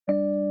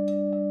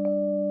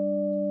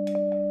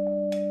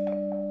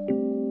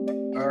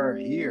are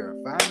here,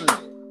 finally.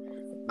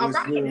 All What's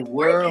right, good, it's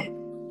world?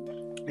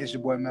 working. It's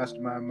your boy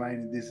Mastermind Man,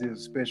 and this is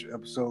a special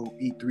episode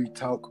E3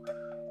 Talk.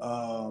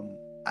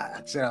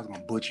 I said I was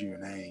gonna butcher your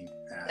name.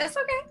 That's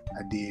okay.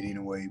 I did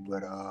anyway,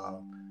 but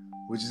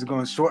we're just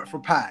going short for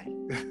Pie.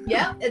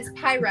 Yeah, it's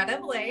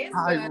Pyretta Blaze.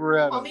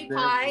 Pyretta, Call me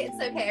Pie. It's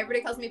okay.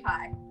 Everybody calls me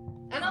Pie,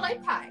 and I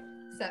like pie.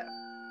 So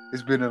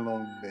It's been a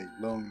long day,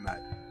 long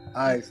night.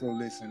 All right, so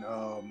listen.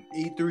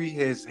 E3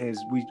 has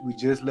we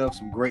just left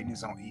some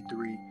greatness on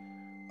E3.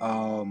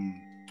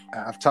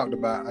 I talked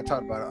about a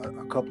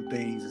couple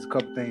things. There's a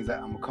couple things that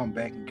I'm gonna come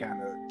back and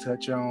kind of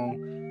touch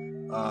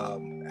on.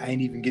 I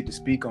ain't even get to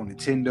speak on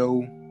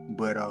Nintendo,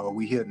 but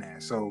we here now.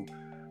 So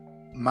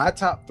my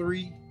top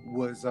three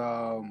was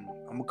I'm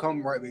gonna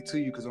come right back to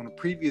you because on the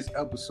previous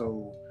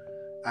episode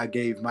I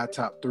gave my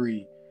top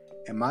three,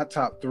 and my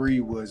top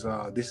three was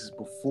this is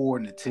before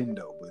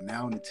Nintendo, but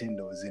now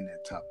Nintendo is in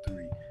that top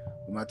three.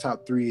 But my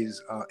top three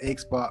is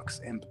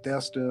Xbox and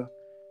Bethesda,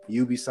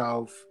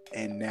 Ubisoft,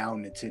 and now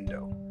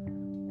Nintendo.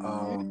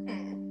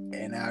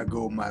 And I'll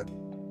go my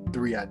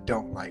three I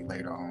don't like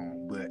later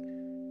on. But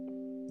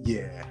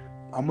yeah,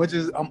 I'm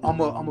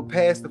gonna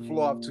pass the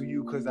floor off to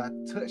you because I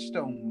touched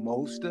on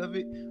most of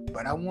it.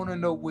 But I want to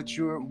know what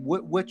you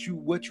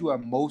are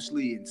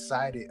mostly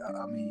excited.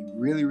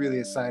 Really, really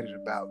excited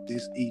about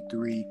this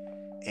E3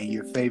 and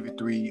your favorite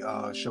three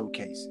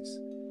showcases.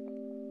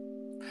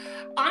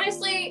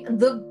 honestly,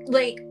 the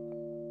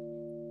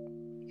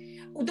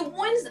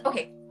ones.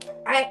 Okay,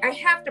 I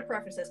have to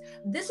preface this.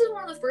 This is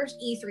one of the first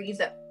E3s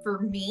that, for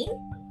me,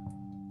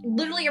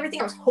 literally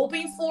everything I was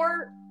hoping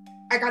for,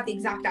 I got the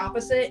exact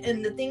opposite.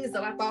 And the things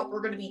that I thought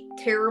were going to be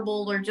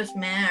terrible or just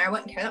meh, I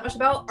wouldn't care that much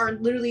about, are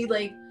literally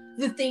like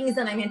the things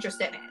that I'm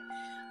interested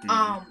in.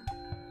 Mm-hmm.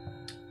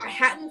 I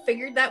hadn't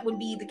figured that would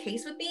be the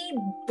case with me,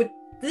 but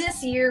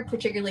this year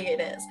particularly it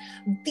is.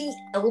 The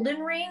Elden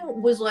Ring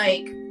was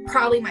like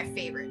probably my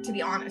favorite, to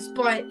be honest.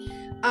 But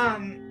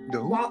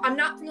while I'm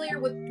not familiar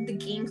with the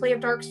gameplay of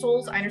Dark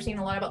Souls, I understand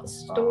a lot about the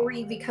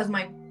story because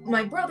my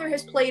brother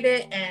has played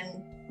it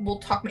and will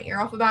talk my ear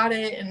off about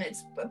it, and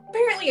it's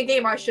apparently a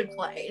game I should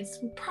play.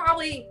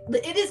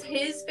 It is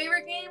his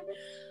favorite game.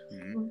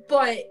 Mm-hmm.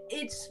 But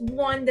it's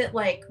one that,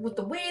 like, with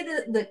the way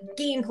that the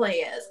gameplay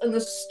is and the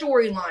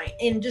storyline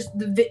and just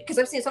because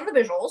I've seen some of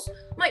the visuals,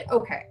 I'm like,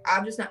 okay,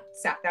 I've just not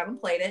sat down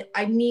and played it.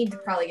 I need to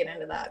probably get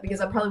into that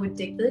because I probably would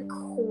dig the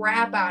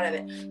crap out of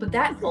it. But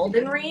that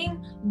Elden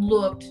Ring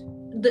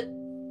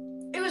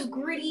it was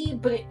gritty,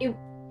 but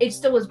it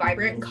still was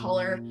vibrant in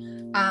color.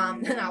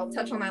 And I'll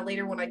touch on that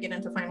later when I get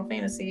into Final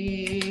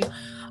Fantasy.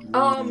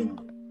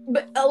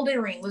 But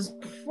Elden Ring was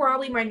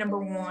probably my number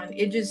one.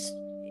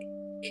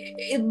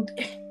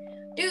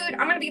 Dude,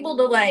 I'm gonna be able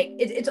to, like,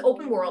 it's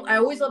open world. I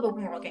always love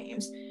open world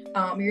games. You're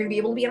gonna be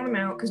able to be on a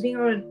mount, because being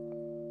on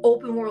an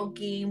open world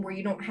game where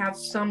you don't have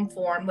some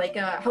form, like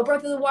how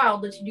Breath of the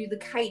Wild lets you do the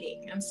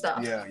kiting and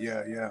stuff. Yeah.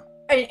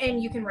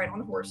 And you can ride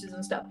on horses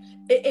and stuff.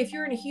 If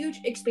you're in a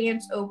huge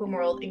expanse open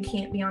world and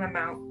can't be on a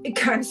mount, it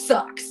kind of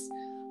sucks.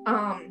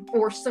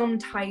 Or some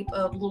type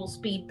of little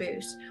speed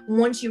boost.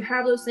 Once you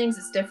have those things,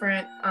 it's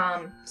different.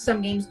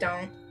 Some games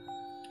don't.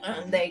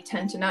 They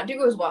tend to not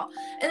do as well,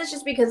 and it's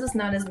just because it's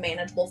not as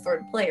manageable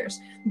for players.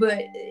 But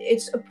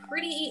it's a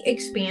pretty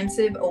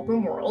expansive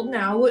open world.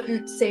 Now, I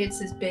wouldn't say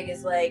it's as big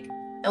as like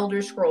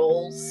Elder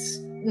Scrolls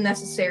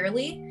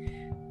necessarily,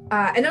 and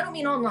I don't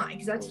mean online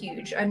because that's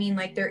huge. I mean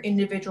like their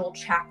individual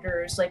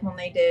chapters, like when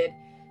they did,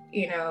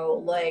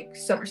 like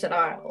Somerset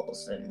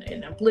Isles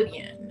and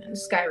Oblivion and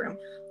Skyrim.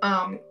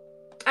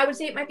 I would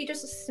say it might be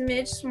just a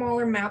smidge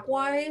smaller map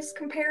wise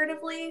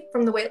comparatively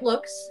from the way it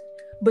looks.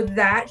 But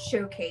that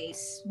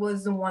showcase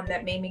was the one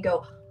that made me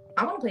go,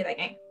 I want to play that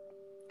game.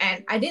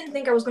 And I didn't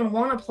think I was going to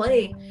want to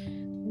play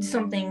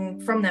something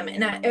from them.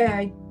 And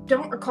I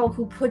don't recall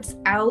who puts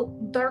out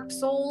Dark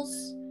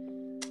Souls.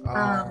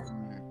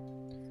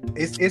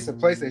 It's a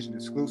PlayStation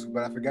exclusive,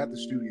 but I forgot the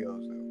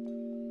studios,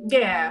 though.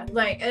 Yeah,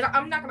 like,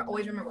 I'm not going to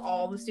always remember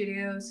all the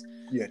studios.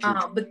 Yeah, true.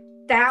 But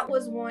that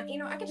was one,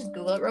 I could just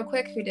Google it real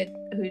quick. Who did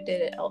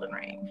it, Elden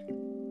Ring?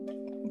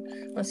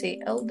 Let's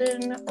see,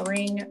 Elden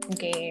Ring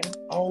game.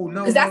 Oh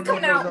no, because that's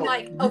coming out in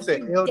like you a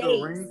said few Elden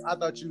days. Ring. I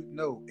thought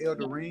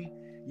Elden Ring.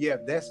 Yeah,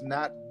 that's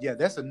not. Yeah,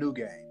 that's a new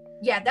game.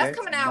 Yeah, that's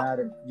coming out.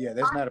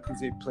 That's not a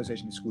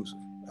PlayStation exclusive.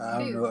 I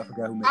don't know. I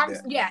forgot who made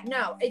that. Yeah,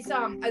 no, it's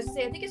I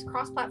think it's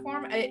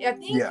cross-platform. I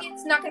think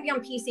it's not going to be on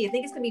PC. I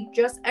think it's going to be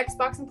just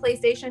Xbox and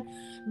PlayStation.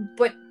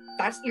 But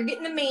you're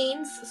getting the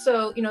mains,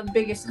 so the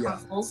biggest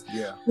consoles.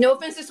 Yeah. No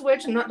offense to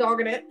Switch, I'm not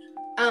dogging it.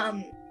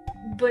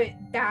 But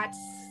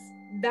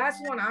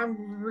that's one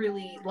I'm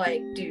really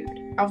like,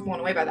 dude, I was blown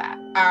away by that.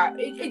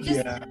 It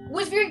just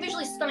was very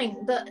visually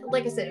stunning.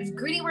 Like I said, it was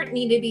gritty where it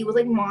needed to be with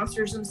like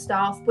monsters and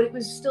stuff, but it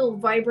was still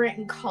vibrant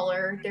in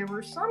color. There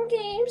were some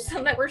games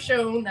that were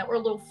shown that were a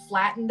little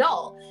flat and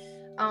dull.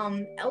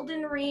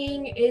 Elden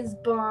Ring is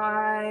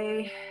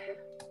by,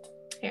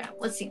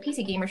 let's see,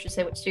 PC Gamer should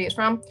say what studio it's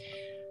from.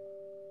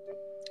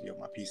 Yeah,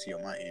 my PC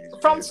on my end is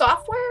From very.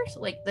 Software?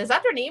 Like, is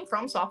that their name?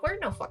 From Software?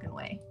 No fucking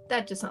way.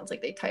 That just sounds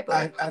like they typo.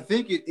 I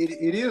think it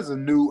is a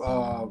new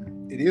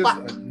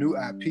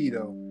IP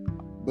though,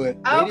 but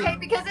okay,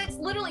 because it's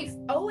literally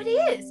it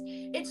is.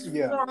 It's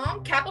yeah.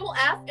 from capital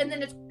F, and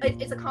then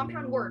it's a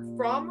compound word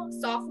from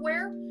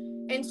Software,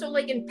 and so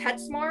like in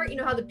PetSmart, you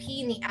know how the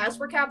P and the S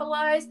were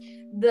capitalized,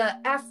 the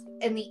F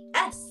and the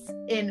S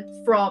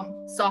in from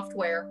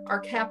Software are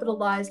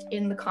capitalized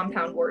in the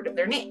compound word of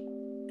their name.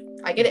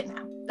 I get it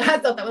now. I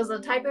thought that was a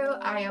typo.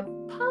 I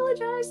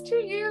apologize to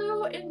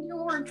you and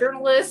your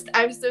journalist.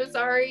 I'm so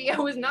sorry. I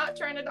was not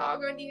trying to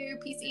dog on you,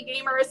 PC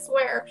gamer, I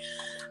swear.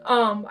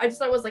 I just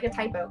thought it was like a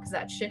typo because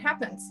that shit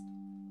happens.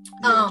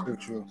 Yeah,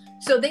 true.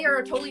 So they are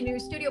a totally new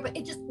studio, but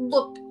it just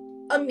looked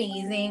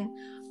amazing.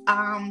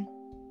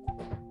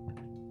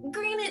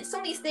 Granted, some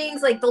of these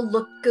things like they'll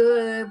look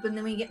good, but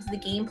then when you get into the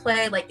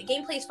gameplay, like the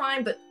gameplay's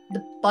fine, but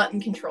the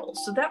button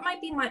controls. So that might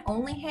be my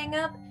only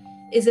hang-up.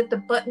 Is if the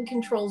button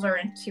controls are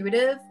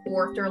intuitive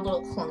or if they're a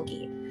little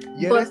clunky.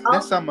 Yeah,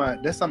 that's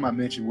something I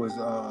mentioned was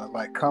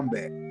like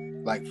combat,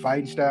 like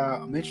fighting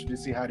style. I'm interested to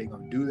see how they're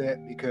gonna do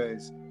that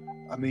because,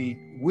 I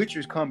mean,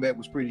 Witcher's combat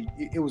was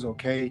it was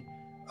okay.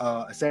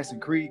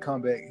 Assassin's Creed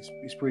combat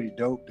is pretty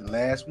dope. The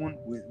last one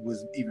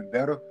was even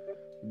better,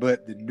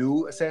 but the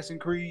new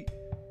Assassin's Creed,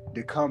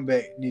 the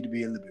combat need to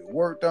be a little bit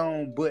worked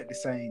on. But at the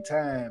same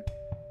time,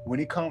 when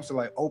it comes to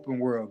like open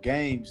world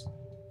games,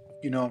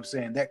 you know what I'm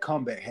saying, that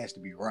combat has to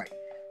be right.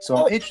 So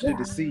I'm interested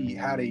to see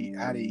how they,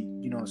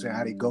 you know what I'm saying,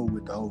 how they go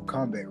with the whole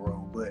combat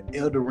role. But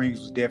Elder Rings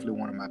was definitely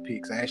one of my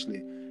picks. I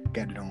actually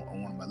got it on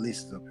one of my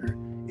lists up here.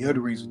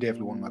 Elder Rings was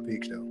definitely one of my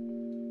picks, though.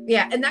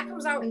 Yeah, and that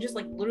comes out in just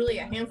like literally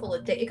a handful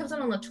of days. It comes out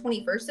on the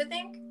 21st, I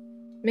think.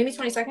 Maybe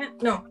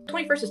 22nd? No,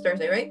 21st is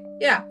Thursday, right?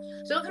 Yeah.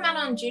 So it'll come out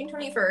on June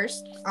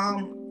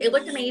 21st. It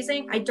looked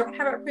amazing. I don't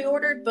have it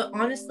pre-ordered, but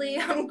honestly,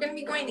 I'm going to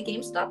be going to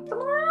GameStop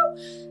tomorrow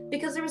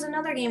because there was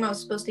another game I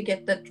was supposed to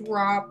get that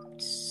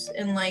dropped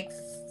in like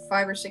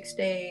 5 or 6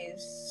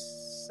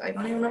 days. I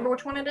don't even remember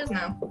which one it is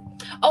now.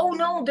 Oh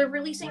no, they're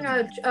releasing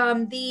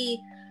the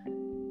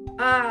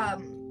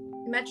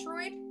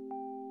Metroid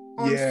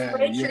on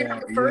Switch. You're gonna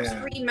have the first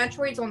 3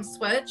 Metroids on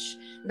Switch.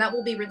 That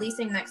will be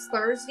releasing next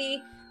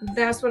Thursday.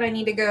 That's what I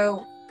need to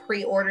go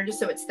pre-order just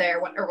so it's there.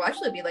 Or will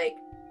actually be like,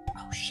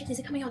 oh shit, is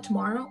it coming out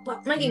tomorrow?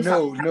 Well, my game's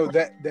no,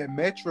 that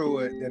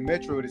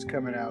Metroid is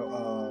coming out.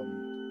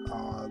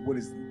 What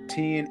is it?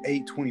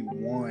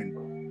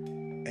 10/8/21.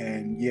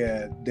 And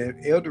yeah, the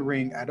Elder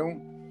Ring,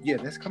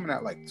 that's coming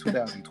out like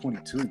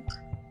 2022.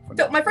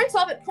 So my friend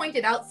Solvit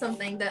pointed out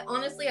something that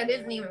honestly I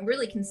didn't even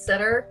really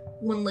consider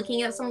when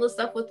looking at some of the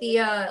stuff with the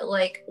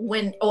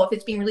if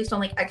it's being released on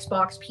like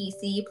Xbox,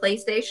 PC,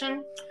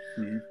 PlayStation.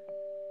 Mm-hmm.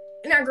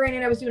 Now,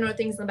 granted, I was doing other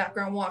things in the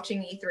background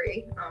watching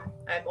E3.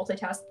 I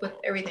multitask with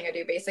everything I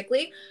do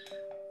basically.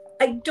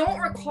 I don't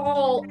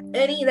recall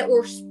any that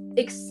were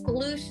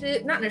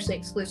exclusive, not necessarily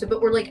exclusive,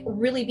 but were like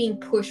really being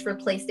pushed for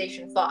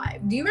PlayStation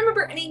 5. Do you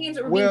remember any games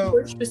that were being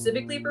pushed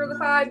specifically for the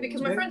 5?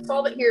 Because my friend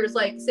Solvit here is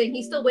like saying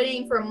he's still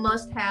waiting for a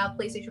must-have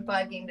PlayStation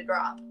 5 game to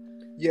drop.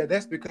 Yeah,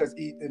 that's because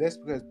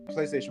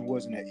PlayStation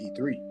wasn't at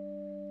E3.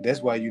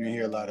 That's why you didn't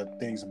hear a lot of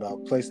things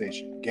about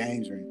PlayStation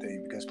games or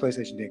anything, because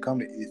PlayStation didn't come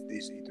to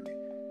this E3.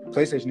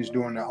 PlayStation is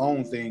doing their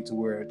own thing to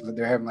where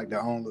they're having like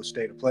their own little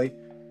state of play.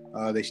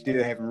 They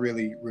still haven't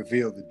really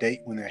revealed the date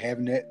when they're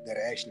having that.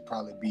 That'll actually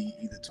probably be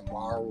either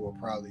tomorrow or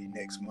probably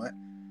next month.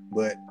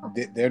 But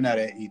they're not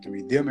at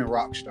E3. Them and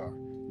Rockstar,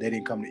 they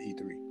didn't come to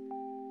E3.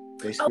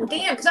 Oh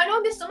damn! Because I know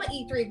I missed some at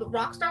E3, but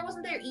Rockstar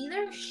wasn't there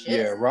either. Shit.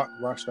 Yeah,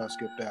 Rockstar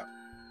skipped out.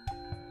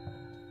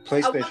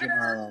 PlayStation.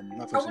 I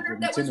wonder if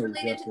that was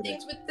related to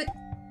things with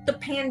the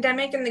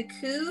pandemic and the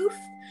coof.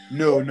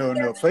 No.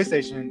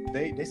 PlayStation,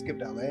 they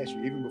skipped out last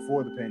year, even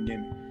before the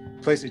pandemic.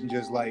 PlayStation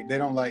just like, they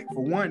don't like,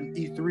 for one,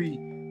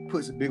 E3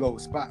 puts a big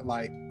old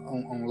spotlight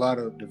on a lot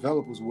of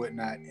developers and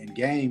whatnot and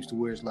games to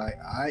where it's like,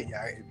 all right,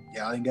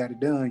 y'all ain't got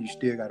it done, you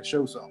still got to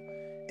show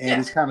something.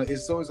 And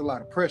it's always a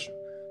lot of pressure.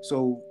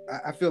 So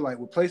I feel like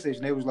with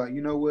PlayStation, they was like,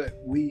 you know what,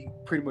 we're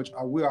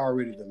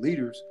already the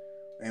leaders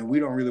and we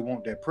don't really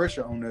want that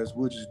pressure on us.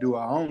 We'll just do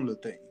our own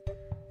little thing.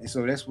 And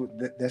so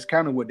that's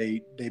kind of what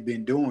they've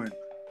been doing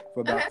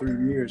for about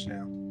 3 years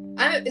now.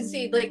 I'm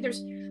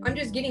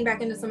just getting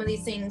back into some of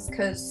these things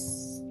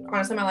because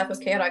honestly my life was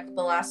chaotic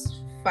the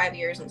last 5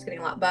 years and it's getting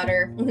a lot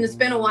better. And it's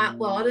been a while.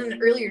 Well, other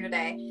than earlier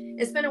today,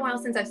 it's been a while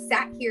since I've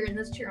sat here in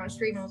this chair on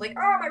stream and was like,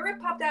 oh, my rib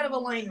popped out of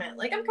alignment.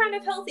 Like, I'm kind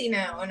of healthy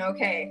now and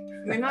okay.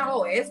 I mean, not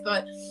always,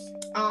 but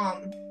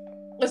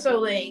so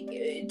like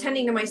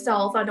tending to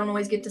myself, I don't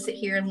always get to sit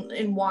here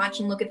and watch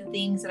and look at the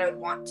things that I would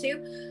want to.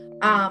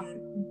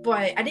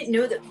 But I didn't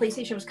know that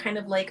PlayStation was kind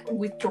of like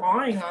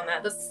withdrawing on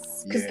that.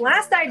 Because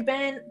last I'd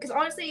been, because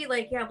honestly,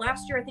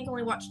 last year I think I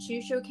only watched 2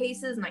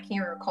 showcases and I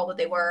can't recall what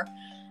they were.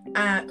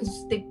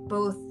 Because they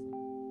both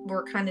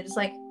were kind of just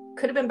like,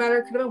 could have been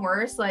better, could have been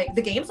worse. Like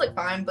the games looked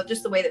fine, but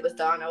just the way that was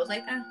done, I was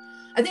like, eh.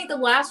 I think the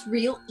last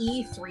real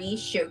E3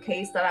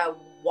 showcase that I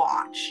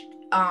watched,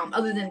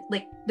 other than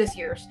like this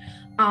year's,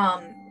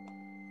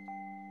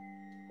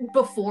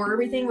 before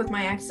everything with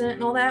my accent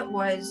and all that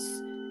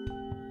was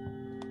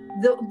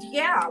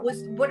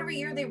was whatever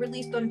year they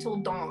released Until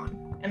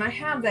Dawn, and I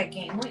have that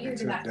game. What year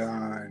did that?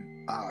 Dawn.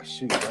 Oh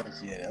shoot,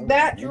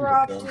 that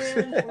dropped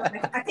in.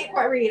 I can't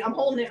quite read. I'm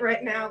holding it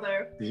right now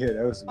though. Yeah,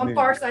 that was. I'm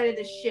farsighted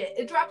as shit.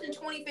 It dropped in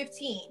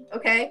 2015.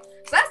 Okay,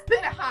 so that's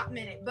been a hot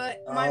minute.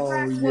 But my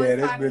was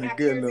that's 5.5 been a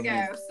good years ago.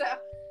 Minute. So,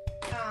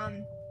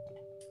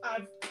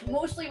 I've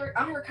mostly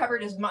I'm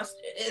recovered as much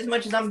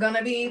as I'm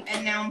gonna be,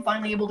 and now I'm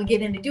finally able to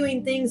get into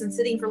doing things and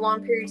sitting for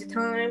long periods of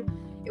time.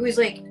 It was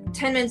like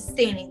 10 minutes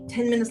standing,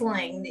 10 minutes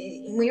laying.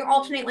 When you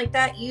alternate like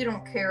that, you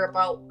don't care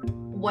about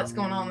what's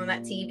going on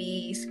that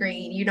TV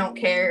screen. You don't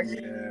care.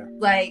 Yeah.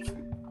 Like,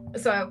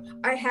 so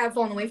I have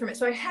fallen away from it.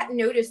 So I hadn't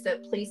noticed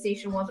that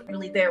PlayStation wasn't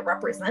really there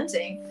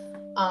representing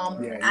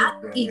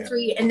at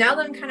E3. And now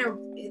that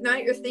now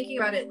that you're thinking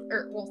about it,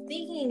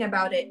 thinking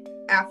about it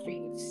after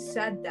you've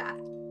said that,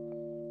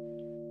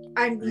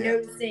 I'm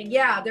noticing,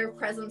 their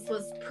presence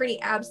was pretty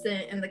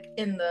absent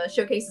in the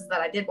showcases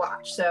that I did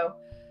watch. So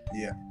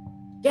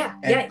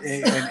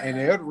and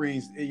the other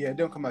rings,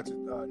 they'll come out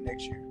to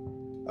next year,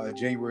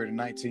 January the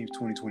 19th,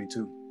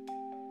 2022.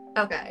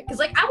 Okay, because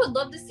I would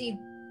love to see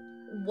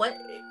what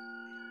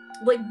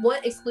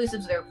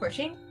exclusives they're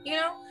pushing.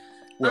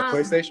 What,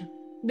 PlayStation?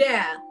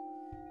 Yeah.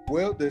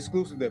 Well, the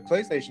exclusive that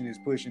PlayStation is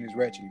pushing is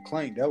Ratchet and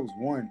Clank. That was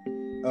one.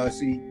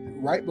 See,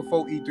 right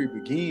before E3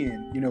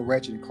 began,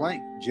 Ratchet and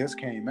Clank just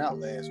came out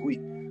last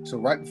week. So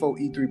right before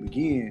E3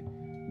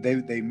 began,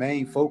 their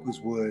main focus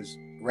was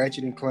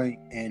Ratchet and Clank,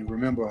 and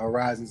remember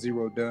Horizon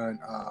Zero Dawn,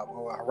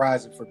 or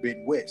Horizon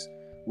Forbidden West,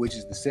 which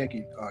is the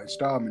second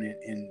installment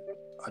in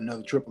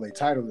another AAA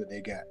title that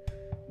they got.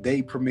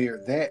 They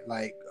premiered that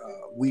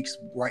weeks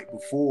right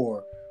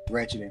before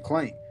Ratchet and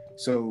Clank.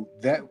 So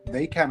that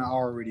they kind of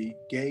already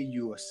gave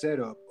you a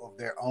setup of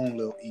their own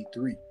little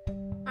E3. All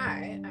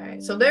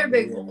right. So they're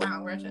big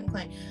around Ratchet and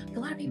Clank. A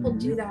lot of people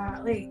do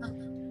that,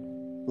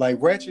 like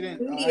Ratchet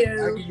and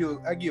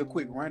I give you a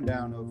quick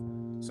rundown of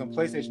some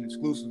PlayStation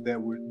exclusives that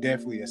we're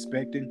definitely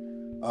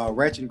expecting.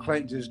 Ratchet and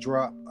Clank just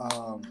dropped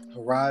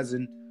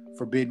Horizon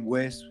Forbidden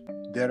West.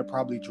 That'll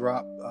probably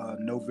drop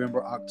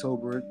November,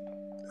 October,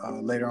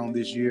 later on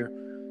this year.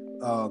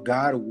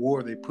 God of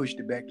War, they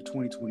pushed it back to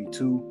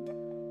 2022.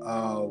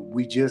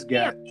 We just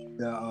got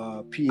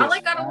the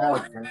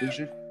PS5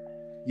 version.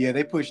 Yeah,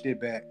 they pushed it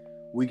back.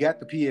 We got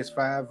the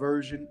PS5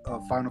 version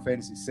of Final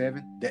Fantasy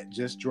VII that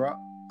just dropped.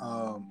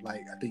 I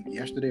think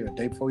yesterday or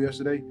day before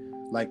yesterday.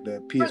 Like the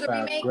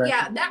PS5 remake,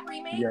 that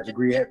remake. Yeah, the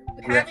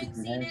haven't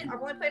seen it.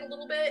 I've only played a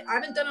little bit. I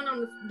haven't done it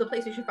on the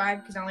PlayStation 5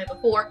 because I only have a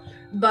 4.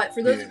 But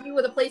for those of you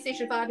with a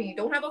PlayStation 5 and you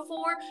don't have a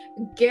 4,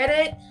 get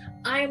it.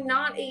 I am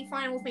not a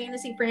Final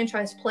Fantasy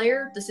franchise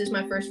player. This is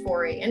my first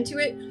foray into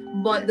it.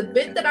 But the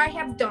bit that I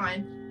have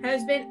done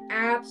has been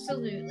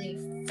absolutely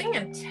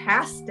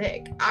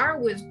fantastic. I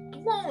was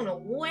blown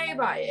away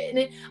by it.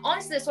 And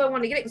honestly, that's why I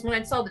wanted to get it, because when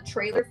I saw the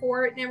trailer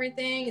for it and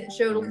everything, and it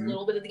showed a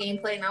little bit of the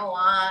gameplay, not a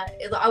lot,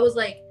 I was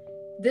like,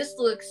 this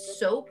looks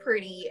so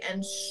pretty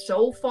and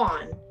so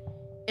fun,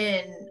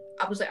 and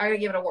I was like, I gotta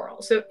give it a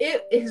whirl. So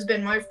it has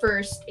been my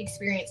first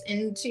experience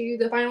into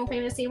the Final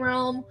Fantasy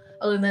realm,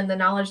 other than the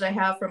knowledge that I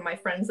have from my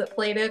friends that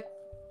played it.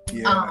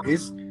 I'm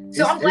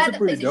glad that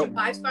PlayStation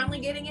 5's finally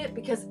getting it,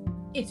 because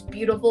it's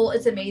beautiful,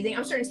 it's amazing.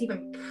 I'm starting to see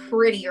even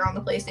prettier on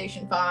the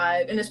PlayStation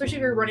 5, and especially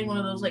if you're running one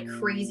of those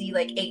crazy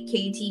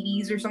 8K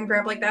TVs or some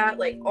crap like that.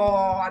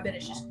 I bet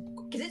it's just,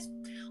 because it's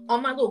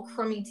on my little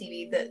crummy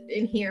TV that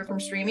in here from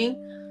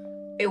streaming.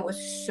 It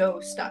was so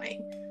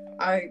stunning.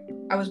 I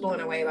was blown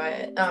away by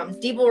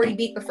it. Deep already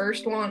beat the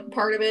first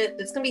part of it.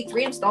 It's gonna be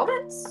 3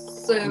 installments.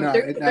 So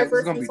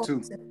it's gonna be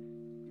 2.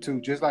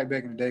 2, just like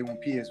back in the day when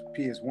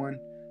PS1,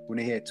 when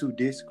they had 2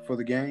 discs for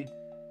the game.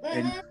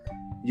 And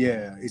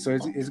so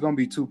it's gonna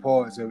be 2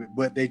 parts of it.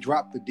 But they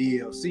dropped the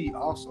DLC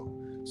also.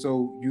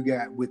 So you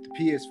got with the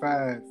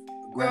PS5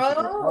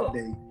 graphical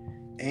update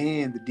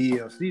and the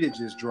DLC that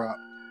just dropped.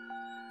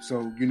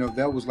 So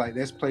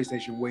that's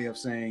PlayStation way of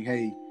saying,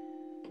 hey,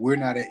 we're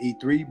not at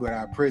E3, but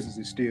our presence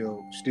is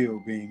still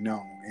being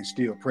known and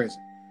still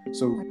present.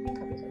 So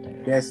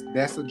that's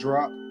a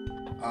drop.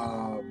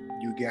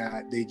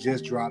 They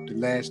just dropped The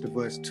Last of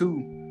Us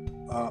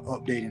 2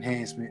 update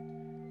enhancement.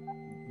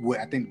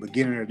 I think the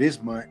beginning of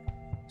this month.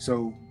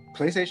 So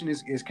PlayStation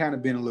is kind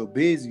of been a little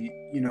busy,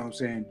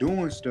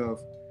 doing stuff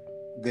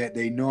that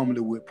they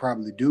normally would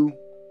probably do,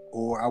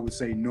 or I would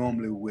say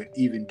normally would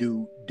even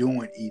do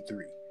doing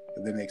E3,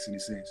 if that makes any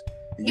sense.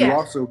 And you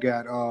also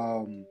got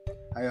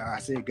I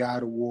said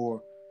God of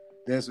War.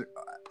 There's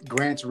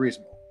Gran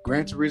Turismo.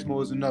 Gran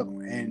Turismo is another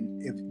one.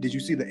 And did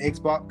you see the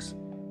Xbox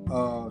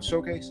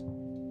showcase?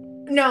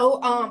 No,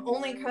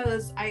 only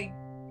because I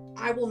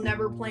will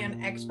never play on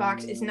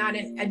Xbox. It's not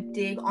a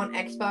dig on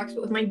Xbox,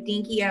 but with my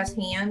dinky ass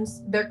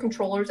hands, their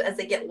controllers, as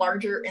they get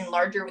larger and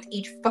larger with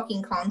each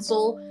fucking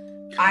console,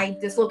 I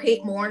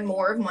dislocate more and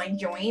more of my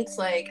joints.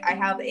 I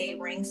have a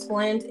ring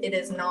splint. It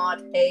is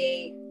not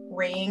a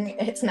ring,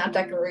 it's not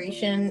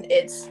decoration,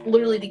 it's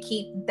literally to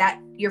keep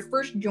that your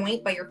first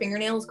joint by your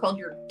fingernails called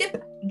your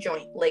dip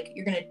joint. Like,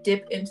 you're gonna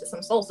dip into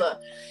some salsa,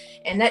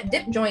 and that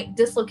dip joint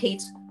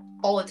dislocates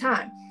all the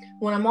time.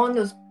 When I'm on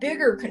those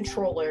bigger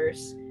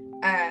controllers,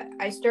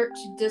 I start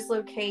to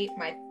dislocate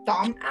my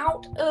thumb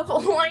out of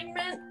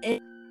alignment, and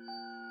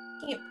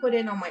I can't put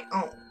in on my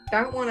own.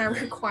 That one I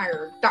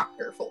require a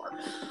doctor for.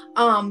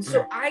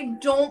 So I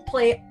don't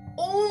play it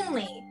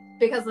only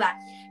because of that.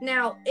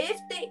 Now, if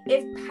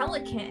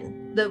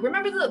Pelican,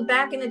 remember the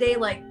back in the day,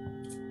 like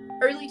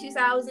early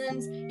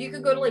 2000s, you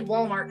could go to like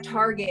Walmart,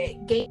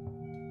 Target,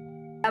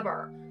 Game,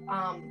 ever.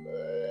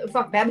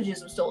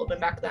 Babbage's was still open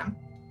back then,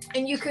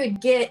 and you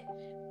could get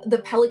the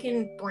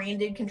Pelican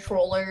branded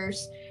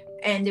controllers,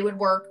 and they would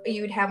work.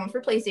 You would have them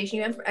for PlayStation,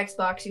 you had them for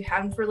Xbox, you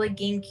had them for like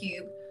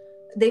GameCube.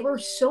 They were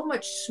so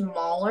much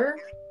smaller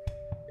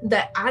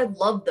that I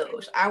love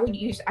those. I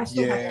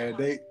still have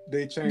them.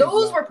 They changed.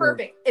 Those were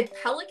perfect. If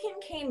Pelican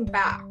came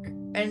back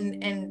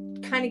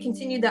and kind of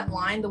continued that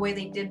line the way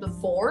they did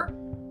before,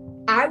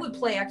 I would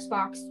play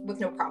Xbox with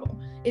no problem.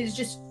 It is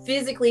just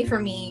physically for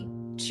me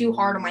too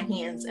hard on my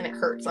hands, and it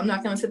hurts. I'm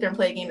not going to sit there and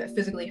play a game that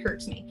physically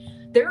hurts me.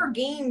 There are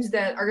games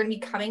that are going to be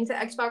coming to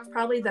Xbox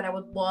probably that I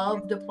would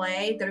love to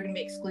play that are going to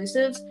be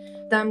exclusives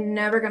that I'm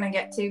never going to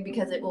get to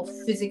because it will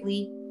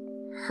physically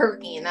hurt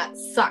me, and that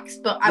sucks.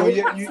 But I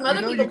will watch some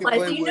other people play.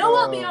 So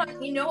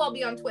I'll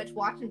be on Twitch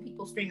watching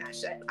people stream that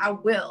shit. I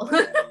will.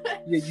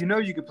 Yeah,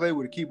 you can play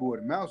with a keyboard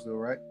and mouse though,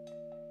 right?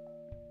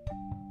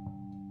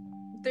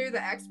 Through the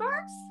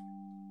Xbox?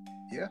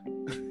 Yeah.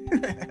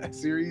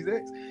 Series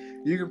X.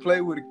 You can play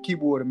with a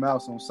keyboard and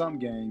mouse on some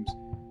games,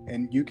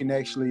 and you can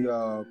actually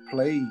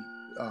play,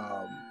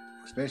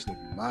 especially if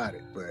you mod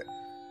it. But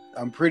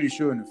I'm pretty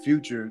sure in the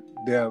future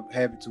they'll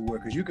have it to where,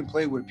 because you can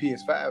play with a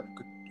PS5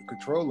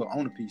 controller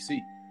on a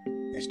PC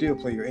and still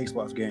play your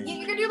Xbox games.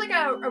 You can do like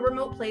a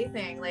remote play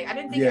thing. Like, I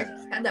didn't think it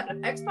had that, but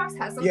if Xbox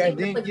has something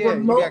remote you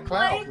got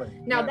cloud play.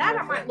 Now that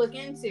I might look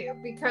into,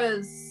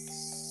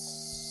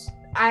 because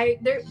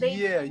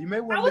you may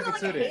want to look into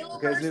that. I wasn't like a Halo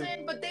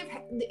person, but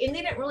they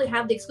didn't really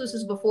have the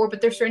exclusives before,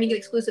 but they're starting to get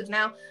exclusives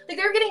now. Like,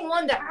 they're getting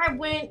one that I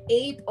went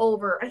ape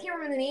over. I can't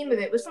remember the name of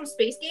it. It was some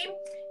space game,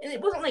 and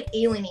it wasn't like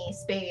alien-y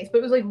space, but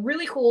it was like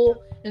really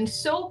cool and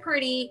so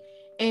pretty.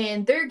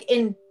 And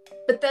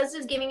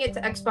Bethesda's giving it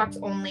to Xbox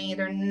only.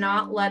 They're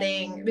not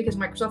letting, because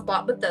Microsoft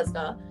bought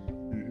Bethesda.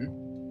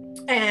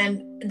 Mm-hmm.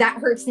 And that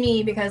hurts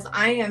me because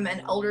I am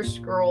an Elder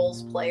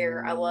Scrolls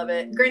player. I love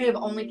it. Granted, I've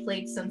only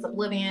played since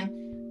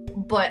Oblivion,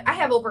 but I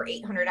have over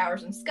 800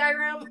 hours in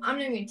Skyrim. I'm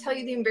not going to tell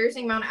you the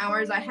embarrassing amount of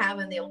hours I have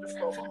in the Elder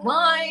Scrolls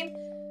Online,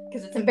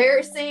 because it's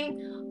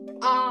embarrassing.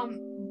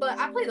 But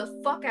I play the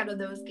fuck out of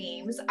those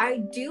games. I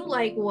do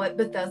like what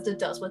Bethesda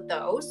does with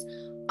those.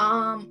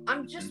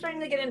 I'm just starting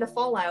to get into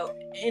Fallout,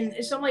 and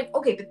so I'm like,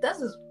 okay,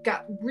 Bethesda's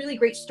got really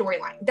great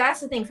storyline. That's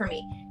the thing for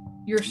me.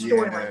 Your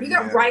storyline. You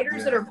got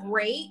writers that are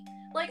great.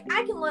 Like,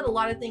 I can let a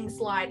lot of things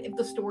slide if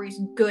the story's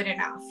good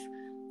enough.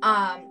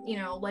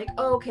 Like,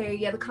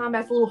 the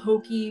combat's a little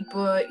hokey,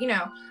 but,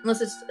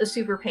 unless it's a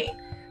super pain.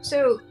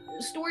 So,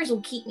 stories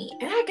will keep me.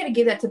 And I gotta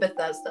give that to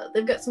Bethesda.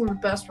 They've got some of the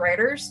best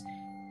writers.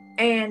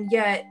 And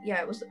yet,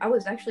 I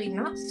was actually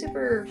not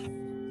super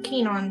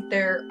keen on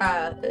their,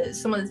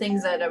 some of the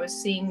things that I was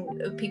seeing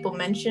people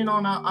mention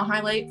on a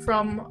highlight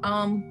from,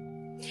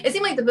 it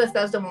seemed like the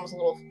Bethesda one was a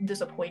little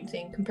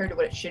disappointing compared to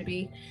what it should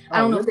be. I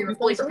don't know if they were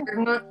fully prepared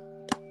or not.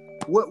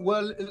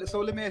 So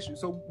let me ask you.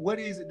 So what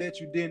is it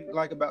that you didn't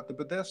like about the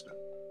Bethesda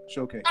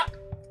showcase?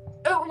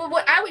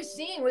 What I was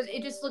seeing was,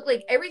 it just looked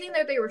like everything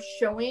that they were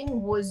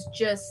showing was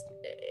just,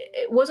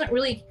 it wasn't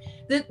really,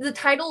 the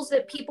titles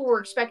that people were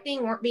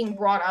expecting weren't being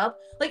brought up.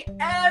 Like,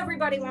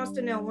 everybody wants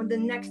to know when the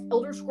next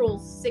Elder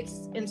Scrolls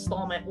 6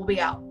 installment will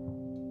be out.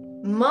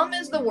 Mum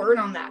is the word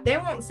on that. They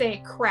won't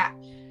say crap.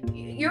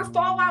 Your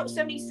Fallout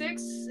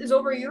 76 is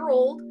over a year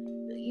old.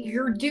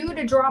 You're due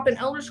to drop an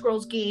Elder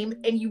Scrolls game,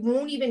 and you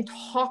won't even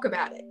talk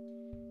about it.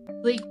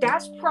 Like,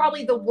 that's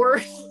probably the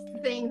worst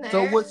thing there.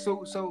 So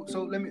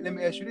let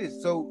me ask you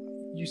this. So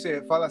you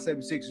said Fallout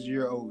 76 is a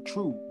year old,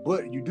 true,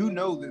 but you do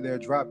know that they're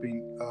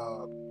dropping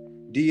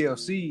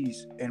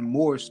DLCs and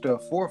more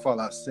stuff for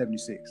Fallout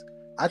 76.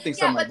 I think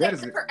something like that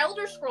is for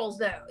Elder Scrolls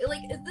though.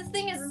 Like, the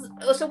thing is,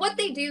 so what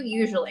they do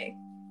usually,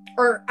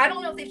 or I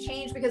don't know if they've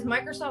changed, because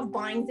Microsoft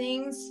buying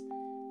things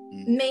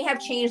may have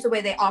changed the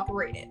way they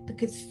operate it,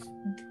 because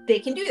they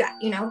can do that,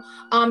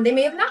 they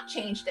may have not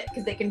changed it,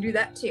 because they can do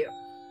that too.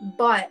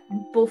 But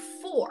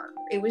before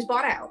it was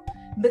bought out,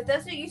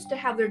 Bethesda used to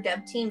have their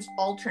dev teams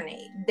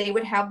alternate. They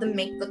would have them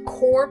make the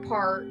core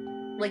part,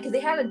 like, because they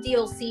had a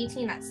DLC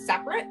team that's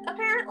separate,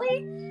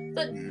 apparently,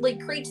 that, like,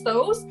 creates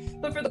those.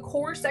 But for the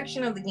core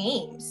section of the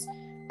games,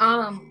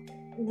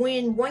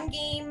 when one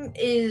game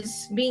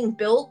is being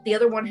built, the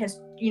other one has,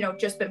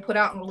 just been put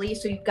out and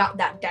released, so you've got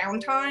that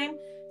downtime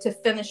to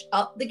finish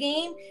up the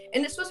game.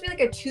 And it's supposed to be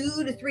like a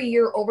 2 to 3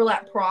 year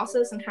overlap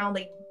process and how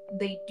they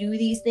do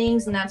these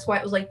things, and that's why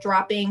it was like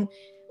dropping,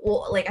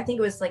 I think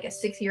it was like a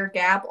 6-year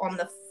gap on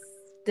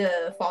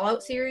the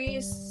Fallout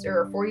series,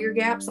 or a 4-year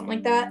gap,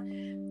 something like that.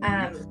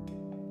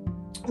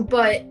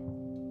 But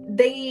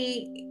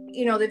they,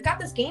 they've got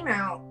this game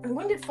out. And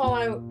when did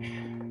Fallout?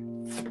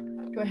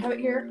 Do I have it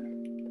here?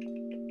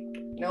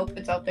 Nope,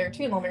 it's out there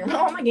too in the living room.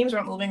 All my games are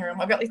in the living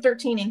room. I've got like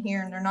 13 in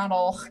here, and they're not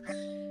all.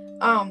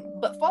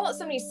 But Fallout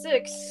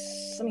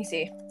 76. Let me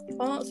see.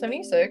 Fallout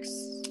 76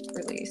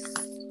 release.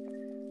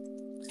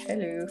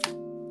 Hello.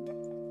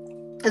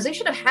 Because they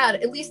should have had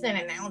at least an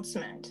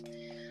announcement.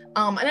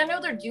 And I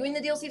know they're doing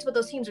the DLCs, but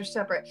those teams are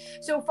separate.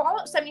 So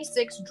Fallout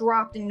 76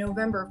 dropped in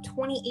November of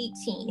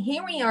 2018.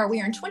 Here we are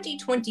in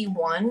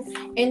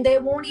 2021, and they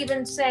won't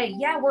even say,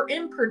 yeah, we're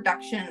in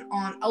production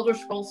on Elder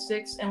Scrolls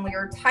 6, and we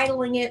are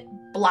titling it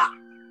blah.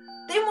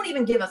 They won't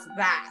even give us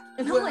that.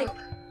 And I'm like,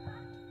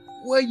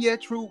 well, yeah,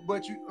 true,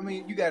 but you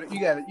gotta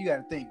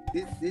think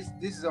this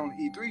is on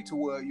E3 to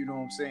where, you know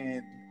what I'm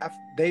saying,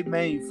 their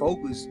main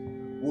focus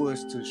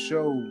was to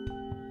show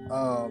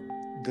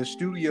the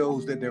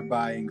studios that they're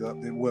buying up,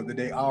 whether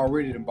they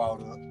already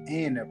bought up,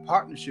 and their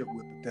partnership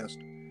with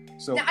Bethesda.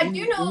 So now,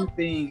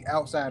 anything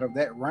outside of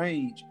that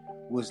range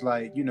was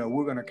like, you know,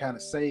 we're gonna kind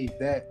of save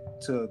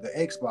that to the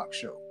Xbox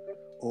show,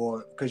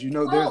 or because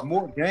there's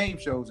more game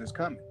shows that's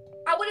coming.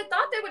 I would have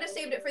thought they would have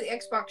saved it for the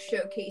Xbox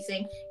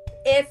showcasing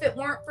if it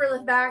weren't for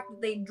the fact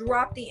that they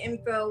dropped the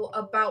info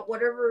about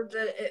whatever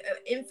the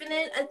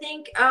Infinite, I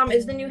think,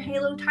 is the new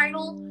Halo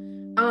title.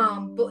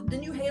 But the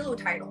new Halo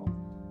title,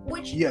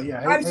 which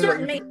I'm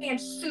certain made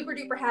fans super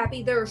duper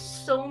happy. There are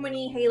so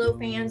many Halo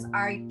fans.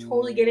 I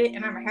totally get it,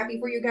 and I'm happy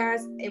for you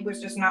guys. It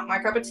was just not my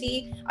cup of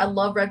tea. I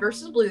love Red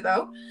versus Blue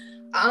though.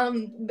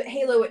 But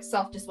Halo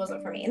itself just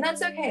wasn't for me, and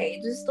that's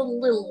okay. Just a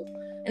little.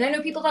 And I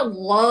know people that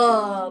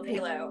love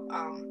Halo.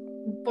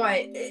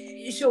 But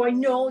so I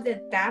know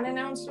that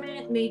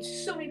announcement made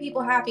so many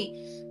people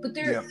happy, but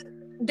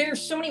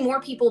there's so many more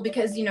people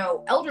because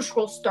Elder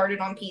Scrolls started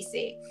on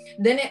PC,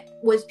 then it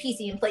was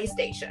PC and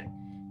PlayStation,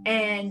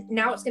 and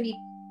now it's gonna be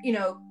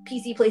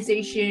PC,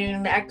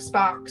 PlayStation,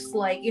 Xbox.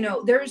 Like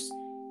there's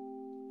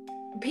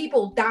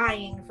people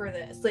dying for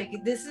this.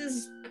 Like this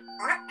is.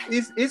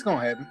 It's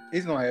gonna happen.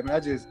 It's gonna happen.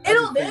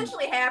 It'll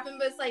eventually happen,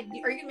 but it's like,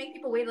 are you gonna make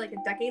people wait like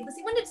a decade? Let's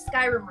see, when did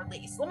Skyrim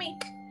release? Let me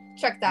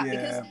check that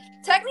because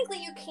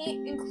technically you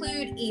can't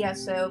include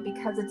ESO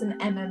because it's an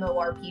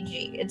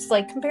MMORPG. It's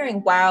like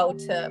comparing WoW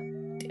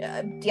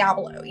to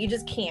Diablo. You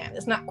just can't.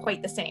 It's not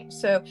quite the same.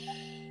 So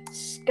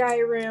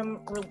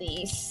Skyrim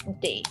release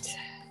date.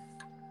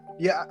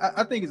 Yeah,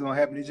 I think it's gonna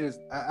happen. It's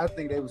just I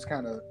think they was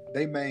kind of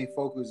they main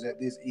focus at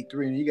this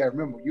E3, and you gotta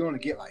remember you only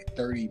get like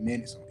 30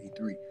 minutes on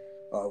E3.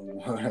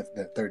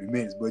 That 30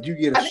 minutes, but you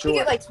get you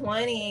get like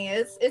 20.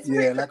 It's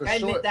like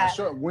a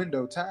short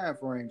window time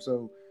frame.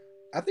 So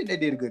I think they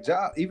did a good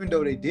job, even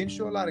though they didn't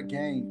show a lot of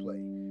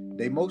gameplay.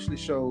 They mostly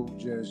showed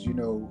just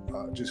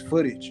just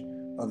footage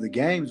of the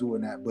games or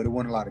whatnot, but it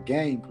wasn't a lot of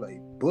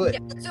gameplay. But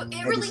so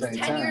it released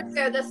 10 years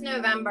ago this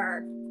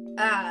November,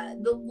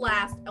 the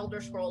last Elder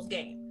Scrolls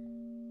game.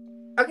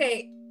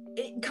 Okay,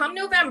 come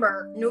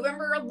November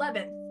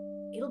 11th,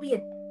 it'll be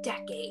a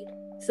decade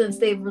since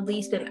they've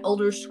released an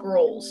Elder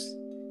Scrolls,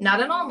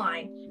 not an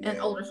online, an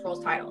Elder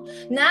Scrolls title.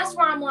 And that's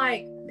where I'm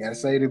like, gotta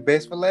say the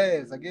best for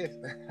last, I guess.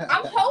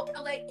 I'm hoping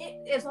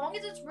as long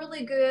as it's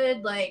really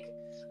good,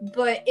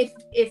 but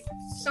if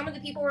some of the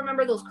people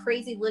remember those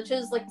crazy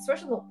glitches, like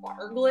especially the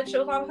water glitch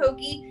was on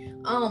hokey,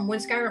 when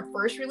Skyrim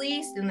first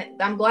released, and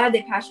I'm glad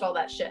they patched all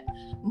that shit.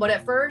 But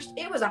at first,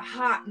 it was a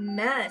hot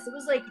mess. It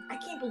was like, I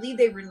can't believe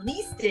they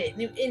released it,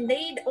 and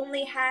they'd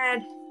only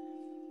had.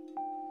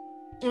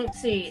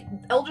 Let's see.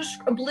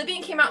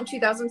 Oblivion came out in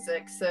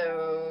 2006,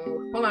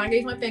 so hold on, I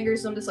gave my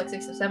fingers some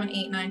dyslexic, so 7,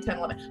 8, 9, 10,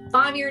 11.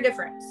 5-year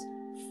difference.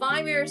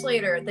 5 years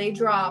later, they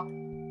drop.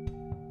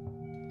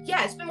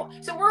 Yeah, it's been more.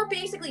 So we're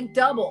basically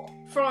double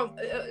from.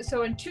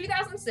 So in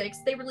 2006,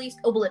 they released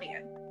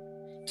Oblivion.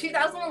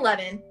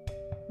 2011,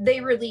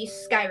 they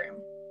released Skyrim.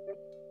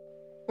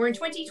 We're in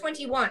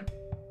 2021.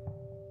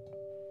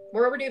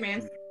 We're overdue,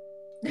 man.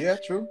 Yeah,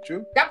 true.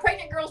 That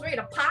pregnant girl's ready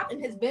to pop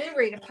and has been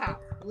ready to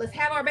pop. Let's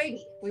have our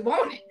baby. We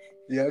want it.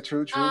 Yeah,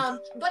 true.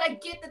 But I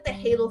get that the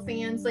Halo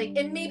fans,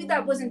 and maybe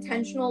that was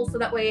intentional so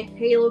that way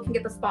Halo can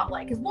get the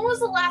spotlight. Because when was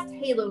the last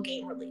Halo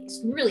game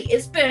released? Really,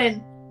 it's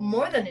been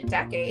more than a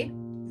decade.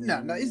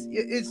 No,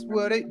 it's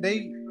well, they've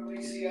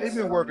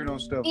been working on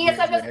stuff. Yes,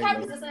 I just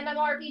because it's an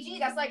MMORPG.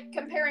 That's like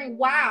comparing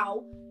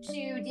WoW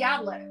to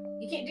Diablo.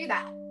 You can't do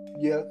that.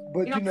 Yeah,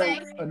 but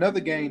another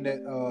game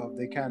that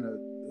they kind of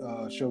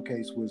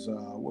showcased was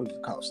what was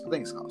it called? I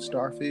think it's called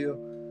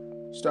Starfield.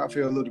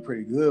 Starfield looked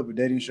pretty good, but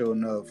they didn't show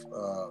enough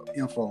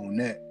info on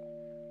that.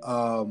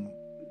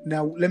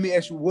 Now, let me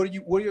ask you, what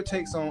are your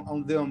takes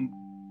on them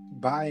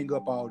buying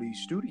up all these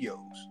studios?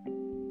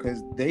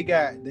 Because they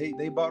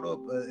bought up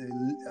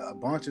a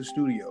bunch of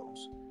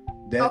studios.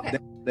 That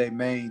their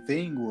main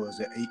thing was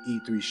at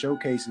E3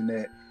 showcasing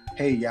that,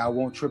 hey, y'all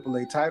want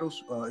AAA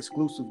titles,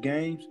 exclusive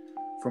games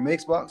from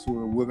Xbox?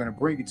 We're going to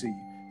bring it to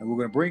you. And we're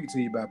going to bring it to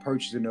you by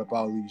purchasing up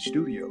all these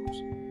studios.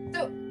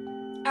 So,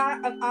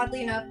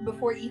 oddly enough,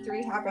 before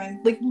E3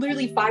 happened, like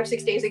literally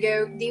 5-6 days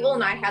ago, Devil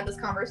and I had this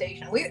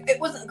conversation. It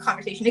wasn't a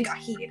conversation. It got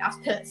heated. I was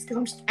pissed because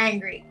I'm just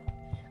angry.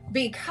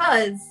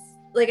 Because,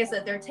 like I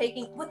said, they're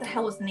taking... What the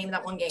hell was the name of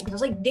that one game? Because I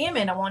was like, damn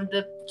it, I wanted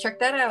to check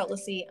that out.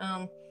 Let's see.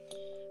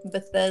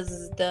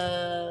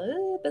 Bethesda.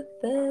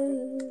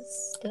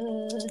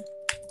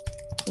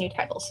 New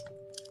titles.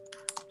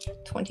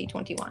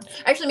 2021.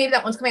 Actually, maybe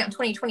that one's coming out in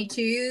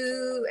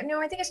 2022. No,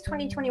 I think it's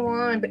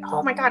 2021. But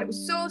oh my god, it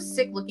was so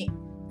sick looking.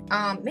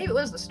 Maybe it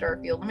was the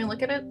Starfield. Let me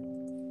look at it.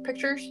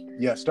 Pictures.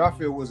 Yeah,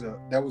 Starfield was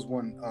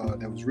one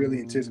that was really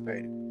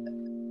anticipated.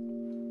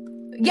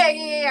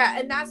 Yeah.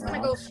 And that's gonna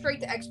go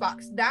straight to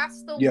Xbox.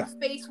 That's the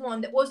space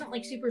one that wasn't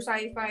like super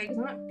sci-fi, because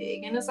I'm not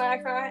big into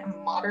sci-fi.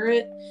 I'm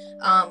moderate.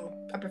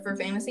 I prefer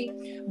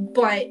fantasy.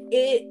 But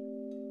it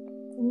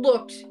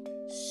looked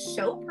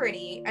so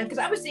pretty, and because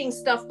I was seeing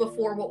stuff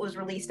before what was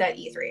released at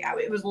E3,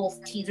 it was little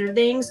teaser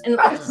things, and it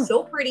was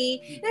so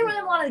pretty. They didn't really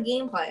have a lot of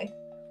gameplay,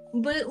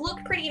 but it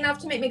looked pretty enough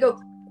to make me go,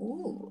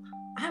 "Ooh,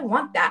 I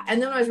want that."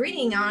 And then when I was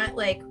reading on it,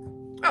 like,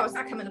 "Oh, it's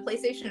not coming to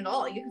PlayStation at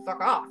all. You can fuck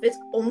off. It's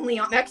only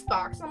on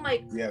Xbox." I'm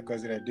like, yeah,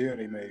 because of that deal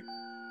they made.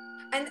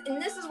 And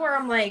this is where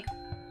I'm like,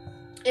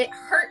 it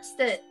hurts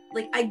that,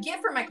 like, I get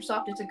for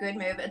Microsoft it's a good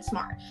move, it's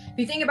smart. If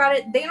you think about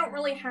it, they don't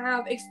really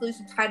have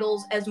exclusive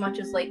titles as much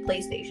as like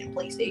PlayStation.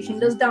 PlayStation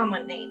does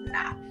dominate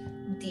that.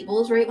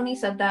 Deeble is right when he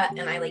said that,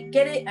 and I like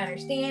get it, I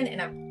understand,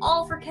 and I'm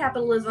all for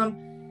capitalism,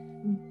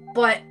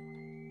 but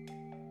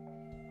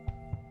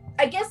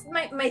I guess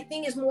my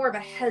thing is more of a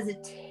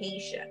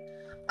hesitation.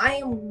 I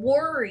am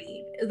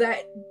worried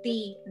that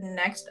the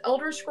next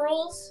Elder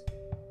Scrolls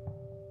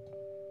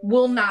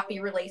will not be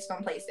released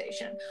on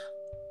PlayStation.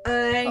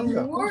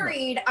 I'm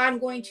worried I'm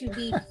going to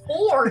be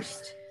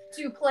forced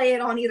to play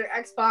it on either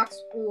Xbox,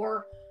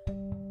 or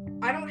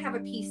I don't have a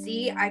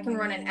PC. I can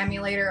run an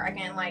emulator. I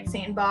can like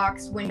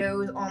sandbox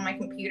Windows on my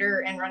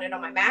computer and run it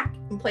on my Mac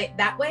and play it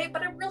that way,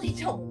 but I really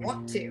don't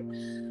want to.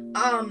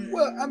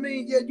 Well, I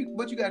mean, yeah,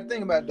 but you got to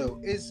think about it, though.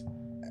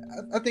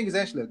 I think it's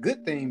actually a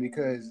good thing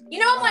because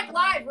I'm like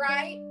live,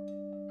 right?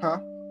 Huh?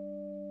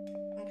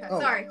 Okay,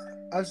 sorry.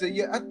 I said,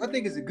 yeah, I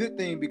think it's a good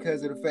thing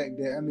because of the fact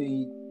that, I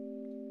mean,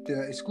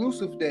 the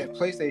exclusive that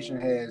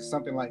PlayStation has,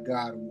 something like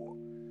God of War,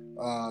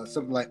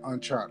 something like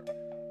Uncharted.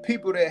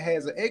 People that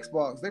has an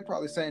Xbox, they're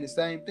probably saying the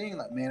same thing.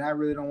 Like, man, I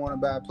really don't want to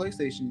buy a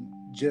PlayStation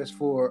just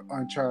for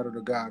Uncharted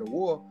or God of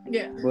War.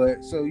 Yeah.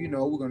 But so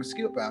we're gonna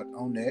skip out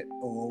on that,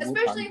 or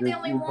especially if they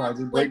only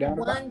want like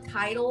one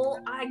title.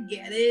 I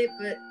get it,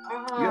 but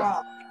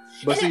yeah.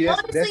 But see,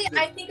 honestly,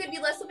 I think it'd be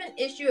less of an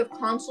issue if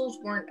consoles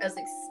weren't as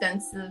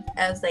expensive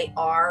as they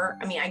are.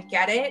 I mean, I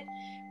get it,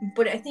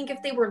 but I think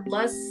if they were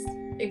less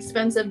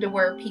expensive to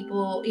where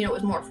people, it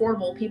was more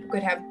affordable, people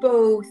could have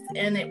both,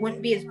 and it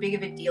wouldn't be as big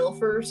of a deal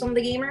for some of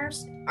the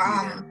gamers.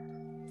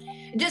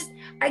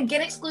 I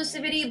get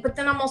exclusivity, but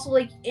then I'm also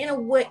like, in a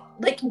way,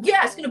 like,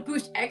 yeah, it's gonna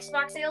boost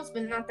Xbox sales,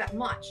 but not that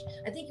much.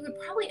 I think you would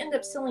probably end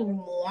up selling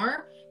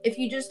more if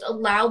you just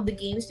allowed the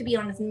games to be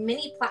on as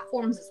many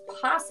platforms as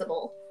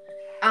possible.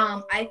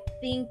 I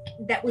think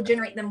that would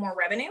generate them more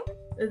revenue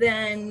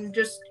than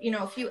just,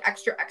 a few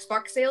extra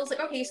Xbox sales. Like,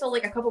 okay, you sell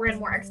like a couple grand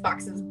more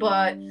Xboxes,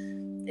 but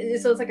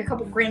so it's like a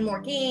couple grand more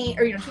game,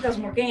 or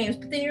 2,000 more games,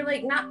 but then you're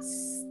like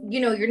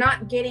you're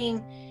not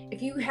getting,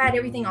 if you had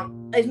everything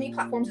on as many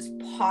platforms as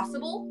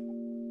possible,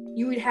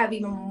 you would have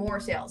even more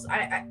sales.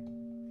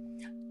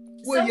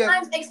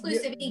 Sometimes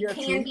exclusivity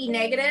can be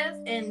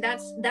negative, and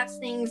that's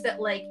things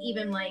that like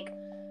even like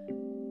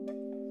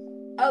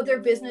other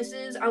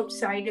businesses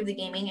outside of the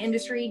gaming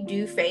industry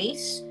do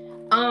face.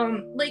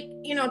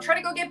 Try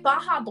to go get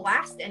Baja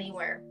Blast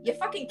anywhere. You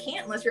fucking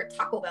can't unless you're at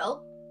Taco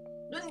Bell.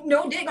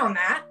 No dig on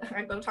that.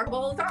 I go to Taco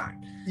Bell all the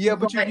time. Yeah,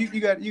 but you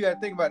got to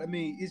think about it. I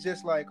mean, it's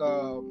just like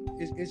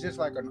it's just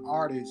like an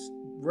artist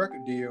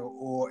record deal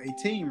or a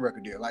team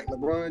record deal. Like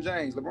LeBron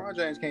James. LeBron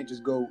James can't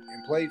just go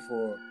and play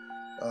for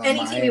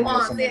any team he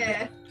wants.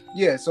 Yeah.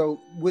 Yeah. So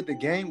with the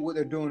game, what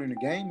they're doing in the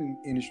gaming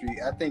industry,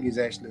 I think it's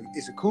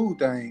a cool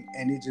thing,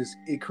 and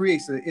it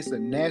creates a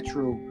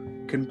natural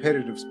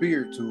competitive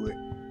spirit to it.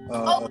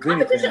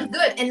 Competition is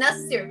good and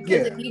necessary,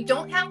 because if you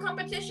don't have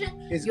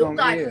competition, you'll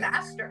die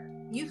faster.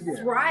 You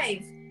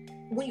thrive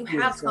when you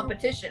have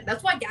competition.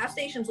 That's why gas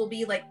stations will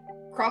be like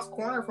cross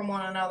corner from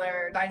one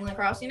another, diagonally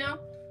across, and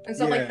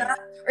stuff like that.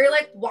 Or you're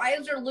like, why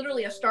is there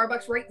literally a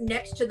Starbucks right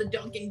next to the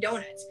Dunkin'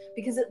 Donuts?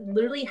 Because it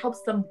literally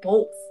helps them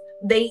both.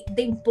 They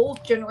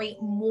both generate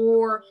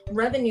more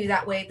revenue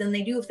that way than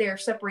they do if they are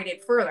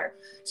separated further.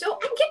 So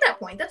I get that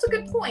point. That's a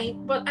good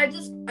point. But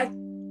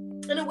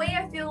in a way,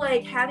 I feel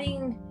like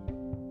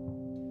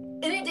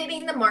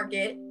inundating the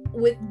market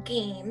with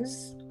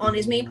games on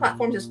as many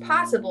platforms as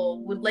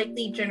possible would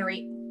likely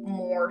generate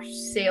more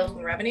sales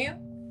and revenue.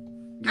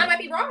 I might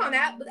be wrong on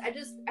that, but I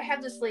just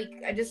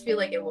feel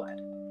like it would.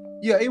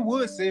 Yeah, it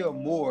would sell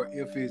more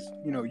if it's,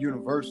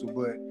 universal,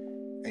 but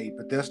hey,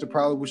 Bethesda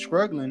probably was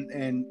struggling,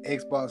 and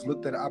Xbox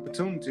looked at the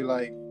opportunity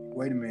like,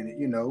 wait a minute,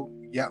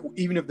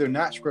 even if they're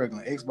not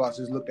struggling, Xbox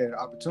just looked at an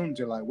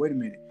opportunity like, wait a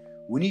minute,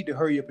 we need to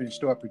hurry up and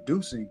start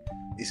producing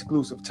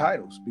exclusive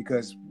titles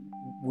because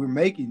we're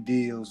making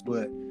deals,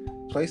 but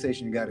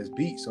PlayStation got us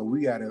beat, so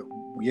we gotta,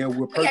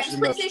 we're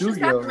purchasing up studios. PlayStation's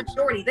got the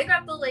majority. They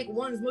got the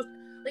ones most.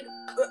 Like,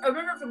 I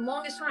remember for the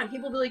longest time,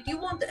 people would be like, "Do you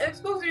want the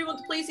Xbox or do you want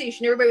the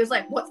PlayStation?" Everybody was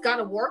like, "What's God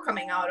of War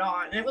coming out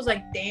on?" And it was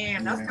like,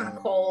 "Damn, that's kind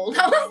of cold."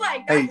 I was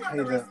like, "That's not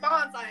the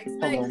response I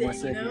expected." Hold on 1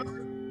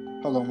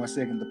 second. Hold on 1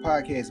 second. The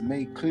podcast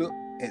may clip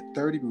at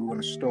 30, but we're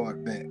gonna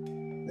start back.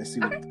 Let's see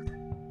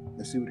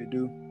what it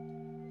do.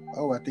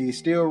 Oh, I think it's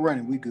still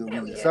running. We good.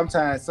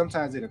 Yeah.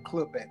 Sometimes it'll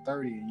clip at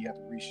 30 and you have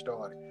to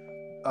restart it.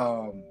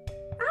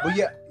 But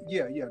yeah.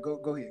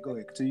 Go ahead.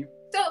 Continue.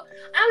 So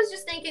I was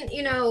just thinking,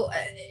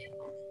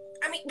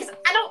 I mean, because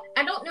I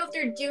don't know if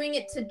they're doing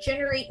it to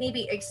generate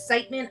maybe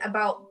excitement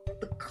about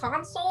the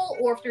console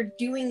or if they're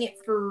doing it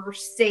for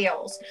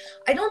sales.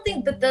 I don't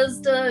think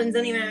Bethesda and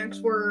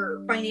ZeniMax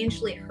were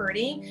financially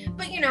hurting,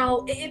 but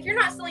if you're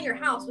not selling your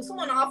house, but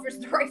someone offers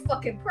the right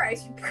fucking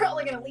price, you're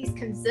probably gonna at least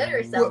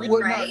consider selling,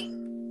 right?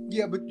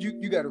 Yeah, but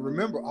you got to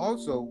remember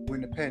also when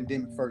the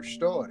pandemic first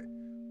started,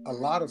 a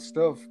lot of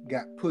stuff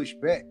got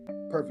pushed back.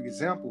 Perfect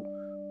example.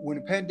 When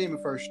the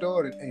pandemic first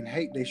started and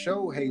they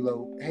showed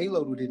Halo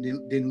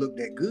didn't look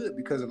that good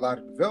because a lot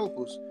of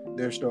developers,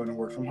 they're starting to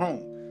work from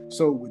home.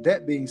 So with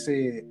that being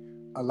said,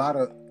 a lot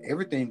of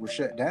everything was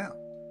shut down.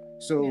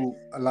 So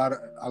a lot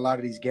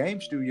of these game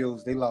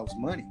studios, they lost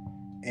money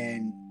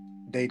and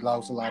they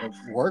lost a lot of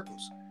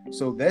workers.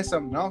 So that's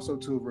something also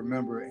to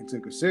remember and to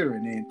consider.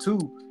 And then two,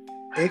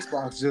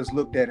 Xbox just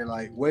looked at it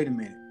like, wait a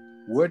minute,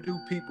 where do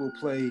people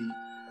play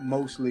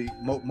most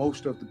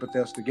of the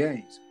Bethesda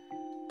games?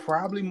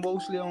 Probably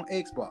mostly on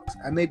Xbox.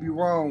 I may be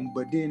wrong,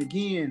 but then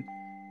again,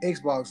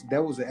 Xbox,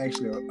 that was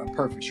actually a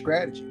perfect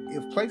strategy.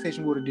 If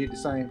PlayStation would have did the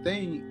same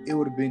thing, it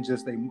would have been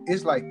just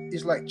it's like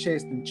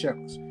chess and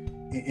checkers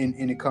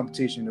in the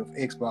competition of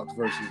Xbox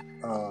versus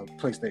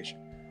PlayStation.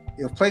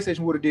 If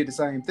PlayStation would have did the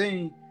same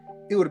thing,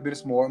 it would have been a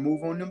smart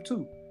move on them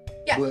too.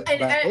 Yeah, but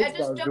and I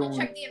just double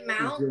checked the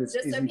amount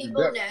just so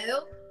people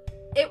know.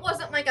 It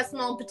wasn't like a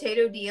small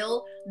potato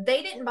deal.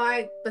 They didn't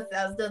buy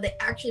Bethesda. They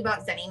actually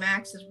bought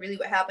ZeniMax is really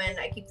what happened.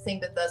 I keep saying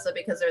Bethesda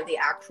because they're the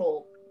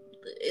actual,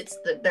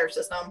 their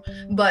system.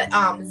 But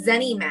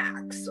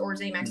ZeniMax or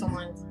ZeniMax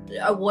Online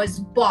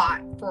was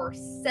bought for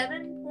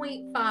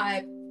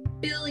 $7.5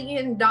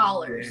 billion.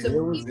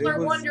 So people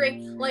are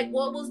wondering, like,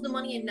 what was the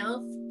money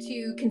enough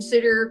to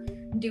consider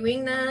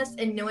doing this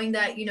and knowing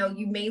that,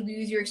 you may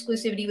lose your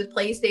exclusivity with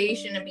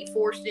PlayStation and be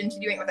forced into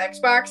doing it with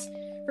Xbox?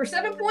 For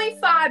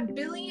 $7.5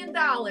 billion,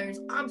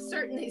 I'm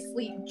certain they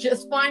sleep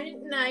just fine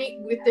at night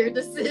with their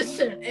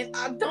decision. And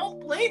I don't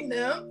blame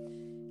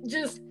them.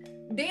 Just,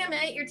 damn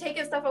it, you're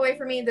taking stuff away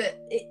from me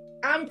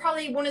I'm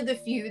probably one of the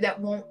few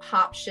that won't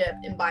hop ship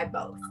and buy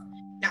both.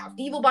 Now, if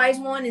Evil buys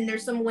one and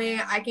there's some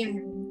way I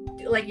can,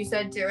 like you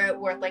said, do it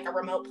with like a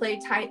remote play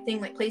type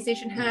thing like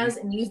PlayStation has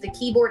and use the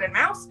keyboard and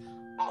mouse,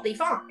 I'll be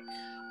fine.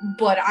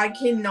 But I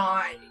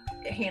cannot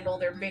handle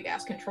their big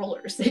ass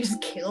controllers. They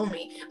just kill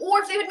me.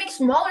 Or if they would make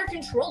smaller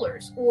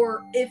controllers,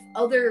 or if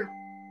if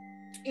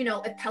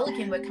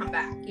Pelican would come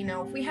back,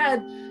 if we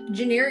had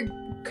generic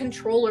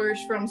controllers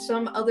from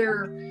some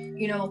other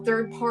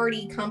third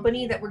party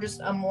company that were just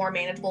a more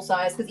manageable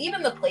size. Because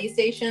even the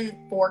PlayStation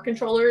 4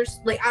 controllers,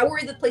 like, I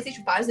worry the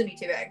PlayStation 5 is gonna be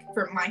too big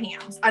for my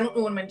hands. I don't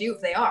know what I'm gonna do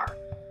if they are.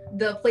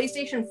 The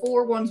PlayStation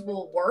 4 ones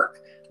will work,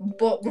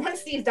 but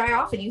once these die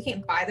off and you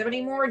can't buy them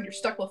anymore and you're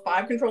stuck with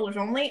 5 controllers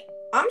only,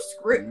 I'm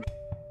screwed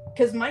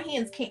because my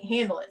hands can't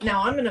handle it.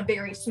 Now, I'm in a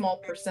very small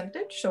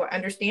percentage, so I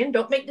understand.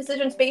 Don't make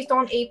decisions based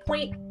on a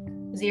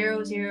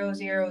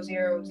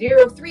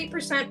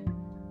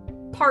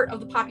 0.00003% part of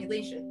the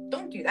population.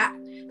 Don't do that.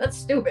 That's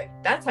stupid.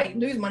 That's how you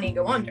lose money and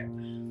go under.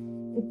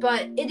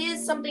 But it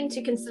is something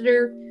to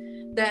consider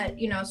that,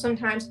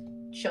 sometimes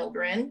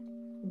children,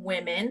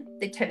 women,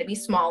 they tend to be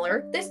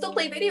smaller. They still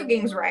play video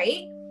games,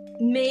 right?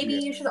 Maybe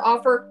you should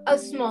offer a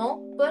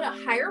small but a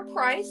higher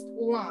priced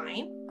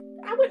line.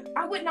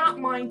 I would not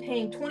mind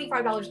paying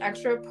 $25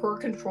 extra per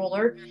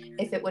controller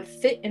if it would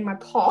fit in my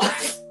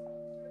paws.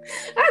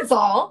 That's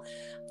all.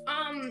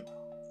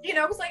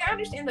 Because like I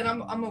understand that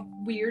I'm a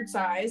weird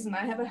size and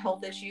I have a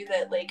health issue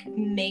that like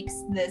makes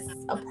this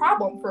a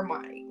problem for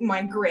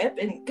my grip,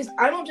 and because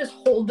I don't just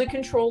hold the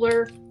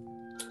controller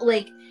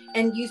like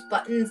and use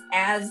buttons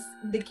as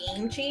the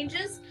game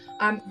changes.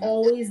 I'm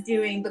always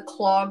doing the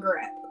claw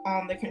grip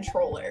on the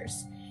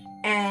controllers,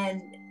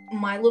 and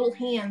my little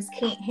hands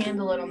can't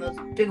handle it on those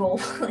big old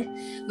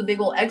the big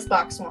old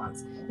Xbox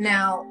ones.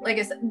 Now, like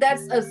I said,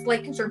 that's a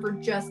slight concern for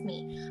just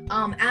me.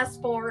 As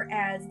far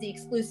as the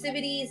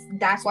exclusivities,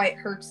 that's why it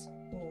hurts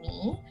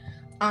me.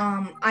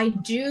 I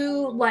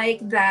do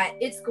like that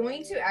it's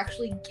going to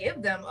actually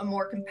give them a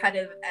more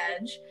competitive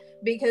edge,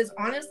 because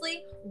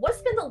honestly,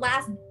 what's been the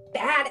last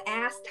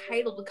badass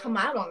title to come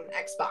out on an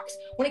Xbox?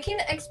 When it came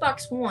to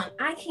Xbox One,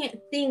 I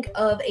can't think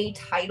of a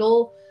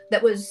title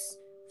that was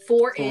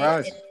for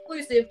it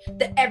exclusive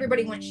that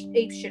everybody went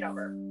ape shit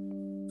over.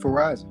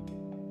 Verizon.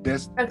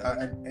 That's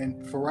and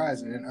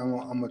Verizon, and I'm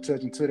gonna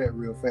touch into that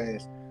real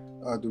fast.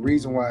 The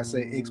reason why I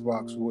say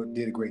Xbox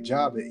did a great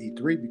job at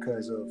E3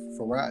 because of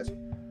Verizon.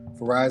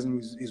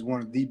 Verizon is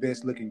one of the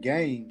best looking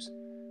games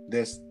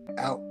that's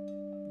out.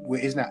 Well,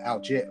 it's not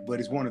out yet,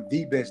 but it's one of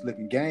the best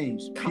looking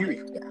games,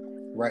 period,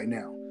 right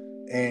now.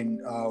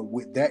 And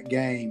with that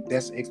game,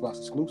 that's an Xbox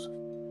exclusive.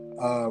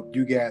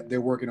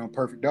 They're working on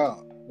Perfect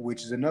Dog,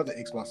 which is another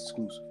Xbox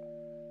exclusive.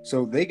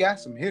 So they got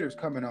some hitters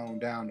coming on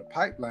down the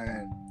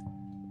pipeline,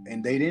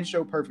 and they didn't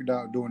show Perfect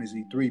Dog during this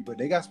E3, but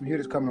they got some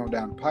hitters coming on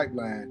down the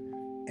pipeline.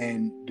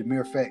 And the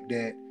mere fact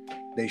that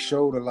they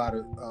showed a lot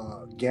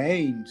of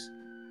games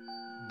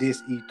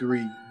this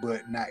E3,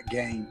 but not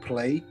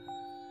gameplay,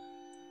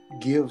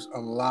 gives a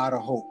lot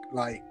of hope.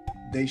 Like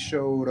they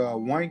showed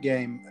one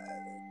game,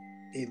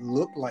 it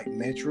looked like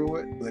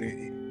Metroid, but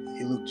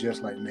it looked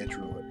just like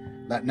Metroid.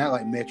 Not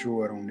like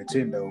Metroid on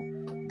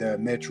Nintendo, the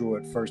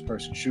Metroid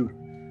first-person shooter.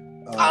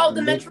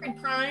 The Metroid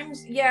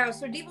Primes, yeah.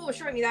 So Devo was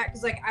showing me that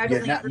because like I've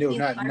only ever seen the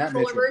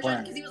side-scroller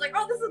version because he was like,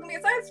 "Oh, this is gonna be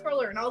a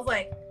side-scroller," and I was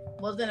like,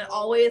 "Wasn't it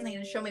always?" And he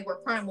just showed me where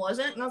Prime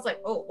wasn't, and I was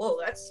like, "Oh, whoa,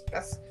 that's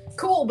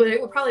cool," but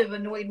it would probably have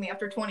annoyed me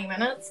after 20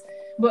 minutes.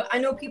 But I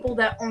know people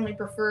that only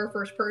prefer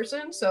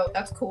first-person, so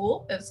that's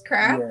cool. It's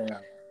crap. Yeah.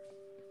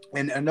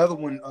 And another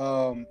one,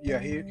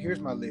 here's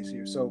my list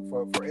here. So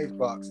for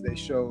Xbox, they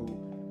showed,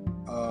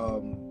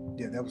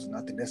 that was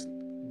nothing.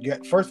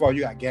 First of all,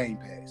 you got Game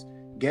Pass.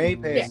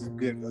 Game Pass is a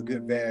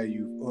good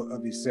value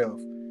of itself.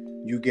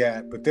 You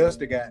got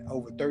Bethesda got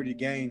over 30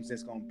 games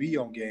that's gonna be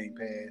on Game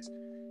Pass.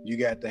 You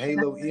got the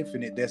Halo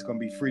Infinite that's gonna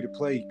be free to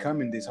play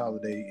coming this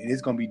holiday, and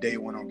it's gonna be day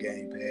one on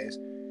Game Pass.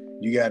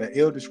 You got an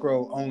Elder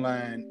Scroll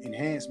Online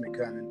enhancement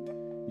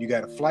coming. You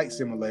got a flight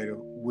simulator,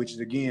 which is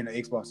again an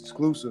Xbox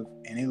exclusive,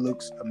 and it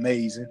looks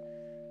amazing.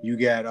 You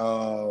got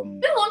It's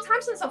been a long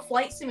time since a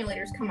flight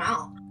simulator's come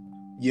out.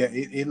 Yeah,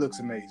 it looks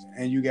amazing.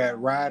 And you got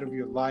Ride of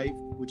Your Life,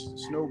 which is a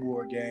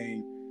snowboard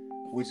game,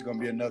 which is gonna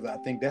be another. I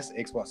think that's an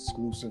Xbox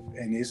exclusive,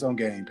 and it's on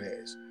Game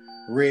Pass.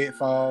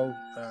 Redfall,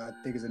 I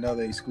think is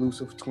another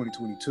exclusive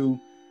 2022.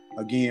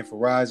 Again,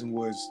 Horizon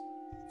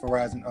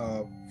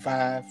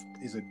 5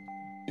 is a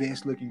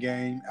best looking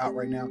game out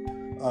right now.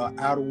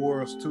 Outer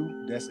Worlds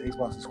 2, that's an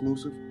Xbox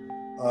exclusive.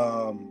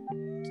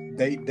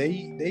 They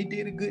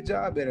did a good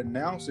job at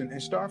announcing, and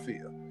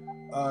Starfield.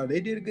 They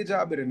did a good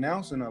job at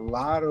announcing a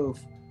lot of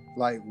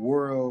like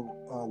world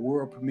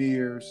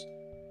premieres,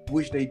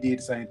 which they did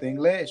the same thing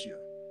last year.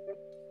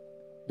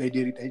 They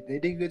did a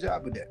good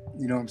job with that.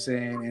 You know what I'm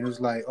saying? And it was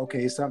like,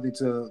 okay, it's something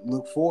to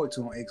look forward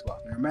to on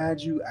Xbox. Now,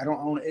 mind you, I don't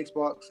own an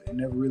Xbox and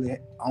never really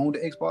owned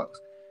an Xbox.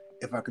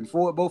 If I can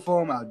afford both of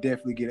them, I'll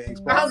definitely get an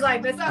Xbox. I was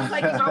like, that sounds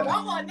like you might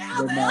want one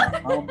now.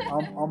 But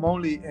I'm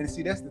only, and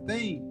see, that's the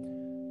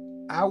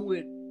thing. I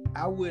would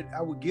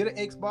get an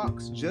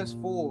Xbox just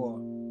for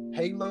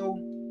Halo,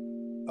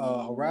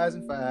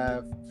 Horizon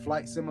 5,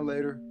 Flight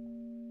Simulator,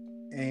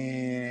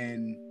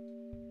 and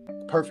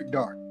Perfect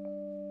Dark.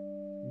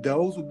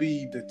 Those would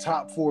be the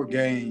top 4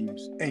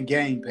 games, and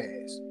Game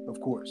Pass, of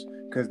course,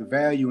 because the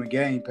value in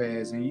Game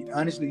Pass, and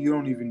honestly, you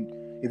don't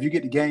even, if you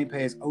get the Game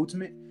Pass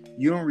Ultimate,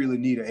 you don't really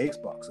need an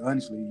Xbox.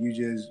 Honestly, you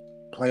just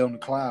play on the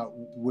cloud,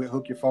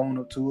 hook your phone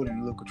up to it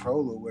and a little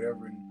controller or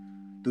whatever, and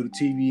do the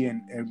TV.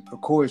 And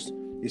of course,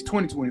 it's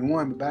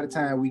 2021, but by the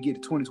time we get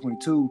to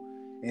 2022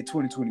 and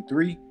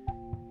 2023,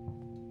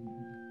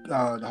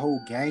 the whole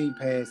Game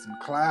Pass and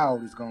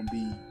cloud is going to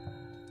be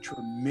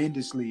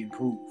tremendously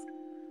improved.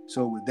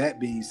 So with that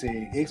being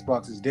said,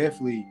 Xbox is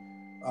definitely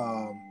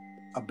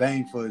a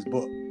bang for his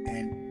buck.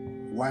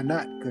 And why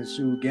not? Because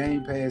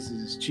Game Pass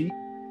is cheap,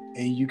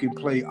 and you can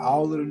play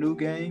all of the new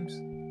games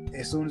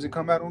as soon as it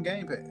come out on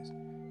Game Pass.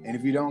 And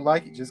if you don't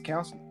like it, just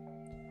cancel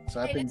it.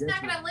 So I think it's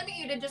not going to limit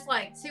you to just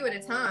like 2 at a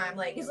time.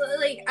 Like it's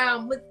like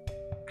with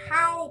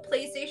how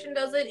PlayStation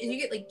does it is you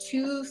get like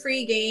 2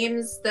 free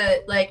games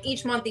that like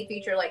each month they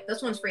feature like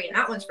this one's free and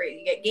that one's free.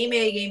 You get game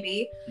A, game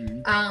B.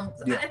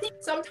 Mm-hmm. I think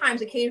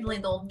sometimes occasionally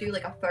they'll do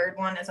like a third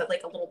one as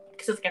like a little,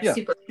 because it's like a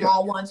super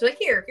small one. So like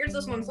here's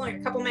this one. It's only a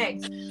couple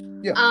megs.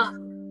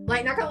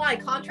 Like not gonna lie,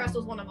 Contrast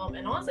was one of them,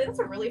 and honestly, that's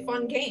a really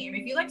fun game.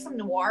 If you like some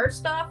noir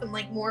stuff and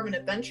like more of an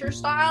adventure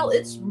style,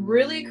 it's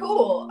really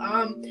cool.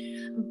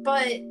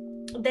 But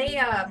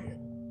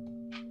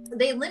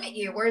they limit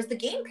you, whereas the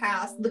Game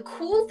Pass, the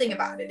cool thing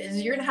about it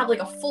is you're gonna have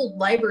like a full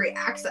library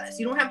access.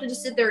 You don't have to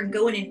just sit there and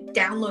go in and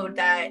download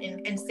that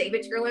and save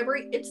it to your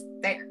library. It's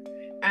there.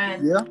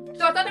 And so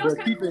I thought that was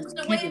kind of cool. In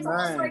a way, it's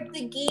almost like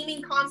the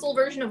gaming console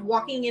version of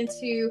walking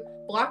into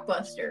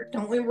Blockbuster.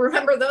 Don't we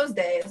remember those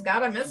days?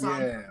 God, I miss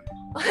them.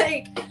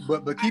 Like,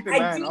 but keep in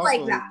mind also,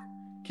 like that.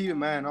 Keep in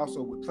mind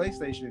also with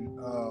PlayStation,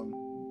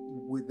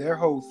 with their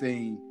whole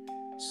thing,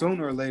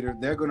 sooner or later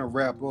they're gonna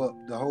wrap up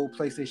the whole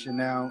PlayStation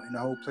Now and the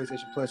whole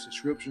PlayStation Plus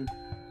subscription.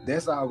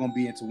 That's all gonna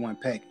be into one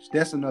package.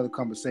 That's another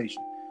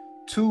conversation.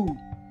 2,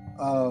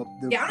 I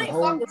ain't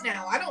fuck with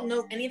Now. I don't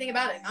know anything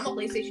about it. I'm a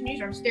PlayStation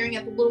user. I'm staring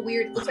at the little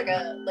weird. It looks like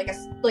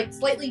a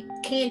slightly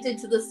canted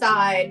to the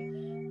side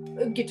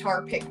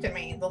guitar pick to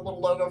me. The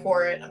little logo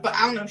for it, but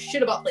I don't know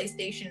shit about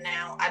PlayStation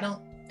Now. I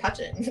don't touch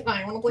it.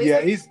 I want to play. Yeah,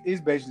 it's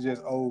basically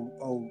just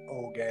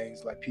old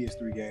games like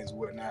PS3 games and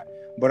whatnot.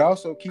 But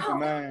also keep in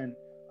mind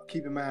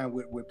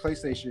with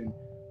PlayStation,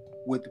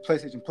 with the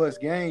PlayStation Plus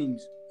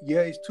games,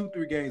 it's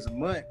 2-3 games a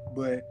month,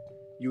 but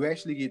you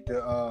actually get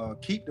to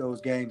keep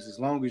those games as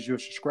long as you're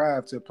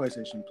subscribed to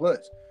PlayStation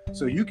Plus.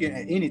 So you can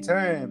at any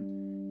time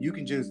you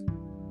can just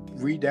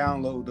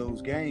re-download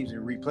those games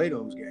and replay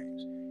those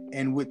games.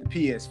 And with the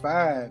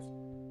PS5,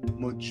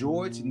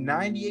 majority,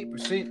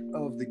 98%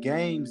 of the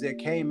games that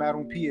came out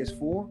on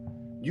PS4,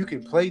 you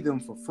can play them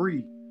for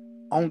free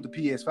on the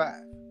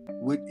PS5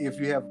 if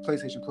you have a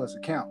PlayStation Plus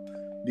account.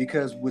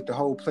 Because with the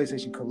whole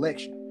PlayStation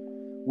Collection,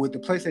 with the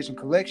PlayStation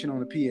Collection on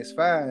the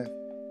PS5,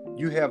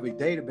 you have a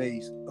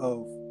database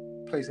of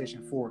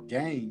PlayStation 4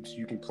 games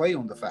you can play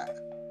on the 5.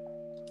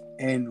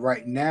 And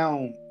right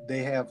now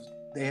they have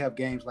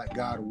games like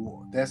God of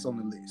War, that's on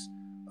the list.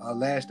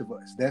 Last of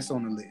Us, that's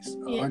on the list.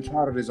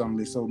 Uncharted is on the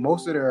list. So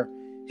most of their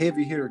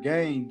heavy hitter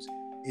games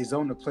is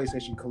on the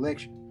PlayStation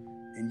Collection,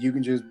 and you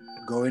can just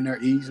go in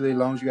there easily as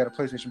long as you got a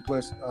PlayStation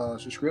Plus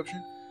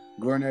subscription.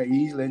 Go in there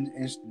easily and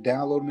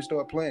download them and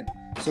start playing.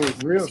 So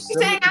it's real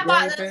simple. Saying I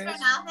bought this for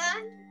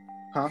nothing?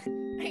 Huh?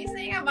 Are you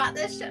saying I bought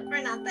this shit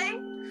for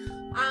nothing?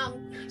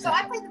 So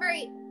I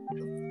played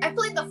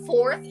the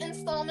 4th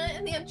installment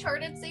in the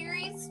Uncharted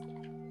series.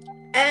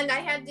 And I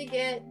had to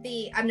get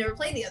I've never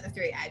played the other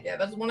 3. That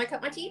was the one I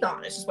cut my teeth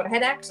on. It's just what I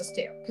had access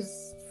to.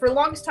 Because for the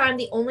longest time,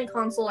 the only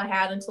console I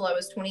had until I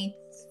was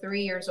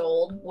 23 years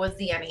old was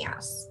the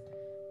NES.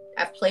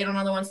 I've played on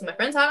other ones and my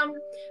friends had them,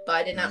 but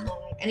I did not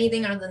own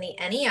anything other than the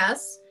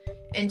NES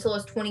until I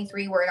was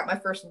 23, where I got my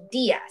first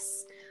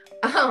DS.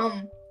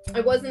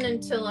 It wasn't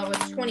until I was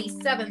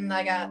 27 that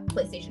I got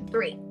PlayStation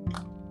 3.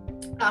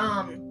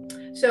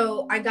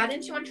 So I got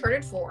into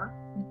Uncharted 4,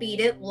 beat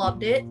it,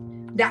 loved it.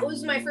 That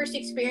was my first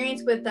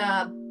experience with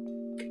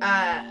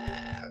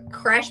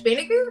Crash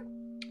Bandicoot.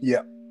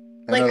 Yeah.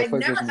 Like I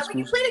played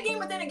a game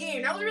within a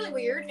game. That was really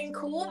weird and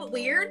cool, but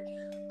weird.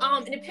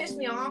 And it pissed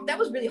me off. That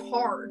was really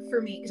hard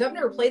for me because I've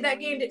never played that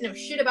game, didn't know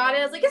shit about it.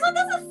 I was like, isn't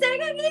this a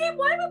Sega game?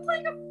 Why am I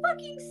playing a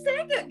fucking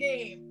Sega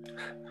game?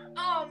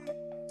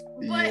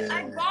 But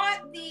I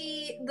bought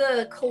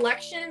the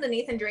collection, the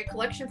Nathan Drake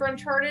collection for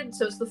Uncharted.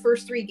 So it's the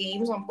first 3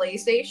 games on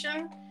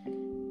PlayStation.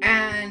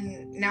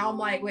 And now I'm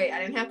like, wait, I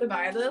didn't have to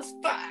buy this?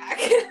 Fuck.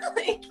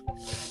 Like,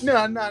 No.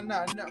 I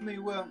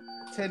mean, well,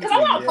 technically, I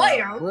want to play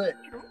them. But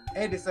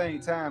at the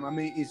same time, I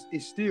mean,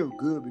 it's still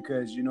good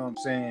because, you know what I'm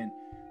saying,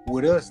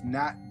 with us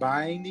not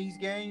buying these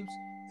games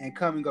and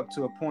coming up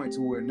to a point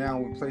to where now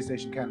when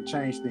PlayStation kind of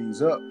changed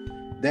things up,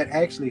 that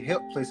actually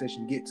helped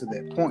PlayStation get to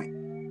that point.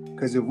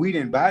 Because if we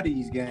didn't buy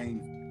these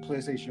games,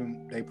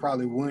 PlayStation, they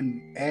probably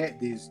wouldn't add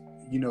this,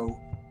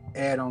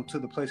 add on to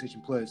the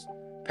PlayStation Plus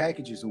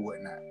packages or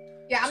whatnot.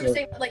 Yeah, I'm just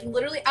saying, like,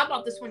 literally, I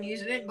bought this one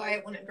used. I didn't buy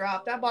it when it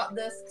dropped. I bought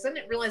this because I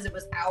didn't realize it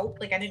was out.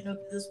 Like, I didn't know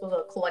that this was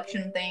a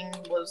collection thing,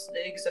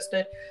 that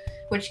existed,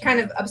 which kind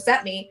of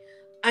upset me.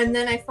 And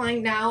then I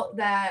find out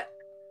that,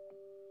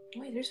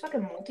 wait, there's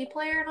fucking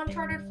multiplayer in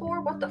Uncharted 4?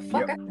 What the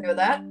fuck? Yep. I didn't know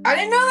that. I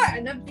didn't know that. I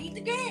never beat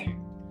the game.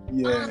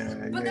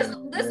 But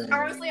this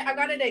honestly, I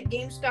got it at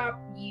GameStop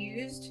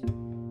used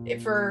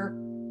for,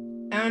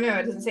 I don't know,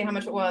 it doesn't say how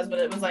much it was, but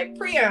it was like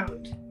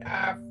pre-owned.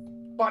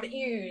 Bought it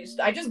used.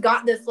 I just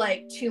got this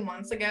like 2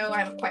 months ago. I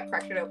haven't quite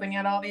cracked it open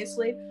yet,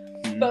 obviously.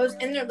 But I was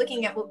in there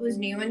looking at what was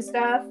new and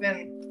stuff,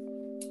 and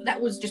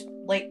that was just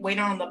like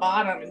waiting on the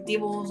bottom. And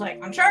Devil was like,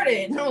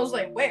 Uncharted, and I was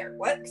like, where?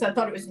 What? Because I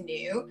thought it was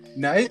new.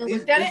 No, I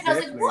looked at it, and I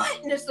was like,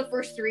 what? And it's the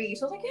first 3.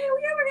 So I was like, yeah,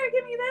 well, you're never gonna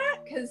give me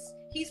that because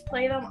he's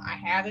played them. I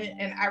haven't,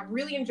 and I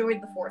really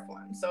enjoyed the 4th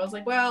one. So I was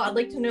like, well, I'd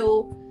like to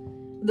know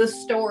the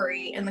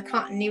story and the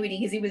continuity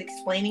because he was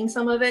explaining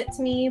some of it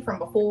to me from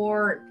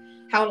before.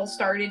 How it all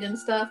started and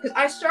stuff. Because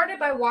I started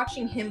by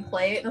watching him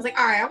play it, and I was like,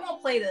 all right, I want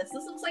to play this.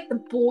 This looks like the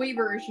boy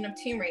version of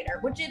Tomb Raider,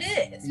 which it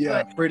is.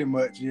 Yeah, pretty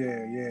much.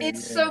 Yeah.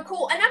 It's so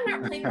cool. And I've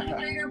never played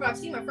Tomb Raider, but I've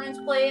seen my friends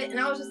play it, and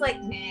I was just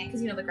like, nah, because,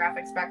 the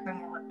graphics back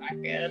then weren't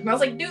that good. And I was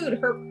like, dude,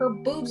 her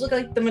boobs look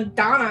like the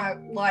Madonna,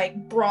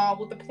 like, bra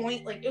with the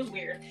point. Like, it was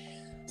weird.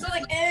 So,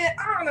 like, I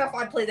don't know if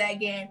I'd play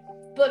that game.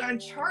 But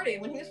Uncharted,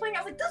 when he was playing, I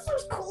was like, this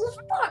looks cool as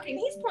fuck. And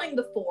he's playing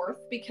the 4th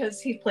because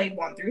he played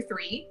 1 through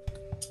 3.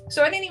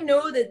 So I didn't even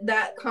know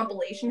that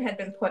compilation had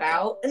been put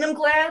out. And I'm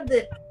glad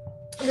that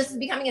this is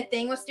becoming a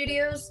thing with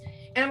studios.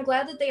 And I'm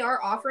glad that they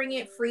are offering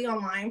it free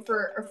online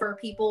for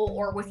people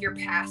or with your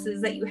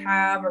passes that you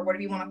have or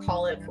whatever you want to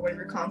call it for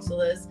whatever your console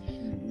is.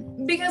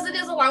 Because it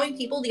is allowing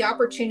people the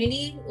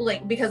opportunity,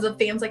 like, because of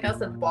fans like us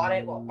that have bought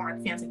it. Well,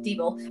 aren't fans like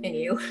Devil and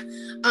you.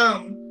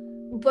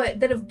 But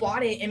that have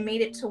bought it and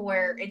made it to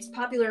where it's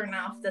popular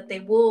enough that they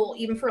will,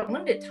 even for a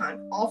limited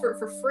time, offer it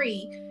for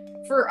free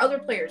for other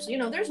players.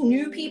 There's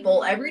new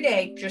people every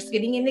day just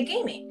getting into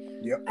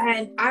gaming. Yep.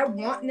 And I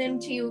want them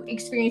to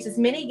experience as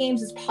many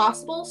games as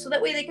possible so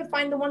that way they can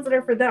find the ones that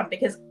are for them.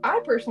 Because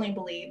I personally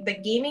believe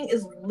that gaming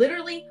is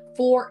literally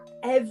for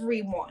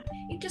everyone.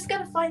 You just got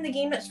to find the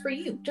game that's for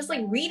you. Just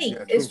like reading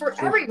is for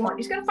everyone.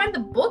 You just got to find the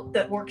book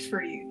that works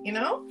for you,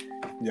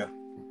 Yeah.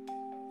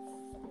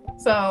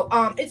 So,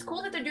 it's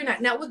cool that they're doing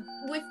that. Now, with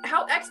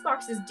how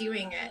Xbox is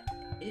doing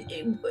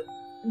it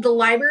the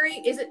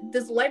library,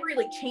 does the library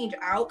like change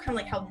out, kind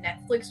of like how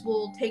Netflix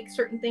will take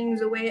certain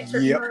things away at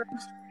certain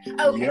times?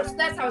 Okay, Yep. so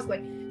that's how it's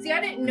going. See, I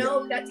didn't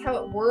know if that's how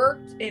it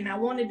worked, and I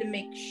wanted to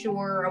make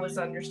sure I was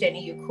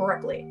understanding you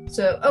correctly.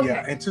 So, okay.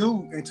 Yeah, and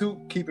two,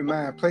 keep in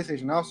mind,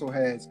 PlayStation also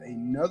has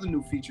another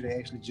new feature they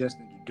actually just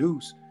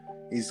introduced.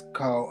 Is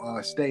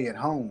called Stay at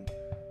Home.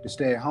 The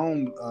Stay at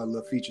Home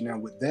little feature. Now,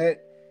 with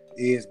that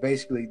is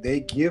basically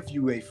they give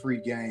you a free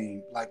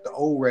game like the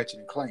old Ratchet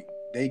and Clank.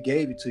 They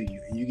gave it to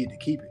you, and you get to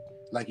keep it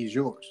like it's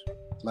yours.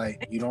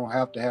 Like you don't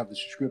have to have the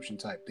subscription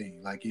type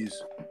thing. Like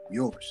it's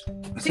yours.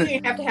 So you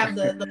didn't have to have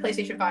the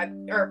PlayStation 5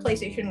 or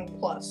PlayStation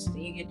Plus.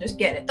 You could just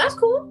get it. That's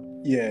cool.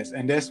 Yes,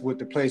 and that's what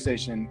the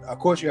PlayStation. Of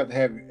course, you have to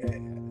have.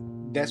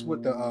 That's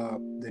what the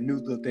new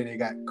little thing they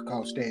got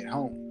called Stay at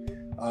Home.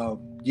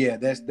 Yeah,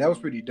 that was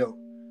pretty dope.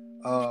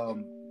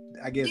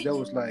 I guess that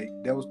was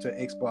to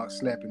Xbox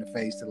slap in the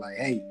face to like,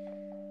 hey,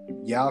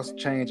 y'all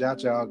change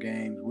out y'all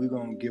games. We're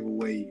gonna give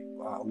away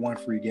one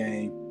free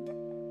game,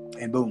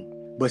 and boom.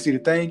 But see, the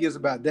thing is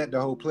about that, the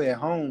whole play at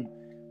home,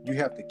 you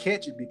have to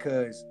catch it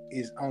because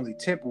it's only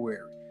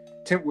temporary.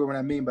 Temporary, what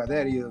I mean by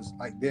that is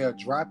like they'll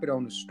drop it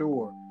on the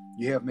store.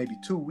 You have maybe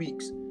 2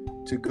 weeks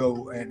to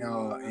go and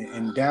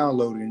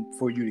download it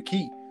for you to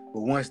keep.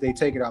 But once they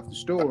take it off the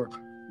store,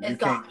 you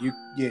can't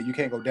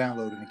go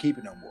download it and keep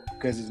it no more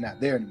because it's not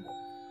there anymore.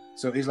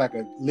 So it's like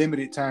a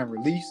limited time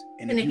release.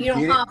 And if you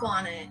don't hop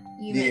on it,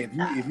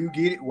 if you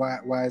get it, why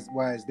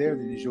it's there,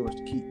 then it's yours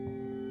to keep.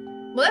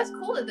 Well, that's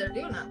cool that they're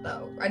doing that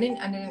though. I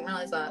didn't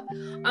realize that.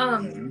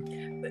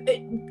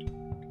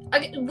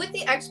 With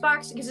the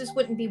Xbox, because this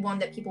wouldn't be one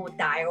that people would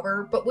die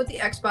over, but with the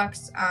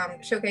Xbox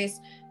showcase,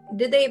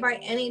 did they by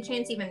any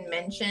chance even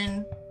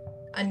mention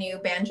a new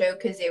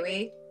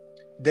Banjo-Kazooie?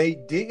 They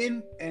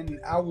didn't, and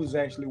I was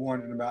actually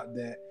wondering about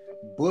that.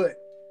 But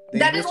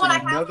that is what I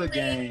have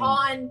played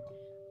on.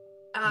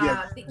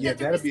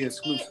 That'll be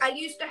exclusive. I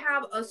used to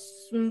have a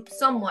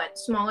somewhat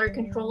smaller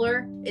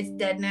controller. It's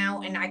dead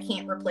now, and I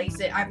can't replace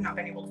it. I've not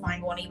been able to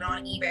find one even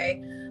on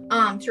eBay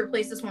to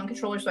replace this one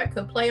controller so I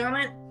could play on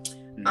it.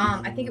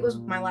 I think it was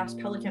my last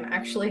Pelican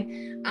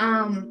actually.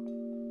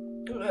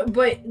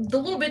 But the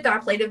little bit that I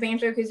played of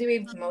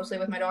Banjo-Kazooie, mostly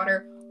with my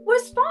daughter,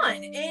 was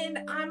fun. And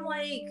I'm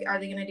like, are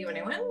they gonna do a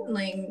new one?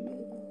 Like,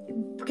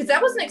 because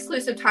that was an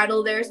exclusive title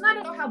of theirs, and I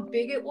don't know how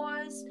big it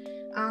was.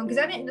 Because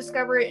I didn't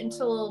discover it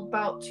until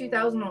about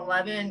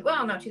 2011.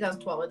 Well, no,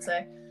 2012, I'd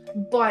say.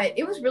 But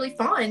it was really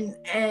fun,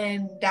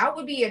 and that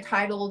would be a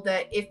title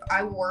that if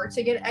I were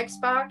to get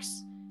Xbox,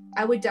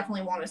 I would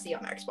definitely want to see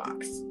on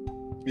Xbox.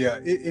 Yeah,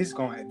 it's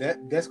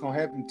that's gonna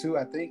happen too,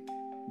 I think,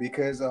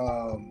 because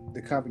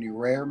the company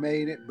Rare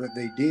made it, but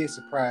they did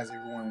surprise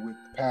everyone with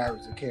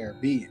Pirates of the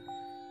Caribbean,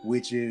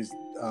 which is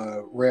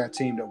Rare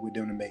teamed up with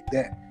them to make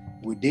that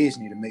with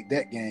Disney to make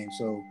that game.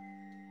 So.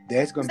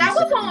 That's gonna that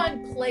was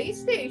on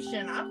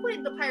PlayStation. I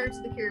played the Pirates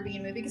of the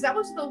Caribbean movie because that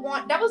was the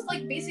one that was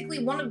like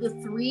basically one of the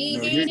 3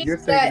 games. You're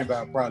thinking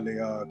about probably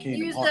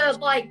Kingdom used Hearts.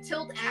 the like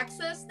tilt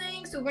access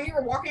thing. So when you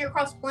were walking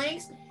across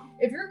planks,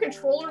 if your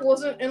controller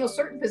wasn't in a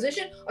certain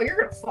position, you're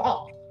gonna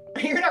fall.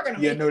 You're not gonna.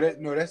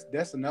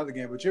 That's another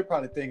game. But you're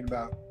probably thinking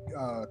about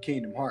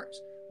Kingdom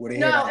Hearts. It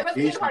wasn't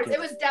Kingdom Hearts. It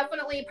was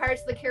definitely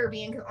Pirates of the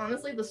Caribbean because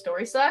honestly, the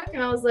story sucked,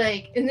 and I was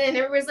like, and then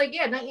everybody's like,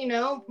 "Yeah, don't you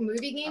know,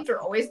 movie games are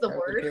always the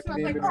worst." And I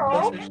was like,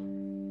 "Oh."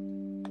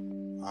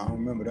 I don't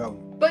remember that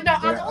one. But no,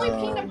 the only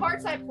Kingdom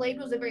Hearts I played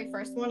was the very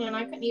first one, and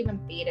I couldn't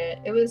even beat it.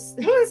 It was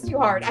too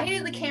hard. I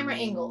hated the camera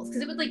angles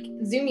because it would like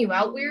zoom you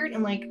out weird,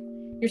 and like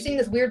you're seeing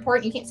this weird part,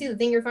 and you can't see the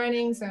thing you're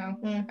fighting. So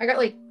I got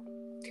like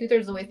 2/3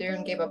 of the way through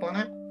and gave up on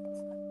it.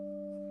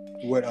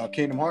 What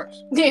Kingdom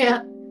Hearts?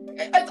 Yeah.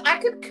 I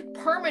could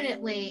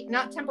permanently,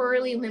 not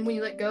temporarily, and then when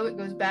you let go, it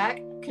goes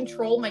back,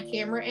 control my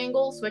camera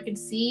angle so I could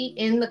see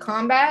in the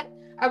combat.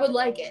 I would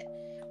like it.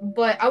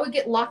 But I would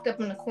get locked up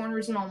in the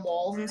corners and on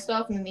walls and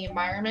stuff and in the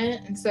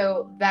environment. And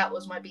so that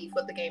was my beef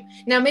with the game.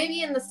 Now,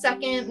 maybe in the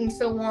second and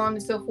so on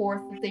and so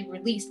forth that they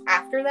released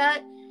after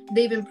that,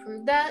 they've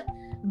improved that.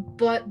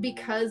 But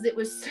because it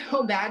was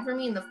so bad for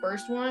me in the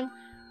first one,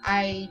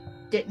 I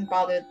didn't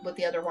bother with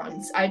the other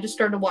ones. I just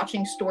started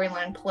watching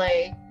storyline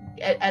play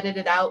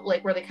edited out,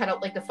 like where they cut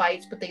out like the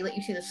fights, but they let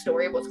you see the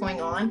story of what's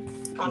going on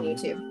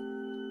YouTube.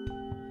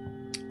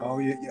 Oh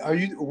yeah,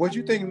 what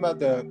you thinking about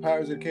the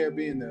Pirates of the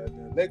Caribbean, the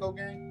Lego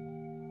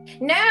game?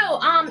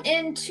 No,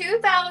 in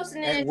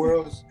 2000 at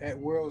World's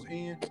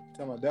End.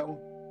 Talking about that one,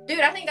 dude.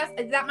 I think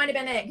that might have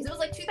been it because it was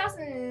like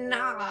 2009.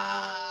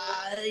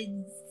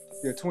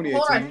 Yeah, 2018.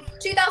 Hold on,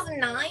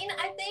 2009.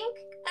 I think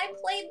I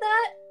played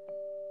that.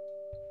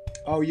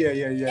 Oh yeah.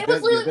 It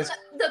was literally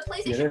the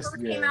PlayStation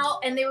first came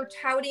out, and they were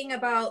touting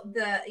about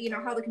the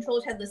how the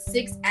controllers had the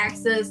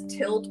 6-axis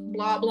tilt,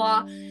 blah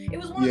blah. It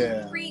was one of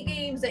the 3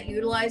 games that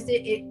utilized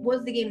it. It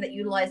was the game that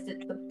utilized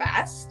it the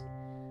best,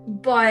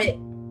 but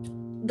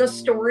the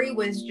story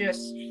was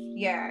just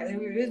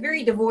it was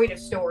very devoid of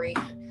story.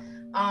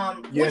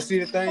 See,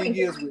 the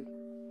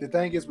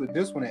thing is with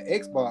this one at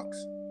Xbox,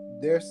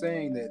 they're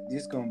saying that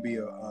it's gonna be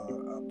a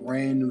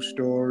brand new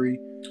story.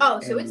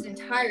 Oh, so it's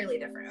entirely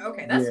different.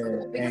 Okay, that's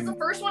cool. Because the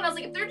first one, I was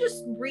like, if they're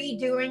just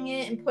redoing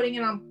it and putting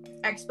it on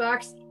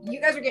Xbox, you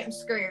guys are getting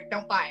screwed.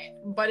 Don't buy it.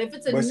 But if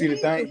it's a But see new,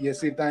 the thing, is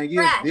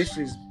fresh, this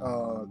is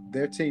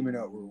they're teaming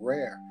up with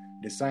Rare,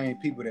 the same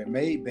people that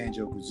made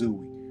Banjo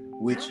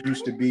Kazooie, which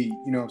used to be,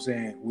 you know what I'm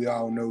saying, we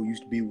all know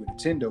used to be with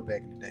Nintendo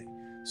back in the day.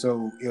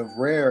 So if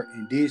Rare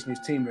and Disney's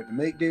teaming up to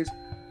make this,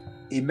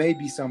 it may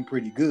be something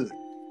pretty good.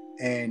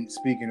 And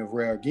speaking of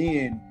Rare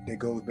again, that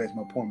goes back to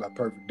my point about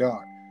Perfect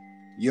Dark.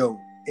 Yo,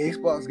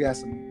 Xbox got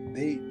some,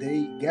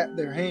 they got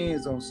their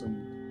hands on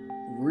some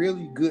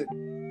really good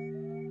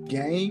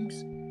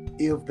games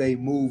if they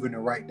move in the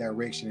right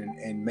direction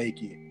and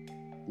make it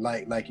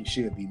like it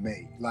should be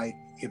made. Like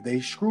if they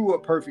screw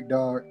up Perfect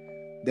Dark,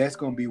 that's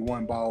gonna be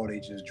one ball they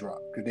just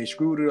dropped. Because they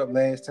screwed it up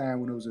last time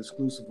when it was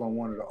exclusive on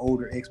one of the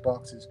older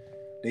Xboxes.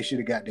 They should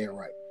have got that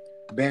right.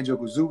 Banjo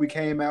Kazooie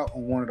came out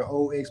on one of the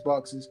old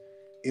Xboxes.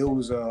 It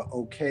was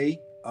okay.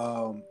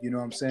 You know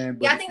what I'm saying?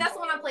 But yeah, I think that's the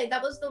one I played.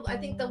 That was I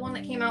think the one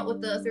that came out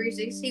with the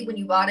 360. When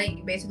you bought it,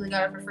 you basically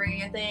got it for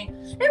free, I think.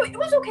 Anyway, it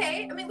was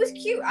okay. I mean, it was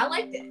cute. I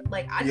liked it.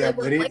 Like it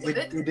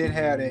didn't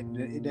have that.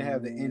 It didn't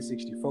have the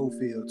N64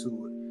 feel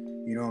to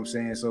it. You know what I'm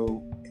saying?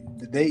 So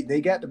they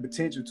got the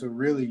potential to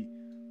really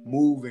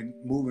move in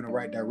the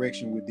right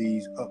direction with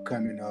these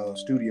upcoming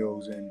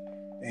studios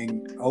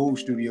and old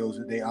studios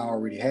that they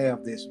already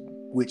have. This,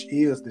 which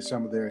is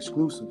some of their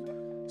exclusive.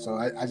 So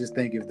I just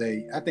think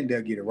I think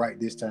they'll get it right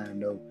this time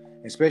though,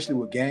 especially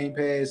with Game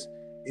Pass.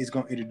 It's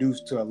going to introduce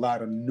to a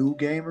lot of new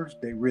gamers.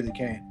 They really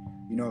can,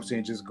 you know what I'm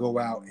saying, just go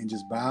out and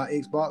just buy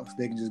an Xbox.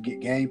 They can just get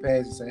Game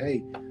Pass and say,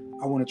 hey,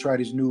 I want to try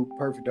this new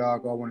Perfect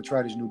Dark, or I want to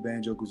try this new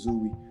Banjo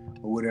Kazooie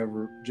or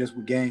whatever, just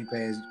with Game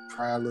Pass,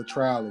 try a little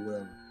trial or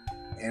whatever.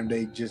 And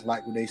they just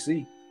like what they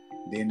see.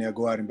 Then they'll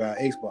go out and buy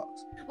an Xbox.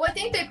 Well, I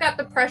think they've got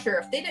the pressure.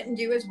 If they didn't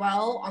do as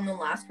well on the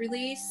last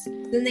release,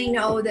 then they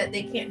know that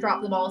they can't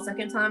drop the ball a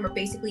second time, or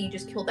basically you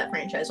just killed that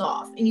franchise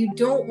off. And you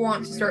don't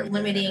want to start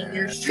limiting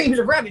your streams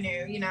of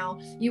revenue, you know.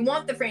 You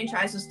want the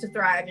franchises to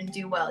thrive and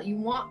do well. You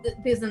want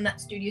because then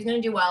that studio is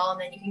going to do well, and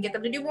then you can get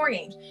them to do more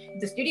games.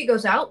 If the studio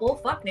goes out, well,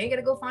 fuck, now you got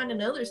to go find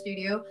another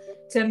studio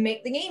to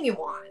make the game you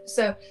want.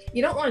 So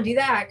you don't want to do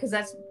that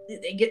because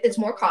it's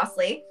more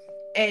costly.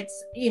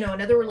 It's, you know,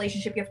 another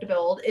relationship you have to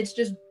build. It's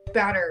just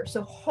better.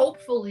 So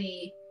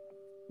hopefully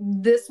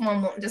this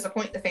one won't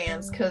disappoint the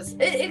fans, because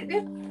it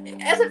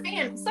as a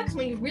fan, it sucks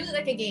when you really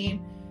like a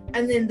game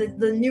and then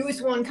the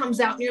newest one comes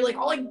out and you're like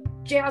all like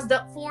jazzed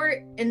up for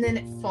it, and then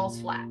it falls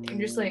flat and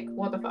you're just like,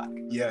 what the fuck.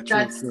 Yeah,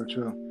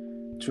 true.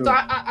 So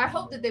I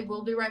hope that they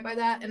will do right by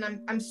that, and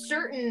I'm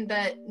certain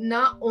that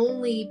not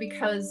only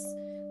because,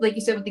 like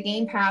you said, with the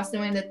Game Pass,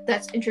 knowing that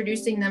that's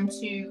introducing them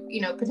to,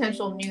 you know,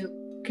 potential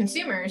new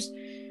consumers,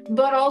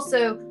 but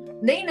also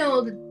they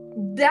know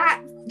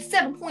that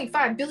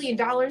 $7.5 billion,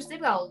 they've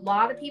got a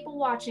lot of people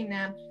watching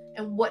them,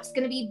 and what's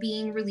going to be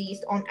being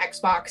released on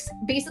Xbox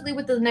basically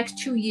within the next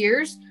 2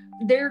 years,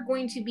 they're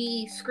going to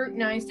be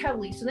scrutinized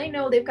heavily. So they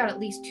know they've got at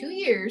least 2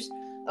 years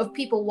of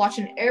people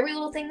watching every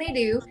little thing they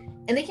do,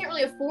 and they can't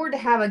really afford to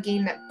have a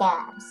game that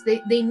bombs.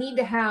 They need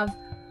to have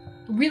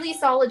really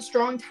solid,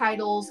 strong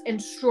titles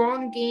and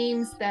strong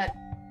games that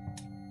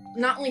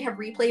not only have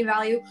replay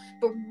value,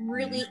 but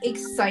really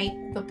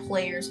excite the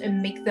players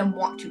and make them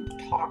want to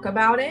talk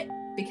about it,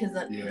 because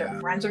their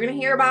friends are going to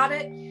hear about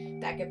it.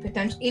 That could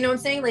potentially, you know what I'm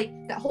saying? Like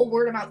that whole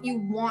word of mouth,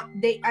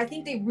 I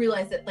think they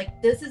realize that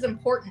like this is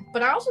important,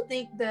 but I also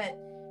think that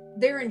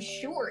they're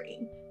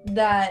ensuring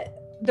that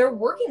they're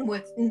working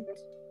with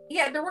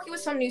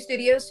some new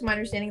studios. To my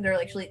understanding, they're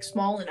actually like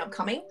small and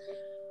upcoming,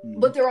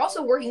 but they're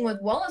also working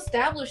with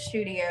well-established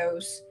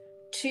studios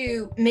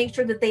to make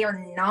sure that they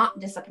are not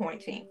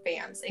disappointing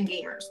fans and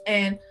gamers.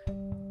 And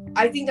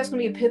I think that's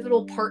going to be a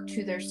pivotal part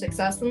to their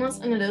success in this,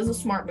 and it is a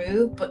smart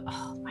move, but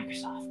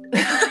Microsoft.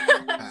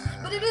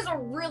 But it is a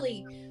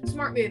really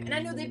smart move, and I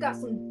know they've got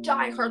some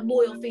die-hard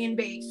loyal fan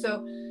base,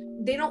 so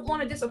they don't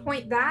want to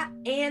disappoint that,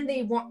 and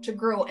they want to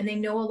grow, and they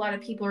know a lot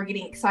of people are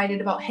getting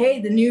excited about, hey,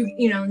 the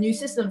new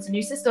systems,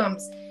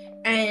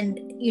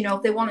 and, you know,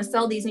 if they want to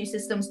sell these new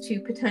systems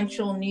to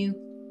potential new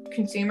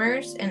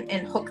consumers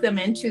and hook them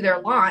into their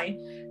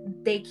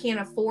line, they can't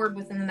afford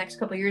within the next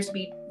couple of years to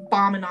be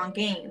bombing on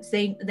games.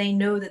 They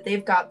know that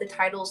they've got the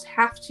titles,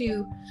 have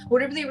to,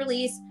 whatever they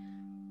release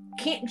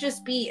can't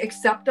just be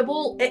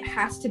acceptable, it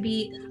has to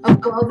be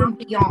above and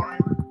beyond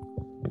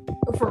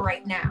for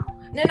right now.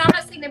 And I'm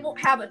not saying they won't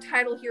have a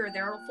title here or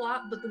there will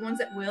flop, but the ones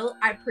that will,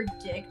 I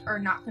predict, are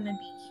not going to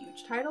be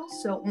huge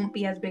titles, so it won't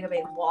be as big of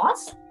a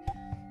loss.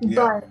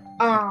 But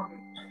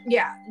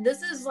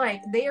this is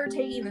like, they are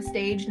taking the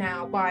stage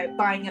now by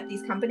buying up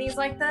these companies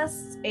like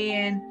this,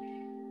 and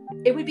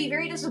it would be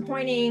very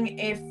disappointing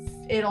if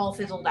it all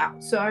fizzled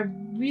out. So I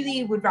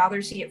really would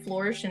rather see it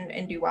flourish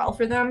and do well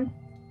for them.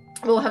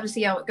 We'll have to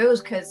see how it goes,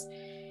 because,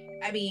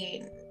 I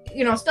mean,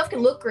 you know, stuff can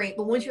look great,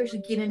 but once you actually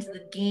get into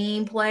the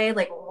gameplay,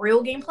 like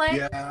real gameplay.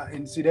 Yeah,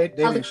 and see, they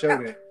didn't show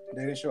that.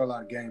 They didn't show a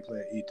lot of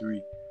gameplay at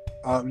E3.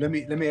 Let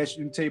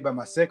me tell you about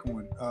my second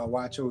one.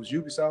 Why I chose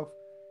Ubisoft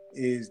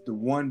is the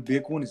one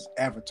big one is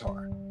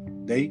Avatar.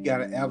 They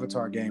got an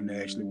Avatar game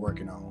they're actually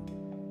working on,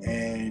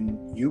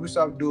 and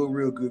Ubisoft do a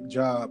real good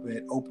job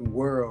at open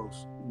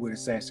worlds with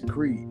Assassin's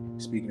Creed.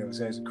 Speaking of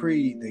Assassin's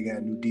Creed, they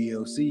got new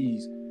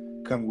DLCs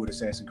coming with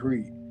Assassin's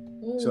Creed.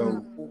 Ooh,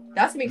 so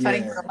that's gonna be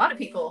exciting yeah, for a lot of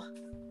people.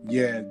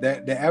 Yeah,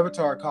 that the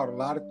Avatar caught a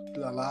lot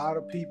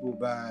of people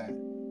by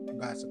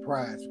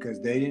surprise because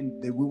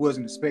we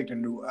wasn't expecting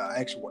a new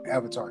actual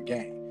Avatar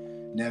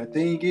game. Now the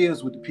thing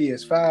is with the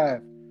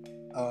PS5,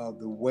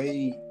 the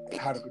way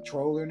how the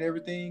controller and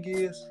everything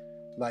is,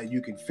 like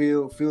you can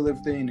feel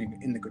everything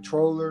in the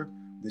controller,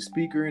 the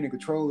speaker in the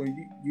controller.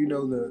 You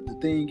know the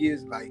thing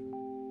is like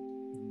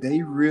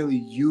they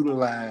really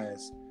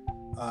utilize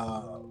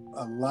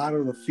a lot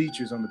of the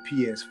features on the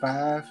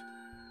PS5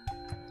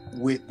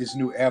 with this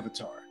new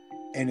Avatar.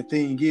 And the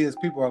thing is,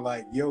 people are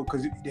like, "Yo,"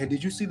 because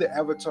did you see the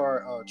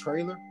Avatar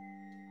trailer?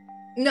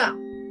 No,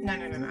 I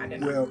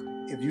did not. Well,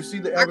 if you see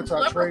the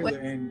Avatar trailer,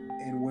 and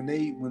when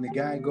the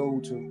guy go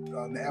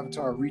to the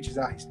Avatar reaches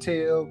out his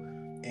tail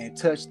and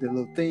touch the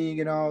little thing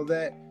and all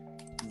that,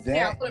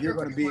 you're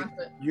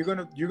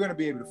gonna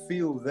be able to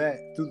feel that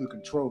through the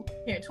controller.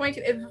 Yeah,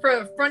 22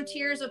 for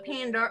Frontiers of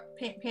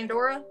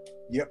Pandora.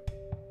 Yep.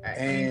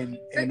 Right.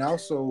 And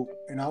also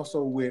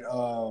with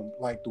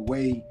like the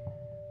way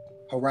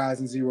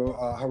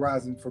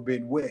Horizon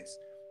Forbidden West,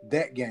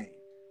 that game,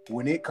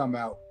 when it come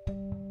out,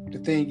 the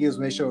thing is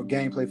when they show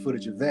gameplay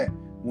footage of that,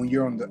 when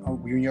you're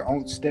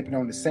stepping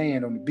on the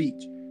sand on the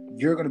beach,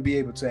 you're gonna be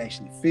able to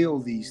actually feel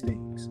these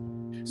things.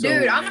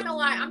 Dude, I'm not gonna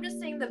lie, I'm just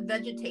saying the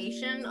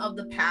vegetation of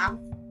the path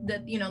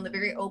that the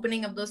very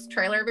opening of this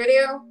trailer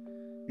video.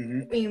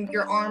 Mm-hmm. I mean,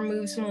 your arm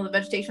moves some of the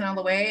vegetation out of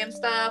the way and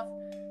stuff.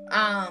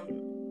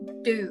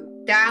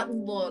 Dude, that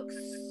looks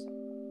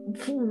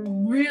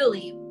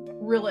really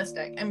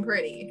realistic and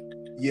pretty.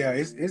 Yeah,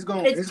 it's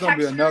gonna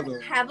be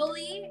another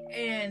heavily,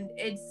 and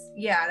it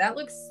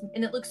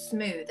looks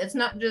smooth. It's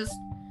not just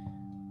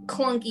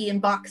clunky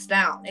and boxed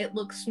down. It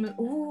looks smooth.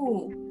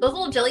 Ooh, those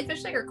little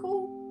jellyfish thing are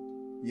cool.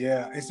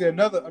 Yeah, it's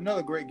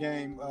another great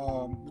game.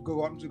 I'm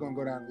just gonna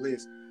go down the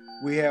list.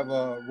 We have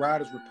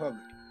Riders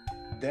Republic.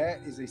 That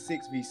is a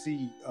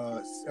 6v6,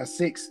 a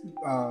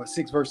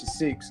 6 versus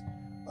 6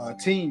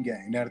 team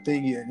game. Now the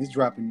thing is, it's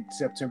dropping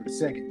September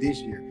 2nd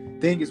this year.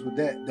 Thing is with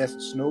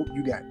that's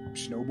you got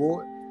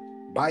snowboard,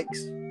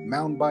 bikes,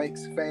 mountain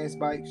bikes, fast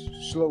bikes,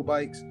 slow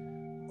bikes,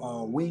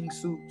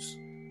 wingsuits,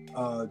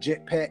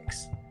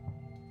 jetpacks.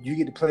 You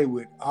get to play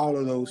with all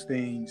of those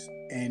things,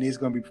 and it's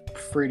gonna be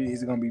pretty.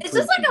 It's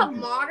just like a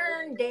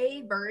modern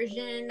day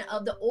version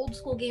of the old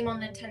school game on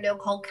Nintendo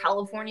called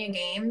California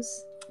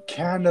Games.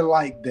 Kind of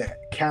like that.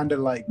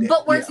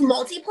 But where it's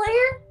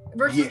multiplayer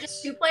versus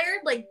just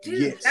 2-player. Like,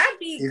 dude, that'd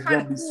be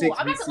kind of cool.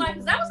 I'm not gonna lie,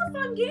 because that was a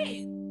fun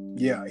game.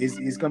 Yeah,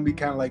 it's gonna be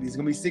kind of like it's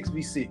gonna be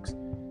 6v6.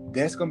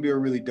 That's gonna be a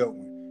really dope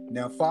one.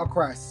 Now, Far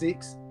Cry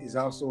 6 is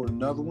also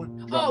another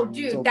one. Oh,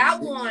 dude,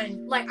 that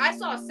one, like, I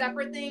saw a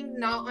separate thing,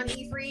 not on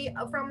E3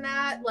 from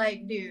that.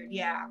 Like, dude,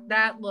 yeah,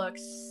 that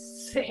looks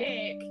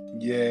sick.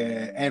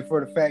 Yeah, and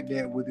for the fact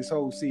that with this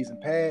whole season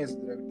pass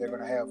they're going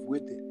to have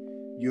with it,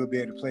 you'll be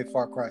able to play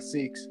Far Cry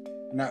 6.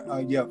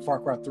 Far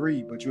Cry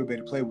 3, but you'll be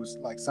able to play with,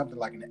 like, something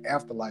like an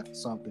Afterlife or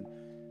something.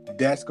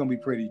 That's going to be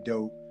pretty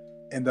dope.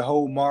 And the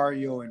whole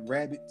Mario and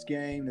Rabbids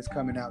game that's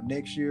coming out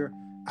next year,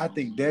 I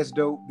think that's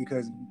dope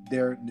because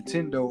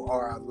Nintendo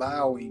are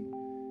allowing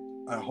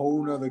a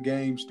whole nother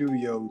game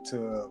studio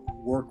to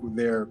work with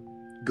their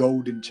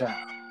golden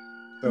child.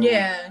 So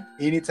yeah.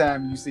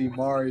 Anytime you see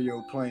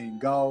Mario playing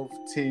golf,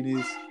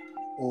 tennis,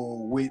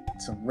 or with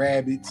some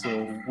Rabbids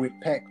or with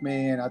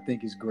Pac-Man, I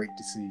think it's great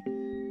to see.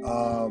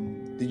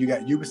 Then you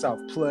got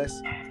Ubisoft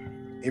Plus.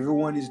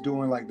 Everyone is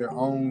doing like their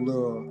own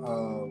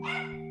little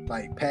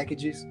like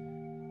packages.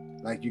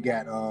 Like you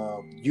got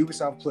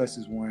Ubisoft Plus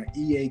is one,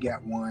 EA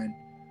got one,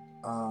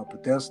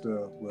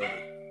 Bethesda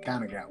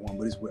kind of got one,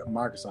 but it's with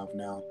Microsoft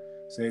now.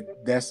 So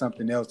that's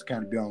something else to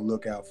kind of be on the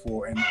lookout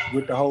for. And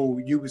with the whole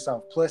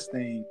Ubisoft Plus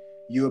thing,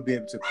 you'll be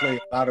able to play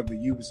a lot of the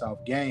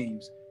Ubisoft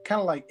games,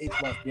 kind of like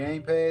Xbox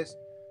Game Pass,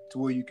 to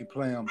where you can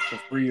play them for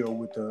free or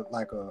with a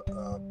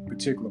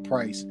particular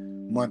price,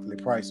 monthly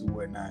price or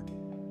whatnot.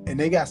 And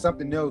they got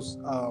something else,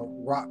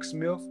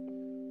 Rocksmith.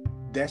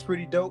 That's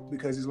pretty dope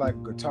because it's like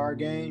a guitar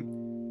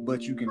game,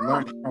 but you can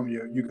learn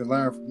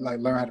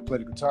learn how to play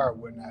the guitar or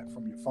whatnot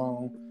from your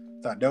phone.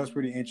 Thought that was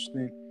pretty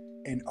interesting.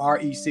 And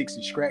RE6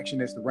 Extraction,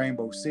 that's the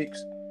Rainbow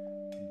Six.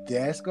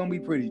 That's gonna be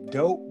pretty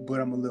dope, but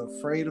I'm a little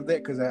afraid of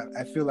that because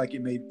I feel like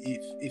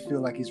it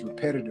feel like it's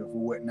repetitive or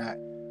whatnot.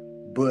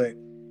 But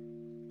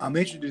I'm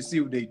interested to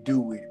see what they do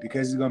with it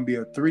because it's gonna be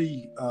a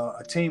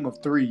team of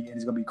 3, and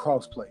it's gonna be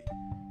crossplay.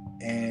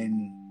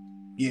 And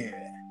yeah,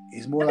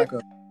 it's more like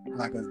a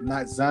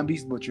not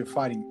zombies, but you're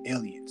fighting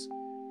aliens.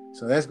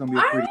 So that's gonna be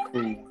a pretty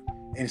cool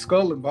one. And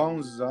Skull and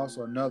Bones is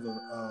also another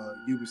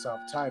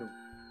Ubisoft title,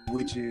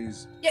 which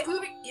is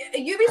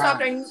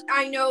Ubisoft.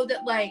 I know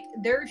that like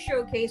their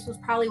showcase was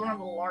probably one of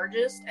the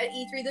largest at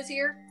E3 this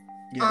year.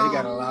 Yeah, they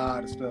got a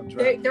lot of stuff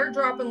dropping. They're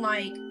dropping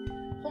like.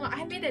 Hold on,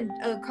 I made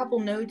a couple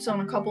notes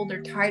on a couple of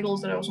their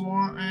titles that I was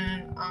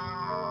wanting.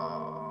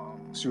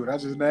 Shoot, I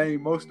just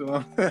named most of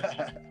them.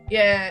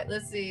 Yeah,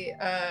 let's see.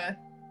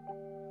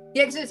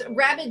 Yeah, because it's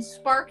rabid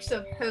sparks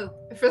of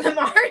hope for the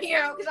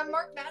Mario. Because I'm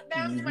marked that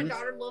down because my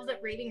daughter loves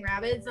that raving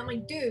rabbids. I'm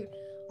like, dude,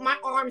 my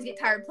arms get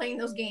tired playing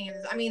those games.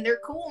 I mean,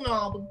 they're cool and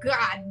all, but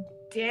god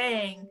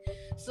dang.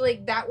 So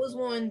like that was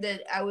one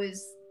that I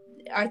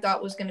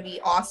thought was gonna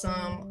be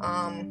awesome.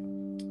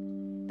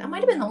 That might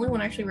have been the only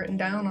one actually written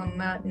down on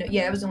that. No,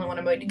 yeah, it was the only one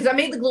I made because I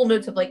made the little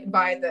notes of like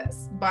buy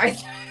this, buy.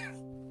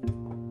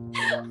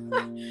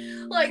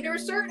 Like there were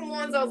certain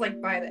ones I was like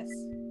buy this,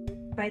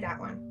 buy that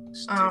one.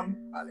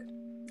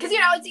 Because,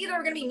 it's either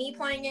going to be me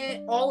playing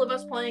it, all of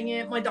us playing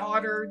it, my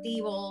daughter,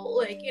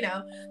 Devil,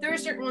 there are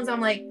certain ones I'm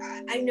like,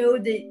 I know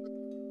that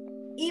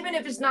even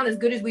if it's not as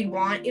good as we'd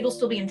want, it'll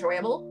still be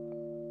enjoyable.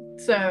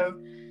 So,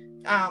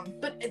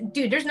 but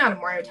dude, there's not a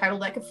Mario title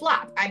that could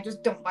flop. I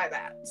just don't buy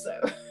that, so.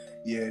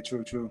 Yeah,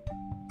 true.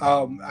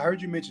 I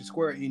heard you mention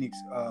Square Enix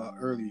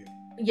earlier.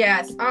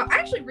 Yes, I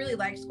actually really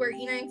like Square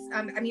Enix.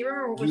 I mean,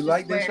 remember what was you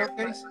like Square, that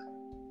showcase?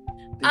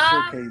 But...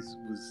 The showcase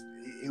was...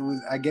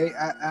 I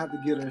have to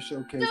give it a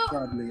showcase, so,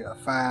 probably a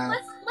 5.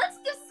 Let's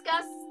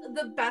discuss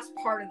the best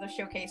part of the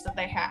showcase that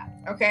they had,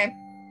 okay?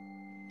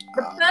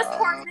 The best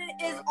part of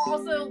it is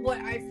also what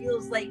I feel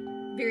is like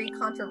very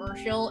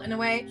controversial in a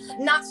way.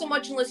 Not so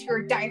much unless you're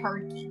a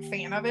diehard geek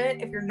fan of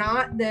it. If you're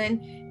not,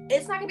 then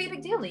it's not gonna be a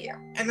big deal to you,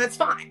 and that's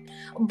fine.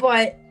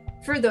 But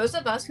for those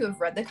of us who have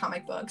read the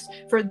comic books,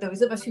 for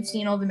those of us who've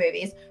seen all the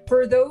movies,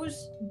 for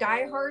those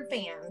diehard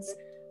fans,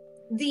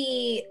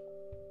 the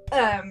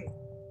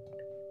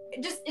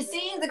just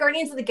seeing the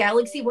Guardians of the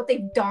Galaxy, what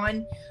they've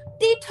done,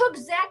 they took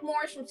Zach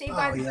Morris from Saved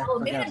by the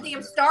Bell, made him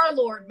damn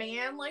Star-Lord,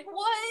 man. Like,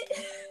 what?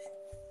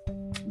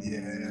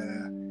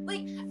 Yeah.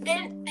 Like,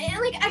 and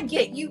like, I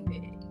get you.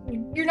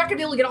 You're not gonna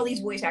be able to get all these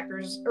voice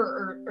actors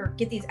or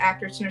get these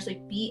actors to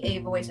necessarily be a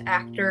voice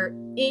actor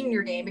in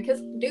your game because,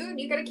 dude,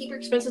 you gotta keep your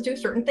expenses to a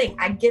certain thing.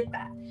 I get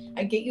that.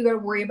 I get you gotta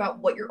worry about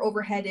what your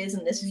overhead is,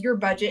 and this is your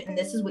budget, and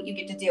this is what you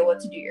get to deal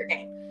with to do your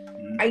game.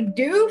 Mm-hmm. I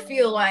do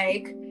feel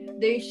like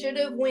they should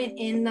have went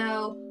in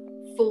though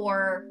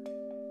for,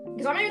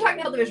 because I'm not even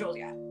talking about the visuals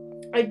yet.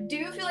 I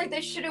do feel like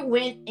they should have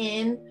went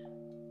in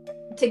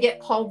to get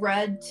Paul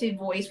Rudd to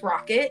voice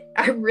Rocket.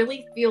 I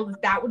really feel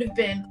that would have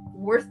been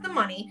worth the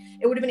money.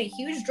 It would have been a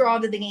huge draw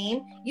to the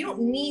game. You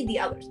don't need the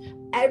others.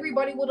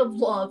 Everybody would have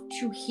loved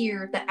to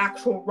hear the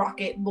actual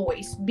Rocket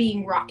voice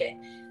being Rocket.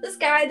 This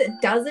guy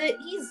that does it,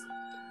 he's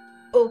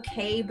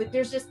okay, but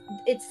there's just,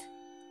 it's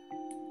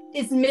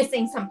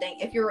missing something.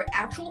 If you're an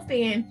actual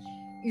fan,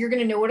 you're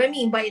going to know what I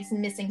mean by it's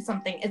missing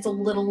something. It's a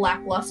little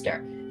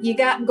lackluster. You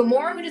got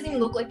Gamora, who doesn't even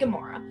look like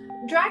Gamora.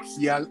 Drax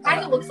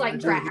kind of looks like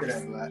Drax.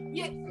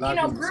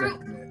 Groot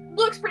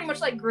looks pretty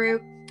much like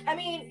Groot. I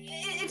mean,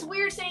 it's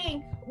weird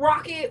saying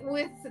Rocket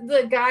with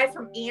the guy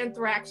from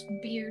Anthrax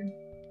beard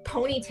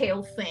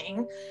ponytail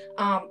thing,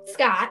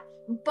 Scott,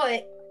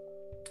 but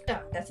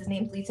that's his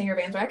name, lead singer of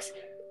Anthrax.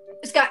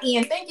 Scott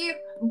Ian, thank you.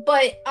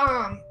 But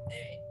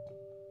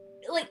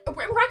like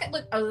Rocket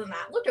looked, other than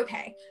that, looked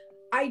okay.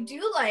 I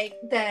do like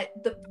that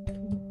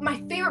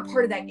my favorite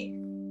part of that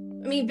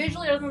game. I mean,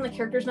 visually, other than the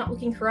characters not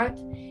looking correct,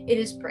 it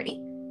is pretty.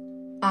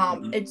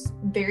 It's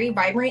very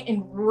vibrant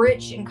and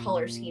rich in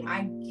color scheme.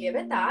 I give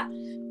it that.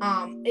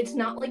 It's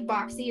not like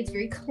boxy. It's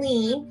very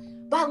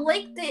clean. But I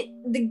like that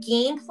the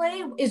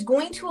gameplay is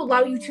going to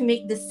allow you to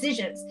make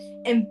decisions,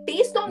 and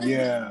based on the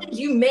decisions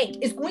you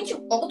make, is going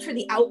to alter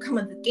the outcome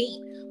of the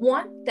game.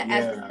 One, the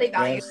replay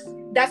value.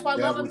 That's why I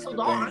love Until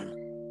Dawn.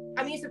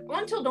 I mean,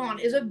 Until Dawn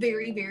is a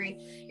very, very,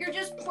 you're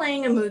just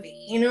playing a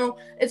movie,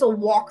 it's a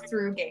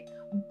walkthrough game.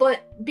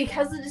 But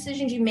because the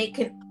decisions you make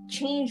can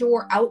change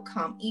your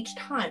outcome each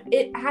time,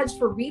 it adds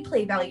for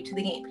replay value to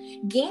the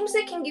game. Games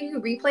that can give you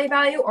replay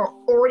value are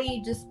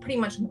already just pretty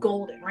much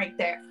golden right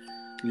there.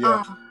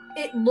 Yeah.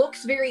 It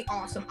looks very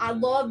awesome. I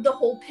love the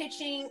whole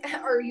pitching,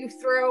 or you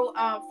throw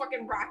a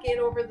fucking rocket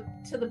over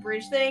to the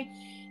bridge thing,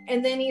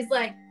 and then he's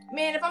like,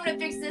 man, if I'm gonna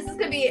fix this, it's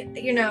gonna be,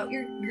 you're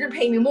gonna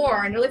pay me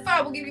more. And they're like,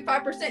 fine, we'll give you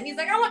 5%. And he's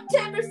like, I want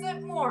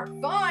 10% more.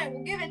 Fine,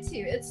 we'll give it to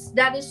you.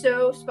 That is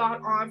so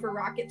spot on for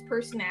Rocket's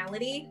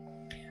personality.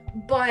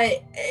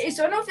 But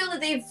so I don't feel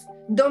that they've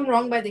done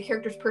wrong by the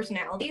characters'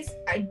 personalities.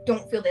 I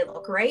don't feel they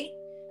look right.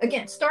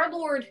 Again,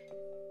 Star-Lord,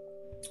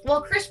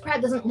 well, Chris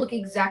Pratt doesn't look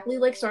exactly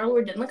like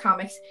Star-Lord did in the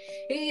comics.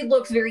 He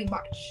looks very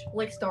much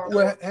like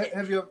Star-Lord. Well,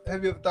 have you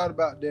ever thought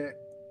about that?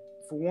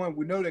 For one,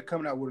 we know they're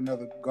coming out with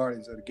another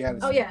Guardians of the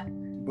Galaxy. Oh yeah.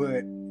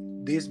 But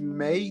this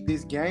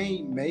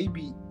game may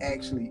be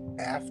actually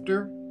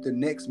after the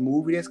next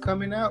movie that's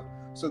coming out,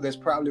 so that's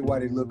probably why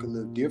they look a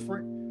little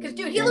different. Because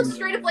dude, he looks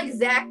straight up like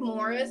Zach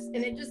Morris,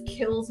 and it just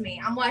kills me.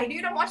 I'm like,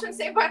 dude, I'm watching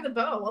Saved by the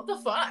Bell. What the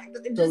fuck?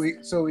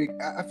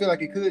 I feel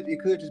like it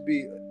could just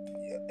be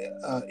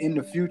in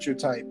the future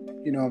type.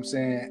 You know what I'm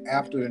saying?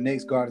 After the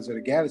next Guardians of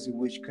the Galaxy,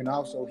 which can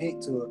also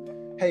hint to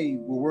hey,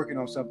 we're working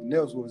on something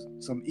else with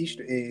some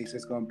Easter eggs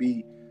that's going to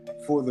be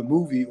for the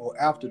movie or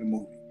after the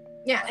movie.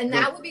 Yeah, and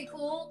that would be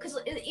cool because,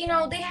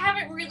 they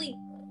haven't really,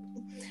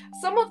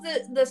 some of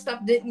the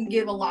stuff didn't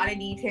give a lot of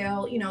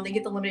detail. They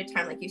get the limited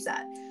time, like you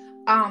said.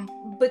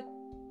 But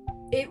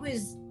it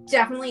was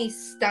definitely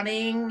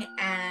stunning,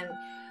 and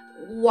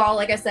while,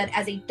 like I said,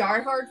 as a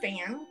diehard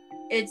fan,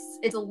 it's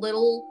a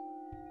little,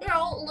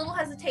 a little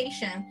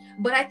hesitation,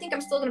 but I think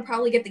I'm still gonna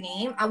probably get the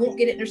game. I won't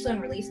get it necessarily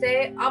on release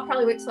day. I'll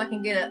probably wait till I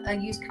can get a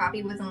used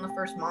copy within the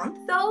first month,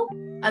 though,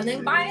 and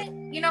then buy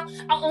it.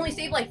 I'll only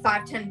save like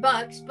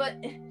 $5-10,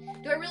 but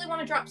do I really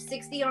want to drop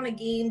 60 on a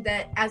game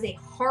that, as a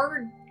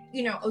hard,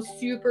 a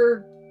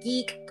super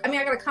geek? I mean,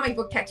 I got a comic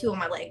book tattoo on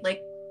my leg,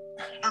 like.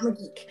 I'm a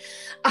geek.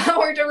 I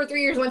worked over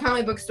 3 years in a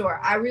comic book store.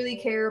 I really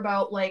care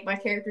about like my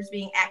characters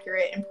being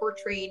accurate and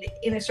portrayed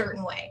in a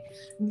certain way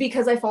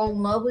because I fall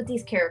in love with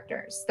these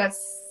characters.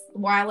 That's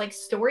why I like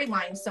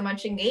storylines so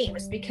much in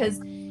games, because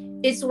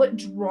it's what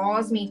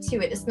draws me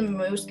to it. It's the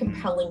most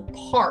compelling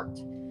part.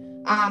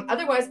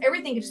 Otherwise,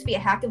 everything could just be a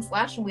hack and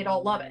slash and we'd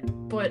all love it.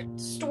 But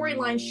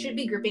storylines should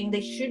be gripping. They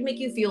should make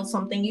you feel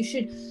something. You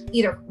should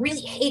either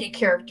really hate a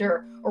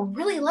character or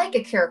really like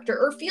a character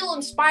or feel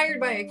inspired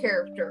by a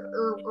character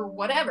or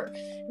whatever.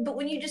 But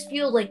when you just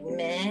feel like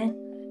meh.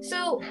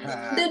 So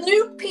the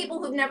new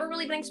people who've never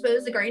really been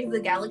exposed to Guardians of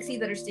the Galaxy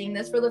that are seeing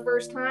this for the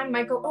first time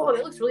might go, oh,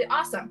 that looks really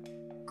awesome.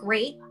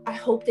 Great. I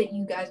hope that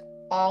you guys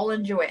all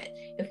enjoy it.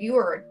 If you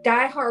are a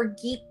diehard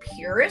geek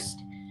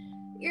purist,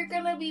 you're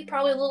going to be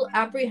probably a little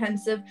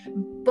apprehensive,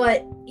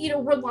 but,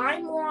 rely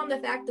more on the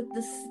fact that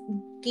this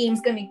game's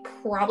going to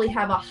probably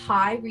have a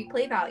high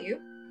replay value.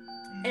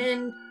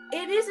 And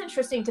it is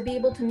interesting to be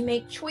able to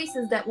make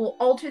choices that will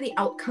alter the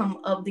outcome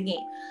of the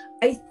game.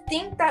 I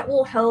think that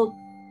will help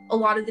a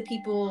lot of the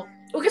people,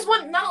 because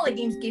not all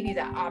games give you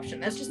that option.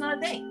 That's just not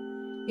a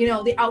thing.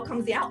 The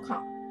outcome's the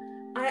outcome.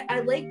 I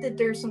like that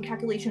there's some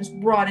calculations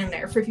brought in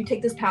there for if you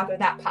take this path or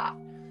that path.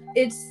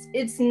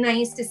 It's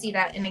nice to see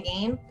that in a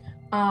game.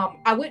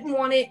 I wouldn't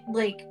want it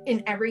like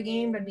in every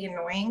game. That'd be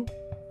annoying,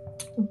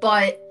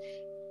 but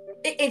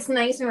it's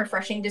nice and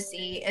refreshing to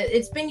see.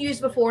 It's been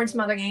used before in some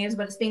other games,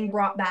 but it's being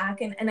brought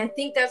back, and I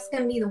think that's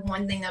going to be the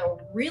one thing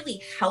that'll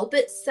really help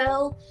it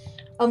sell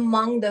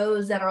among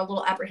those that are a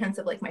little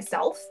apprehensive like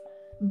myself.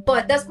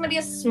 But that's going to be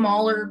a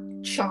smaller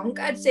chunk.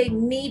 I'd say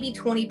maybe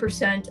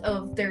 20%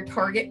 of their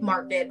target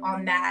market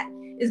on that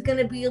is going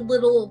to be a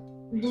little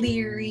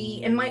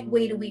leery and might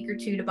wait a week or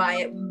two to buy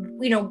it,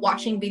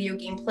 watching video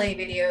gameplay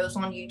videos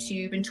on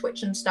YouTube and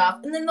Twitch and stuff.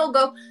 And then they'll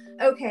go,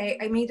 okay,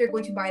 I'm either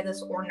going to buy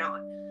this or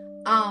not.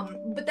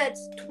 But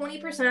that's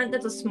 20%.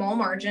 That's a small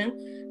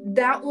margin.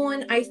 That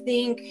one, I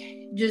think,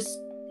 just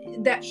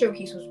that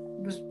showcase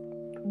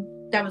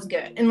was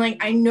good. And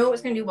I know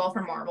it's going to do well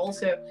for Marvel,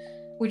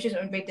 which is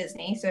owned by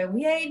Disney. So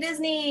yay,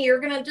 Disney, you're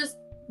going to just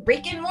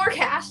rake in more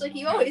cash like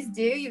you always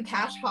do, you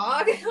cash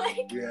hog.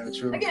 Yeah,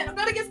 true. Again, I'm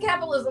not against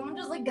capitalism. I'm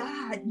just like,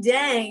 God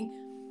dang.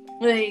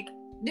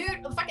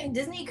 Dude, fucking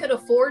Disney could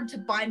afford to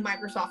buy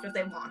Microsoft if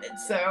they wanted.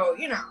 So,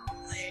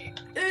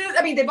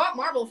 they bought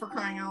Marvel for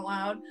crying out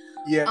loud.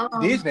 Yeah,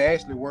 Disney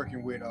actually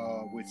working with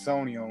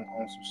Sony on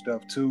some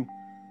stuff too.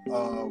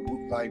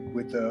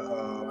 With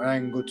the I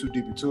ain't gonna go too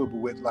deep into it, but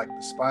with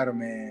the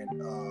Spider-Man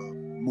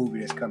movie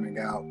that's coming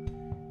out,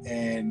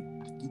 and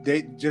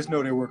they just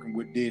know they're working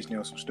with Disney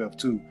on some stuff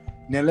too.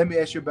 Now let me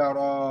ask you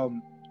about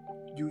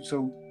you.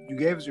 So you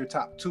gave us your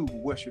top two, but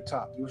what's your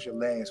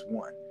last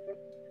one?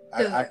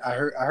 I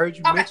heard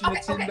you mention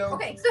Nintendo.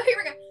 Okay, so here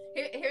we go.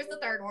 Here's the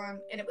third one,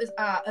 and it was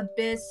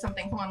Abyss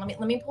something. Hold on, let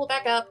me pull it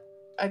back up.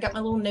 I got my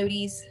little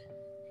noties.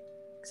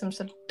 Cause I'm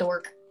such a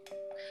dork.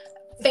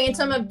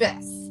 Phantom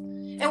Abyss.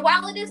 And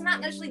while it is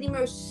not necessarily the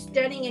most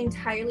stunning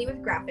entirely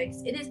with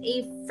graphics, it is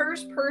a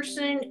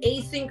first-person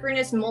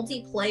asynchronous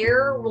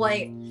multiplayer.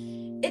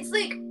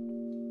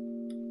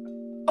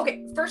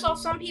 Okay, first off,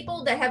 some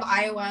people that have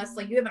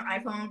iOS, you have an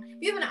iPhone. If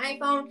you have an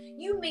iPhone,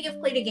 you may have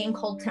played a game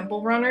called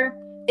Temple Runner.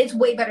 It's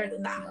way better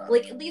than that.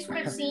 At least what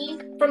I've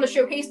seen from the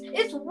showcase,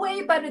 it's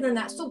way better than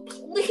that. So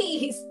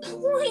please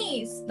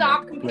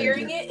stop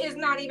comparing it. It's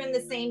not even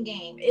the same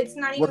game. It's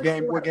not even What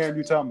game are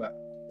you talking about?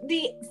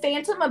 The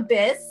Phantom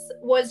Abyss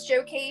was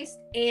showcased,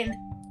 and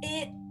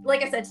it,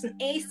 like I said, it's an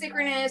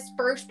asynchronous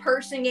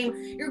first-person game.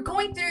 You're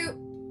going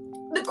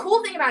through, the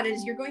cool thing about it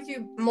is you're going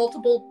through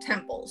multiple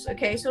temples,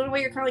 okay? So in a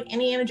way, you're kind of like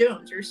Indiana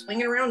Jones. You're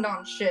swinging around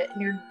on shit,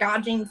 and you're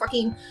dodging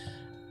fucking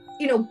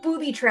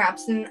booby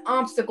traps and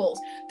obstacles.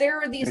 There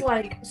are these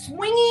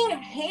swinging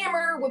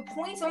hammer with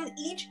points on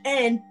each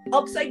end,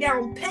 upside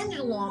down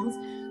pendulums,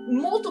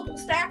 multiple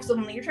stacks of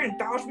them that you're trying to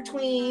dodge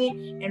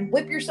between and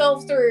whip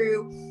yourself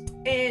through.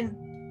 And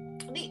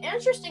the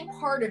interesting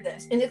part of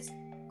this, and it's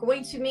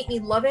going to make me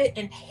love it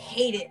and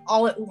hate it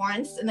all at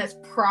once, and that's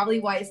probably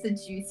why it's the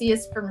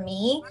juiciest for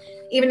me,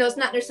 even though it's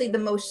not necessarily the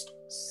most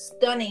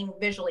stunning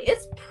visually.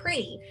 It's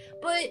pretty,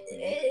 but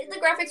the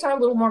graphics are a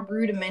little more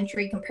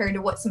rudimentary compared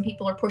to what some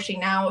people are pushing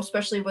now,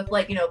 especially with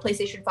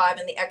PlayStation 5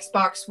 and the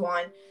Xbox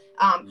One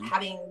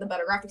having the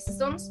better graphic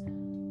systems.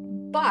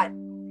 But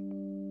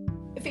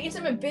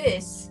Phantom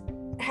Abyss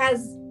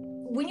has,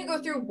 when you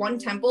go through one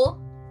temple,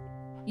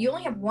 you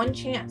only have one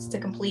chance to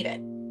complete it,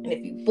 and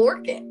if you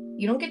bork it,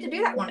 you don't get to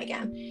do that one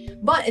again.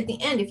 But at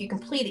the end, if you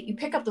complete it, you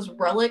pick up this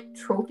relic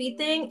trophy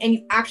thing, and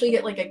you actually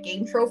get a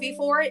game trophy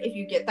for it if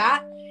you get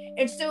that.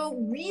 And so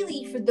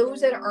really, for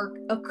those that are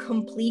a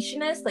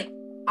completionist,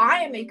 I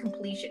am a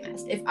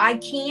completionist. If I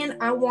can,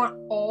 I want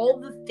all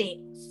the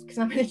things because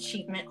I'm an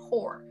achievement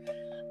whore.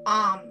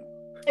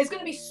 It's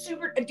gonna be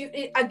super.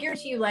 I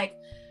guarantee you, like,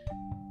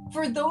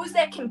 for those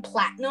that can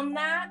platinum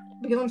that,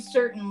 because I'm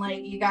certain,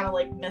 like, you gotta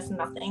like miss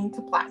nothing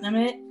to platinum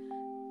it.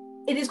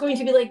 It is going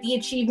to be like the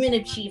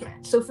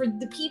achievement. So for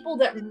the people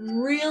that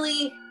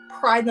really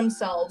pride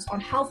themselves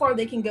on how far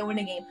they can go in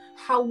a game,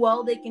 how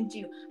well they can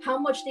do, how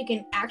much they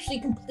can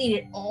actually complete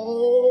it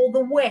all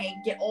the way,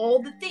 get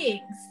all the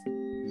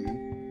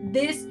things.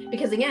 This,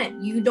 because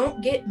again, you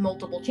don't get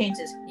multiple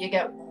chances. You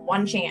get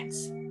one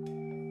chance.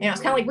 You know,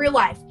 it's kind of like real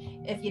life.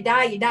 If you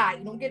die, you die.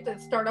 You don't get to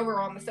start over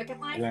on the second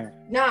life. Yeah.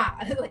 Nah,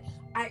 like,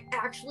 I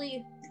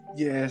actually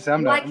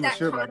I'm like not that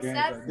sure concept about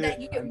games like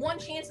that you get one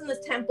chance in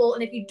this temple,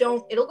 and if you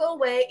don't, it'll go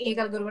away, and you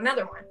got to go to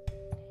another one.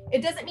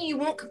 It doesn't mean you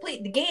won't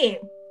complete the game,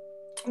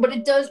 but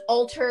it does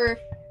alter.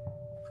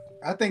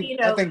 I think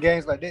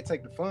games like that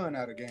take the fun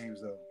out of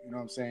games, though. You know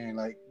what I'm saying?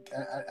 Like,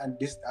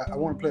 I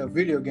want to play a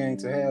video game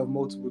to have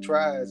multiple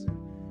tries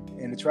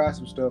and to try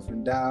some stuff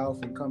and die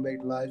off and come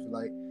back to life.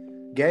 Like,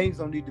 games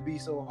don't need to be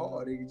so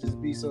hard. They can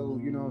just be so,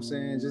 you know what I'm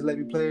saying? Just let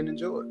me play and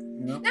enjoy it,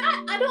 you know?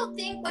 I don't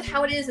think with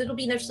how it is, it'll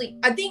be necessarily.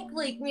 I think,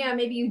 like, yeah,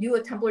 maybe you do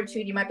a temple or two,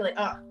 and you might be like,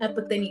 oh,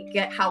 but then you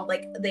get how,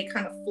 like, they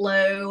kind of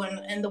flow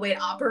and the way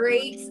it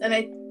operates. And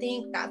I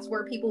think that's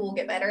where people will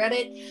get better at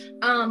it.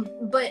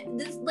 But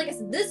this, like I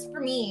said, this for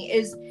me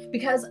is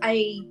because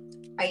I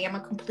am a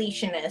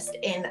completionist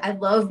and I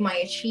love my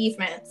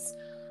achievements.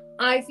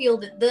 I feel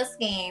that this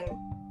game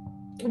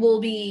will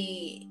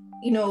be,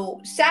 you know,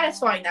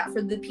 satisfying that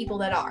for the people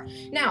that are.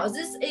 Now, is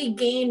this a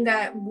game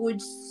that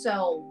would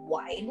sell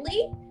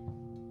widely?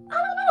 I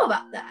don't know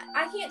about that.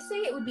 I can't say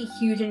it would be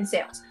huge in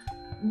sales,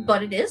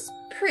 but it is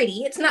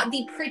pretty. It's not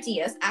the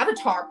prettiest.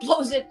 Avatar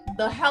blows it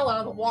the hell out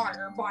of the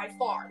water by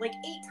far, like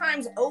 8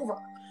 times over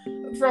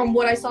from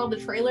what I saw of the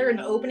trailer and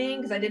the opening,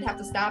 because I did have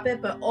to stop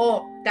it, but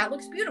oh, that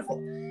looks beautiful.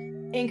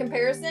 In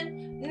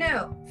comparison,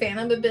 no,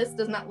 Phantom Abyss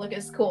does not look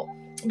as cool.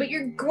 But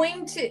you're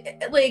going to,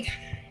 like,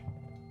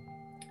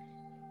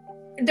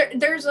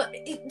 there's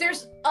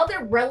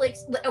other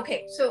relics.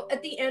 Okay, so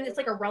at the end it's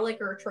like a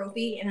relic or a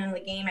trophy, and in the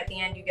game at the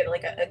end you get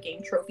like a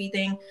game trophy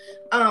thing.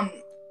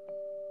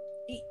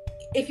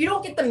 If you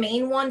don't get the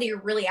main one that you're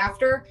really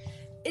after,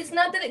 it's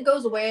not that it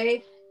goes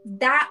away.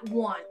 That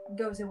one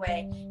goes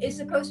away. It's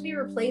supposed to be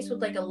replaced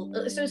with like so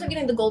instead of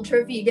getting the gold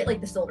trophy, you get like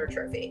the silver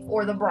trophy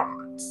or the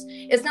bronze.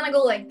 It's gonna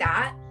go like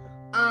that.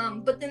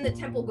 But then the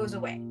temple goes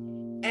away,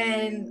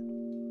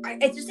 and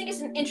I just think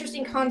it's an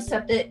interesting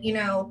concept that, you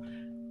know,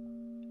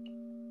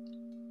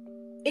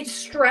 it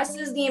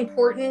stresses the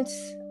importance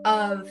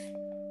of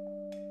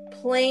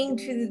playing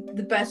to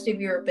the best of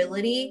your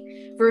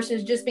ability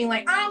versus just being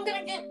like, I'm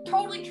gonna get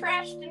totally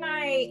trashed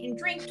tonight and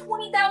drink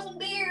 20,000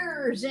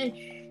 beers and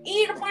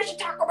eat a bunch of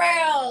Taco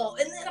Bell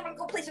and then I'm gonna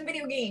go play some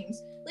video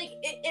games. Like,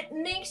 it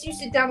makes you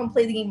sit down and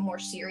play the game more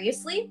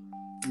seriously.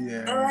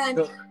 Yeah.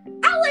 And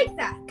I like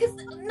that, because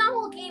not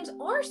all games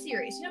are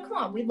serious. You know, come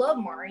on, we love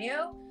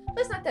Mario.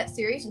 That's not that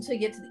serious until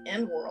you get to the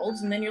end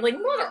worlds, and then you're like,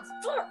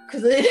 motherfucker,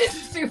 because it is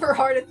super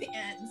hard at the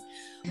ends.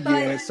 But,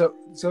 yeah, so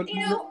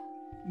you know,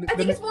 I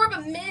think it's more of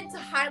a mid to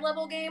high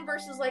level game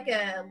versus like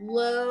a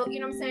low, you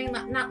know what I'm saying?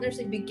 Not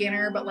necessarily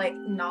beginner, but like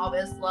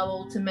novice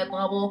level to mid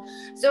level.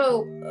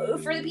 So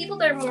for the people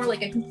that are more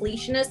like a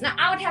completionist, now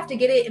I would have to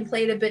get it and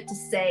play it a bit to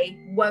say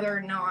whether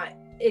or not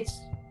it's,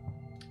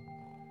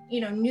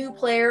 you know, new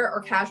player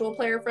or casual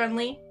player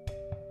friendly.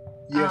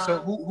 Yeah.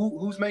 So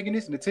who's making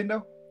this?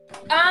 Nintendo?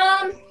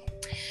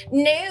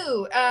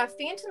 No,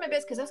 Phantom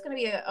Abyss, because that's going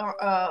to be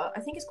I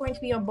think it's going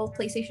to be on both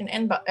PlayStation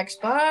and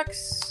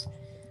Xbox.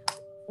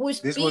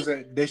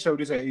 They showed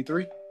this at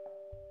E3?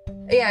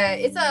 Yeah,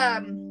 it's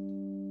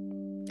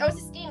it's a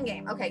Steam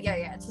game. Okay,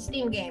 yeah, it's a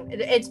Steam game.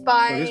 It's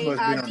by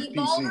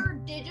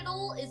Devolver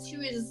Digital is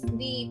who is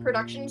the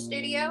production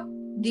studio.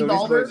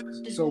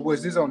 Devolver. So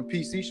was this on the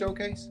PC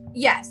showcase?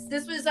 Yes,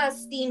 this was a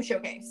Steam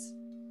showcase.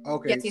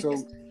 Okay,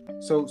 yes.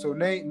 So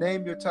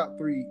name your top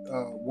 3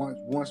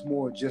 once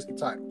more, just the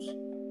titles.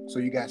 So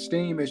you got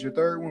Steam as your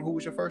third one. Who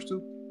was your first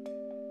 2?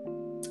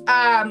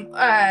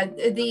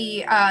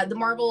 The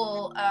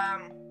Marvel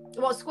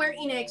Square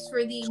Enix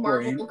for the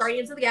Marvel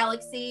Guardians of the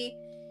Galaxy.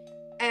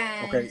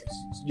 And okay,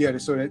 yeah,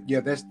 so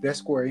that's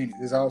Square Enix.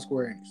 It's all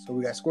Square Enix. So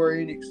we got Square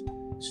Enix,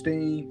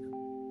 Steam,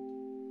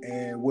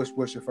 and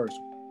what's your first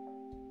one?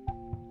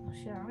 Oh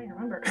shit, I don't even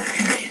remember.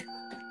 I'm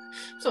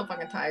so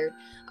fucking tired.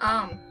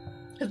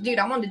 Because dude,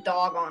 I wanted to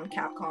dog on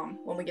Capcom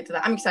when we get to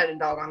that. I'm excited to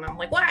dog on them. I'm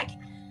like, whack.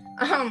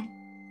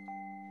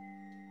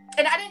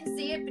 And I didn't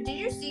see it, but did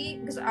you see?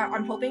 Because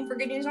I'm hoping for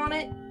good news on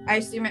it. I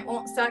assume it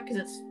won't suck because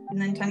it's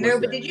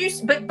Nintendo. But did you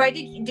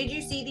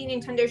see the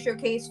Nintendo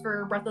showcase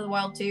for Breath of the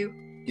Wild 2?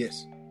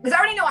 Yes. Because I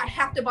already know I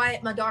have to buy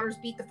it. My daughter's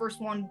beat the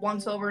first one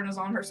once over and is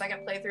on her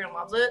second playthrough and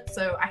loves it,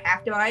 so I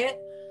have to buy it.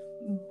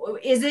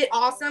 Is it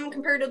awesome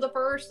compared to the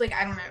first? Like,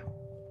 I don't know.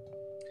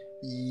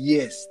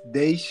 Yes,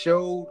 they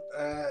showed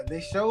a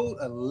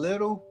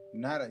little,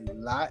 not a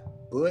lot,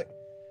 but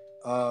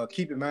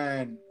keep in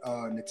mind,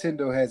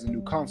 Nintendo has a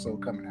new console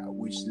coming out,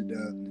 which is the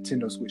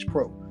Nintendo Switch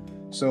Pro.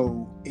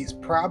 So it's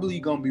probably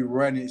gonna be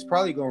running. It's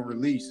probably gonna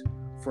release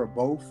for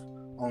both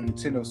on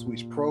Nintendo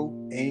Switch Pro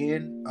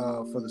and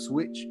for the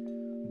Switch.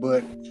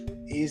 But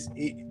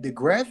the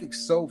graphics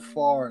so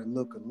far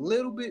look a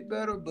little bit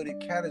better, but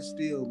it kind of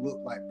still look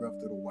like Breath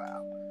of the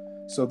Wild.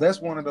 So that's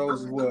one of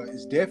those. Well,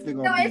 it's definitely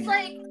gonna be. It's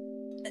like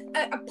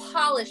a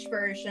polished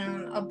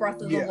version of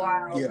Breath of the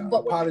Wild,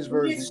 but a polished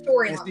version.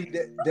 And see,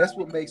 that's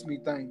what makes me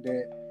think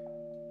that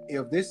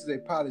if this is a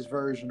polished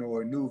version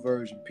or a new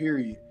version,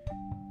 period,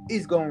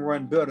 it's gonna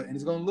run better and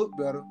it's gonna look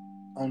better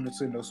on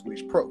Nintendo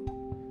Switch Pro.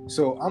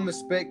 So I'm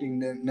expecting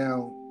that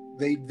now.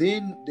 They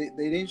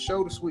didn't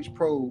show the Switch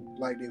Pro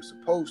like they were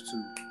supposed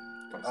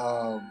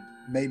to.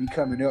 Maybe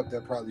coming up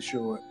they'll probably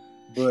show it,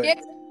 but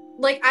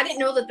like I didn't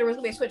know that there was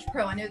gonna be a Switch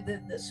Pro. I knew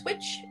the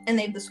Switch, and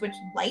they have the Switch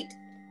Lite.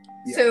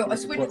 Yeah, so a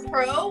Switch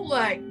Pro,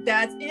 like,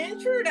 that's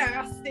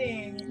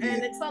interesting. Yeah.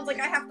 And it sounds like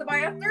I have to buy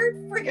a third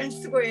friggin'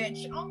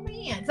 Switch. Oh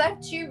man, because I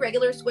have 2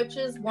 regular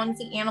Switches. One's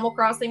the Animal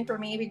Crossing for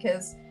me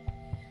because,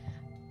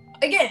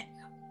 again,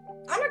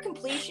 I'm a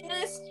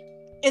completionist.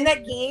 And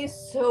that game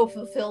so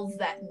fulfills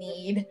that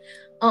need.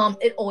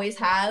 It always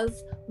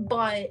has,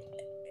 but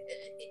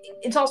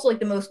it's also like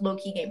the most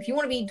low-key game. If you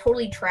want to be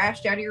totally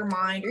trashed out of your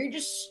mind, or you're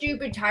just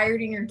stupid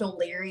tired and you're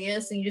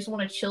delirious and you just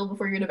want to chill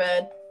before you go to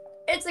bed,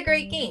 it's a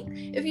great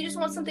game. If you just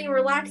want something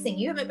relaxing,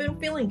 you haven't been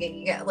feeling good,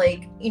 you got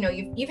like,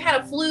 you've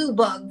had a flu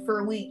bug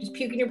for a week, just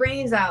puking your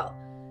brains out.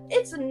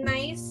 It's a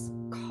nice,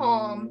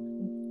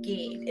 calm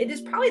game. It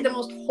is probably the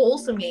most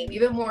wholesome game,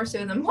 even more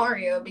so than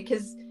Mario,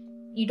 because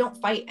you don't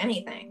fight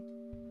anything.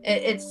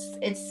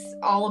 It's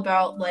all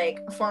about like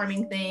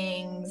farming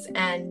things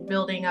and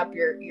building up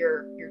your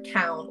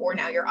town, or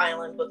now your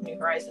island with New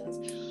Horizons.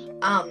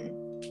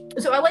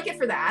 So I like it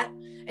for that,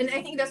 and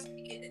I think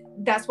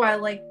that's why I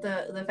like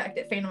the fact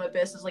that Phantom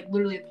Abyss is like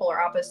literally the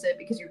polar opposite,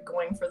 because you're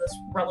going for this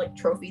relic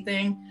trophy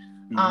thing.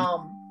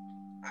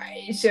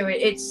 So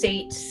it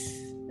sates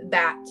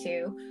that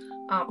too.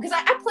 Because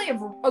I play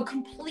a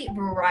complete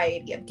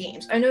variety of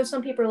games. I know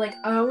some people are like,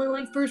 I only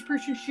like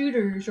first-person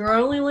shooters, or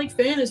I only like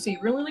fantasy,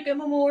 or I only like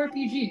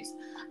MMORPGs.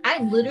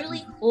 I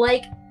literally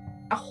like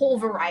a whole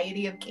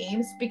variety of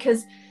games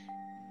because,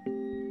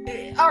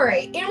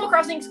 alright, Animal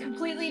Crossing is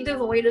completely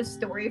devoid of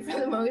story for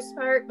the most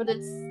part, but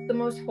it's the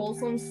most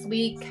wholesome,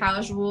 sweet,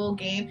 casual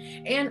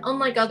game. And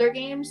unlike other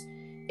games,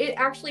 it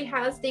actually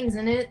has things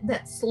in it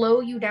that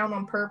slow you down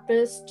on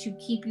purpose to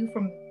keep you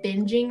from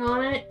binging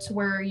on it, to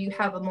where you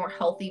have a more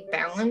healthy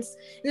balance.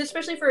 And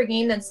especially for a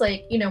game that's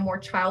like, more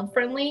child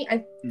friendly,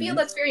 I feel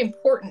that's very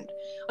important.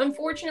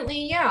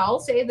 Unfortunately, I'll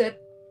say that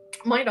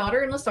my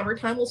daughter in the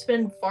summertime will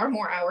spend far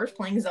more hours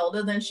playing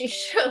Zelda than she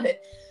should.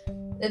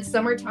 It's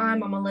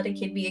summertime, I'm gonna let a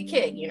kid be a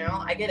kid,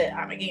 I get it,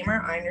 I'm a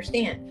gamer, I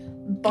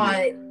understand.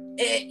 But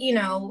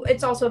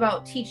it's also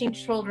about teaching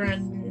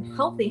children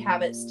healthy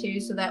habits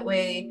too, so that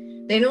way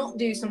they don't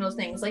do some of those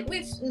things. Like,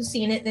 we've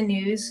seen it in the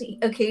news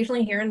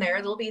occasionally here and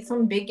there. There'll be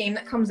some big game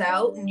that comes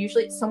out, and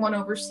usually it's someone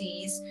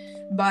overseas,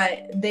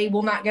 but they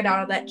will not get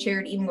out of that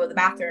chair to even go to the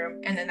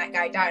bathroom. And then that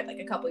guy died like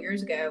a couple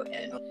years ago.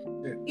 And,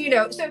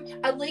 so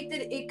I like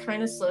that it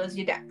kind of slows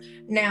you down.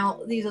 Now,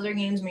 these other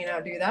games may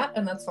not do that,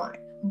 and that's fine.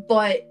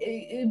 But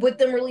with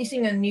them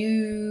releasing a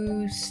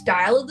new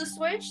style of the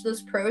Switch,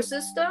 this Pro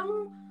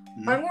system,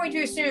 I'm going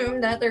to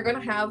assume that they're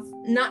going to have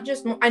not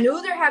just I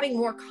know they're having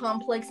more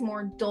complex,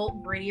 more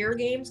adult, grittier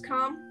games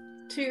come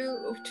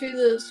to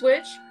the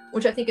Switch,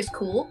 which I think is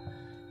cool,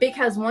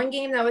 because one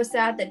game that was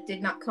sad that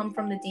did not come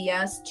from the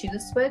DS to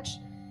the Switch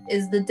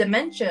is the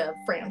Dementia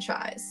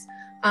franchise.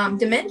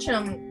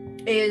 Dementia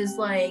is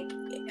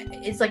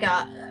it's like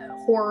a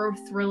horror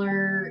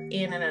thriller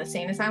in an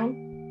insane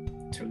asylum.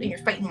 You're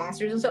fighting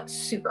monsters and stuff.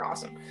 Super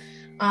awesome.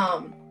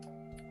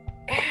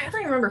 I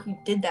don't remember who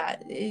did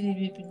that.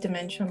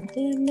 Dementia.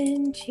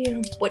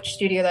 Which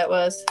studio that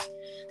was.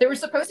 There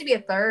was supposed to be a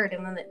third,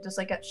 and then it just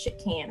got shit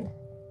canned.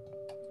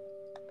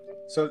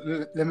 So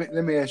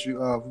let me ask you.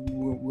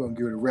 We're gonna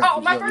give it a wrap. Oh,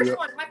 my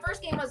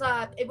first game was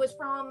it was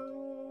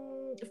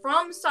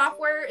From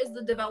Software is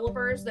the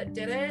developers that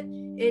did it.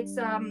 It's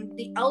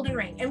the Elden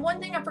Ring. And one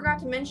thing I forgot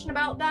to mention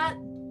about that.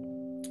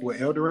 What,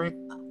 Elden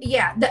Ring?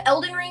 Yeah, the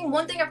Elden Ring.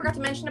 One thing I forgot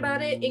to mention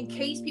about it, in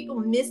case people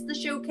missed the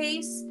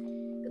showcase.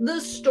 The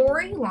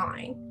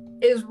storyline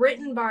is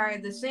written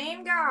by the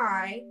same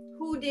guy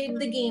who did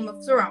the Game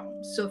of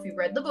Thrones. So if you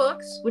read the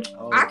books, which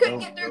I couldn't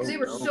get through because they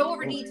were so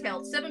over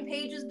detailed, 7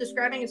 pages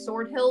describing a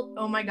sword hilt.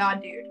 Oh my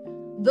god, dude.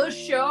 The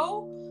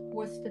show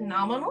was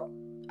phenomenal.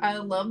 I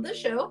love the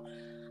show.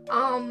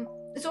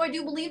 So I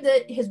do believe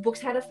that his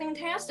books had a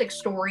fantastic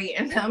story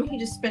in them. He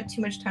just spent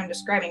too much time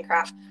describing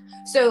crap.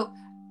 So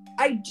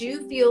I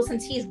do feel,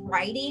 since he's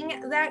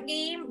writing that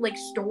game, the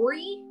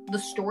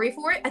story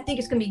for it, I think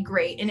it's going to be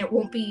great. And it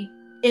won't be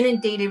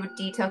inundated with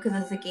detail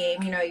because it's a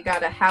game, you got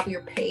to have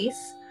your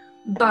pace.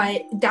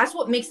 But that's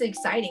what makes it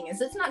exciting,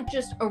 is it's not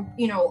just a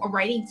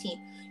writing team.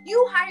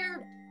 You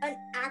hired an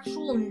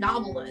actual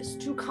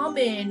novelist to come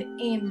in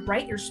and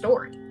write your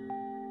story.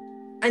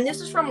 and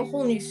this is from a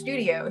whole new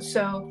studio,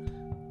 so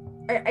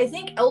I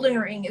think Elden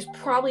Ring is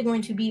probably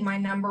going to be my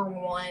number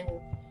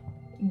one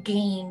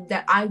game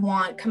that I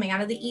want coming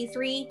out of the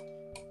E3.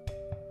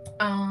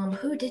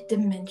 Who did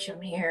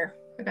Dimension here?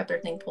 I got their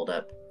thing pulled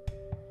up.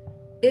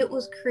 It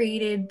was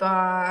created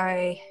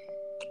by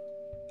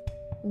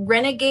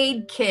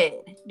Renegade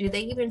Kid. Do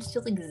they even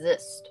still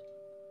exist?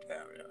 I'm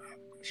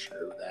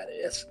sure that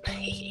is.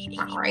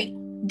 All right.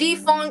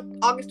 Defunct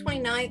August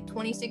 29th,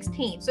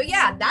 2016. So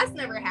yeah, that's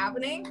never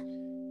happening.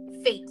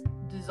 Fate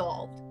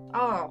dissolved.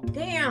 Oh,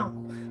 damn.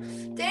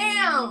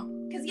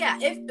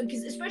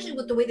 Because especially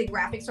with the way the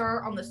graphics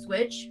are on the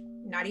Switch,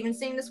 not even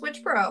saying the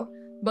Switch Pro,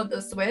 but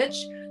the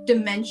Switch,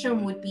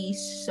 Dimension would be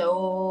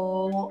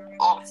so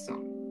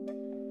awesome.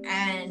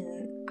 And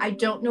I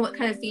don't know what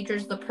kind of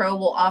features the Pro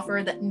will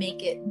offer that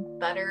make it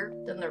better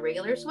than the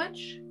regular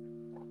Switch.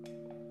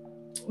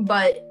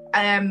 But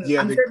I'm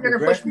sure they're going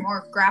to push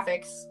more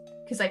graphics,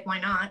 because, like, why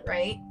not,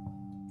 right?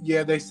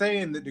 Yeah, they're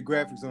saying that the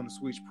graphics on the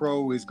Switch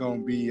Pro is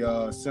going to be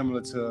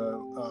similar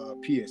to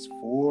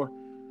PS4,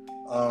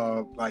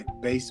 like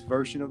base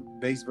version of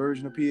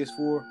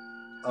PS4.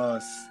 I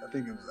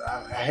think it was.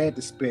 I had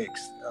the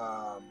specs.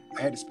 I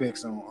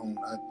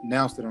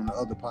announced it on the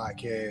other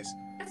podcast.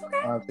 That's okay.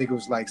 I think it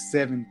was like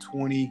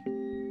 720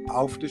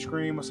 off the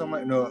screen or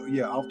something.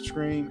 Off the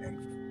screen,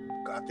 and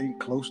I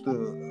think close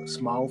to a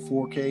small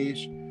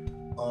 4K-ish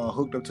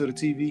hooked up to the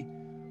TV.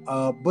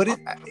 But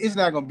it's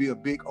not going to be a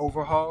big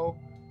overhaul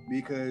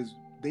because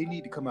they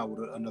need to come out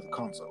with another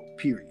console.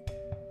 Period.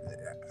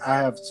 I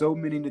have so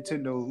many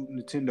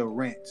Nintendo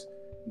rants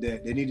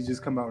that they need to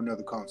just come out with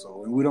another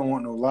console. And we don't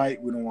want no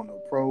light, we don't want no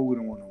pro, we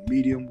don't want no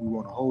medium, we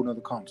want a whole nother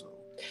console.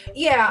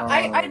 Yeah,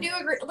 I do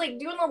agree. Like,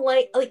 doing the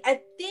light, like,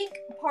 I think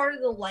part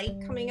of the light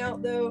coming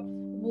out, though,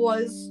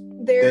 was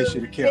their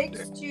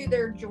fix to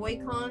their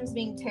Joy-Cons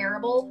being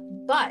terrible.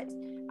 But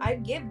I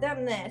give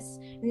them this.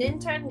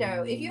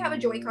 Nintendo, if you have a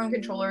Joy-Con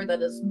controller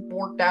that is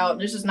borked out,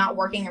 this is not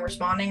working and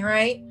responding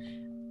right,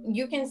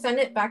 you can send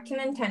it back to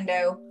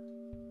Nintendo,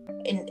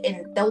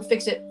 and they'll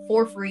fix it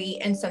for free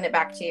and send it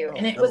back to you.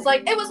 And it was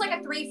like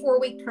a 3-4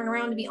 week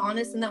turnaround, to be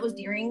honest, and that was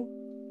during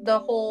the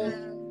whole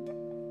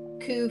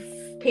coof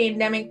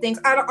pandemic things.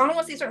 I don't want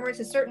to say certain words,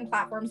 because certain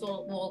platforms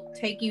will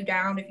take you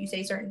down if you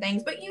say certain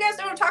things, but you guys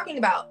know what I'm talking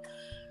about.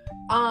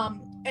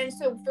 And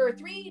so for a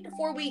 3 to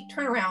 4 week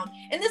turnaround,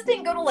 and this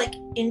didn't go to like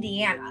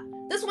Indiana.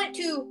 This went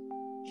to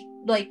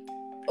like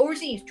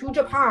overseas, to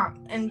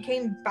Japan, and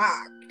came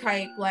back.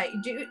 Type like,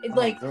 dude,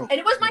 like, and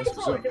it was my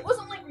controllers. It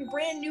wasn't like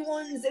brand new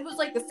ones. It was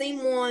like the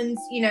same ones.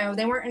 You know,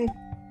 they weren't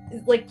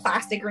in like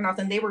plastic or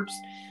nothing. They were just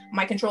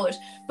my controllers.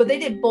 But they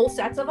did both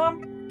sets of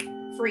them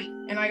free,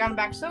 and I got them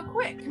back so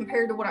quick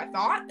compared to what I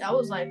thought. I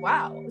was like,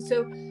 wow.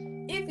 So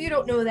if you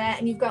don't know that,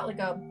 and you've got like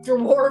a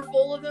drawer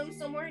full of them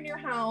somewhere in your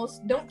house,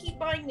 don't keep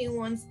buying new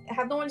ones.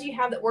 Have the ones you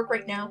have that work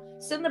right now.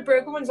 Send the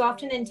broken ones off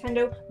to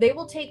Nintendo. They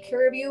will take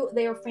care of you.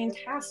 They are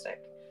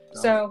fantastic.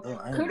 So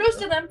kudos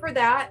to them for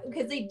that,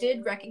 because they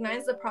did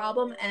recognize the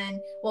problem, and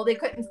while they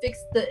couldn't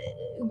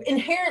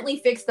inherently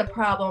fix the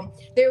problem,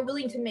 they're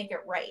willing to make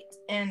it right,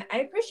 and I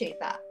appreciate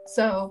that.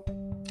 So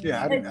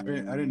yeah, I didn't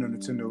know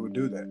Nintendo would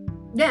do that.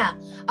 Yeah,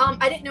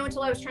 I didn't know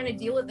until I was trying to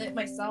deal with it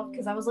myself,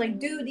 because I was like,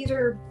 dude, these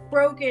are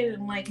broken,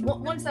 and like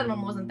one set of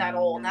them wasn't that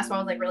old, and that's why I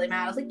was like really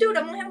mad. I was like, dude,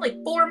 I've only had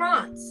like 4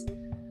 months.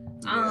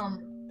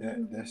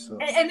 That's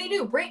and they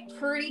do break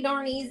pretty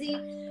darn easy.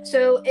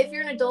 So if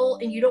you're an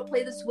adult and you don't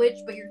play the Switch,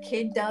 but your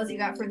kid does, you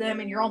got for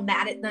them, and you're all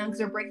mad at them because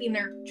they're breaking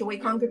their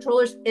Joy-Con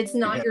controllers, it's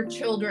not your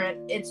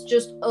children. It's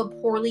just a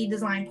poorly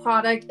designed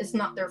product. It's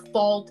not their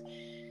fault.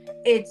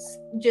 It's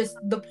just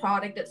the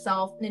product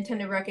itself.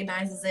 Nintendo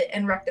recognizes it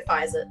and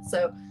rectifies it.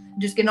 So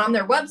just get on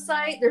their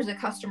website. There's a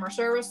customer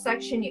service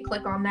section. You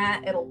click on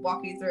that. It'll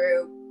walk you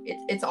through.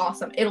 It's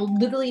awesome. It'll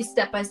literally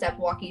step-by-step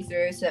walk you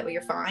through so that way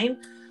you're fine.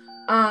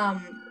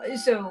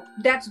 So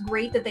that's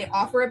great that they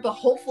offer it, but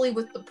hopefully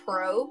with the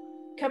Pro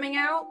coming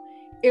out,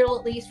 it'll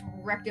at least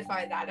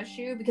rectify that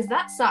issue, because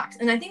that sucks.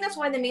 And I think that's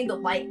why they made the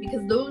light,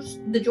 because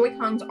the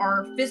Joy-Cons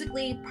are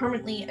physically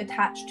permanently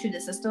attached to the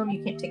system.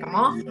 You can't take them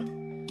off. Yeah.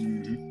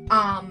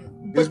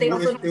 Mm-hmm. But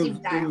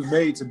it was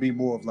made to be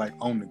more of like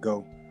on the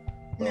go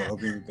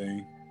of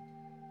everything.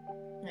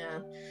 Yeah.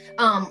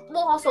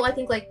 Well, also I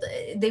think like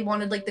they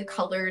wanted like the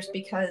colors,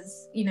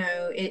 because you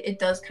know it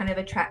does kind of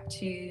attract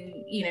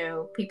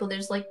to people that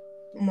just like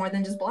more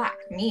than just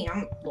black. Me,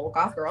 I'm a little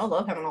goth girl. I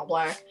love having all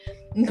black.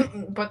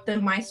 But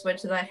then my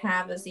Switch that I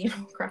have is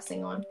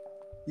crossing on.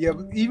 Yeah,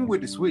 but even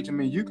with the Switch, I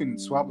mean, you can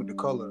swap with the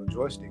color of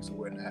joysticks and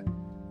whatnot.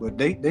 But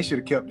they should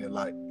have kept that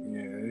light.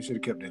 Yeah, they should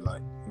have kept that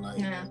light. Like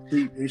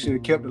they should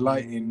have kept the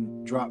light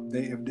and dropped.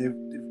 If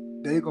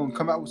they're gonna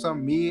come out with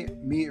something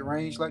mid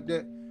range like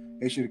that,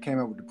 they should have came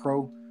out with the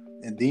Pro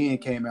and then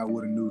came out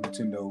with a new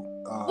Nintendo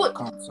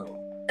console.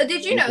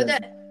 Did you know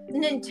that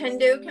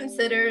Nintendo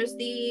considers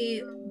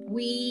the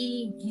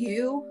Wii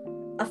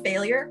U a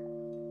failure?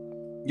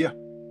 Yeah.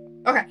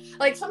 Okay.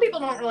 Like, some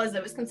people don't realize that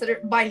it was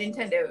considered by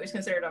Nintendo. It was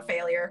considered a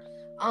failure.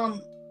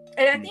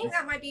 And I think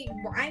that might be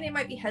why they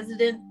might be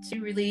hesitant to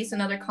release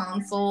another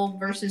console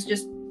versus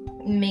just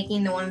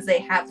making the ones they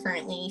have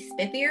currently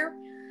spiffier.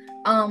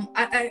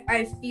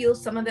 I feel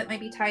some of it might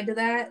be tied to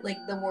that, like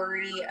the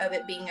worry of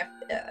it being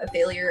a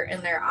failure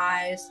in their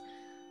eyes.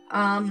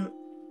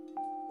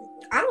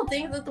 I don't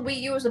think that the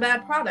Wii U was a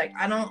bad product.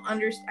 I don't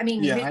understand. I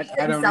mean, maybe it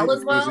didn't sell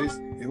as well.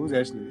 It was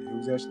actually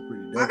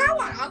pretty dope. I got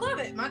one. I love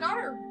it. My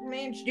daughter,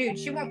 man, dude,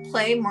 she won't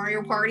play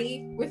Mario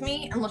Party with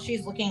me unless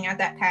she's looking at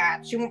that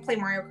pad. She won't play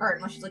Mario Kart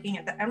unless she's looking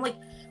at that. I'm like,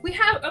 we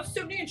have a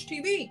 70-inch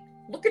TV.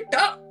 Look at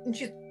that. And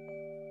she's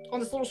on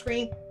this little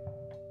screen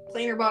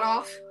playing her butt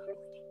off.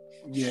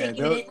 Yeah,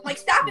 shaking it. I'm like,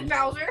 stop it,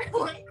 Bowser.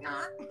 Like,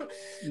 not.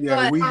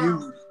 Yeah, but,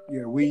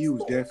 Wii U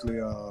was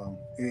definitely.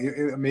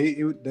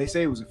 They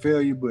say it was a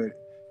failure, but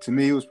to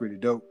me, it was pretty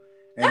dope.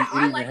 And it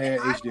even had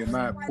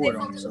HDMI port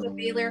on it. So. A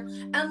failure,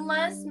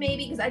 unless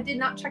maybe because I did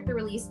not check the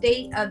release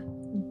date of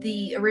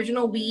the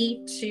original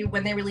Wii to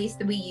when they released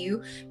the Wii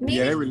U. Maybe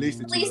they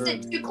released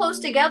it too close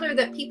together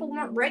that people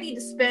weren't ready to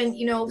spend,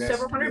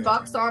 several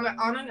 $100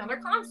 on another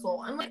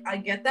console. I'm like, I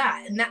get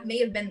that, and that may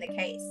have been the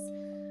case.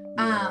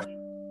 Yeah.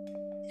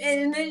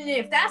 And then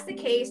if that's the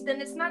case, then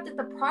it's not that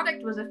the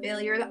product was a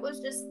failure. That was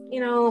just,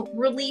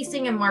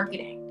 releasing and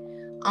marketing.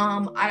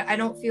 I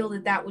don't feel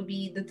that would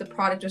be that the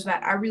product was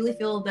bad. I really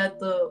feel that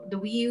the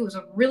Wii U was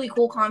a really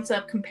cool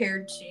concept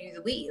compared to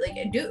the Wii.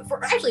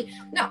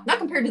 Not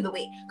compared to the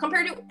Wii,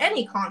 compared to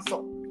any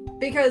console,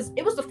 because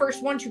it was the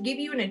first one to give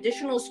you an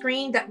additional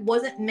screen that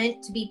wasn't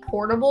meant to be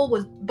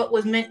portable, but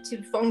was meant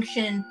to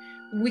function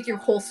with your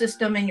whole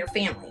system and your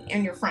family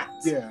and your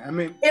friends. Yeah, I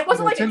mean, it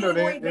wasn't Nintendo,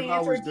 like a Game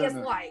Boy Advance or a DS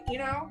Lite,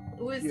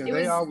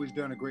 They always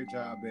done a great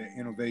job at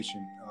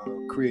innovation,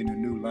 creating a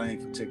new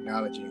lane for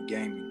technology and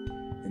gaming.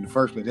 In the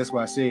first place, that's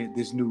why I said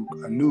a new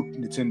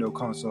Nintendo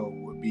console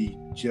would be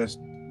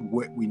just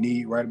what we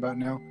need right about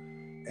now.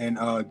 And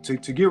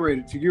to get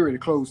ready to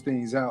close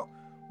things out,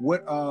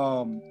 what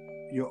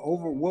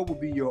would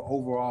be your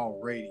overall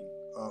rating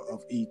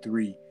of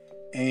E3,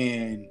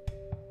 and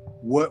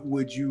what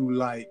would you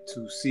like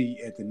to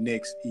see at the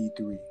next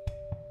E3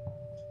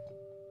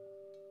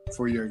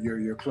 for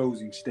your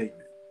closing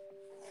statement?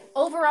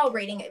 Overall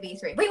rating at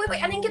E3. Wait.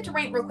 I didn't get to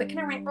rant real quick. Can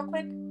I rant real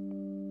quick?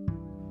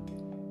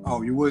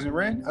 Oh, you wasn't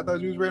ranting? I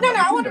thought you was ranting. No,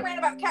 I want to rant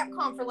about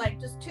Capcom for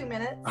just 2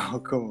 minutes. Oh,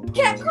 cool.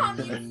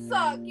 Capcom, you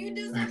suck. You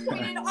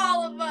disappointed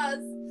all of us.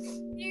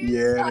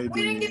 You suck.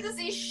 We didn't get to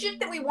see shit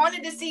that we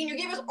wanted to see, and you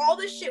gave us all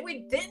this shit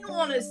we didn't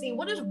want to see.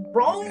 What is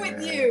wrong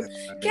with you?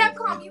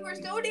 Capcom, you are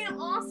so damn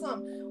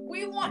awesome.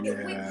 We want you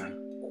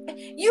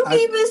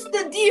gave us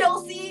the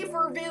DLC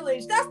for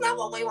Village. That's not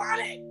what we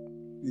wanted.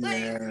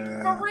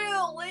 For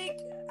real.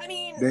 I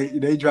mean,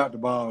 they dropped the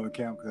ball with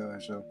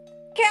Capcom, so.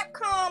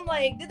 Capcom,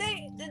 did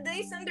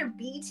they send their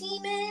B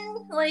team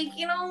in?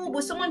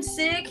 Was someone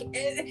sick?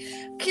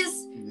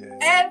 Because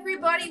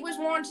everybody was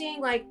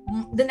wanting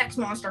the next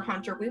Monster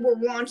Hunter. We were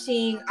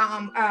wanting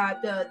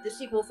the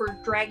sequel for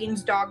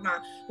Dragon's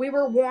Dogma. We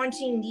were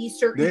wanting these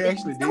certain. They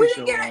actually did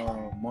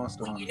show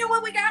Monster Hunter. You know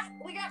what we got?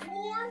 We got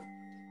more.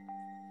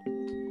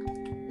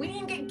 We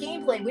didn't get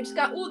gameplay. We just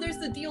got there's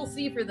the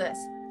DLC for this.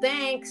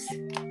 Thanks.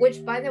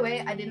 Which, by the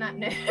way, I did not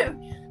know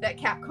that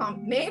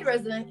Capcom made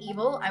Resident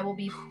Evil. I will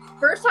be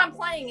first time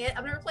playing it.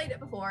 I've never played it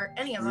before,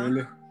 any of them.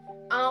 Really?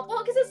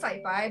 Because it's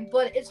sci-fi,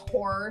 but it's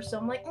horror. So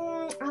I'm like,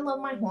 I love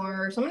my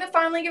horror. So I'm gonna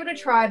finally give it a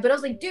try. But I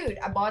was like, dude,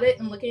 I bought it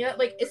and looking at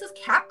it, this is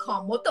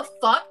Capcom. What the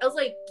fuck? I was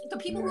like, the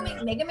people who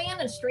make Mega Man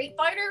and Street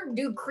Fighter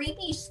do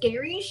creepy,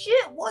 scary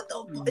shit. What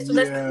the fuck? So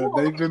that's cool.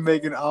 They've been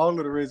making all of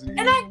the Resident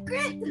Evil. And I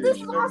agree. This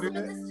is awesome.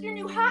 And this is your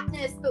new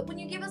hotness. But when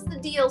you give us the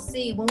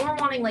DLC, when we're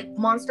wanting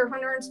Monster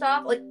Hunter and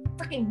stuff,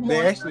 freaking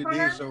Monster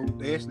Hunter.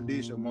 They actually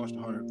did show Monster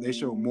Hunter. They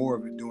showed more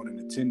of it during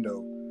the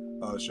Nintendo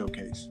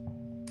showcase.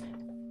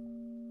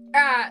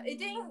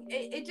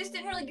 It just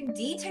didn't really give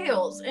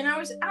details, and I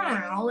don't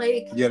know,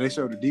 they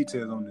showed the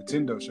details on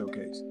Nintendo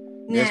showcase.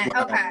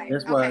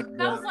 That's why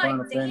I was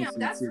like, damn,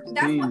 that's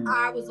what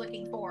I was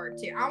looking forward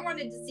to. I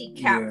wanted to see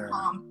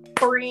Capcom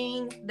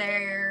bring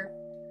their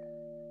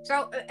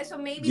so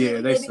maybe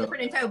they for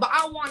Nintendo, but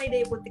I wanted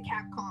it with the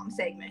Capcom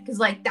segment because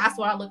that's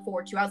what I look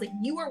forward to. I was like,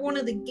 you are one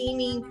of the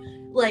gaming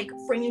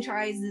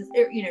franchises,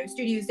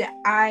 studios that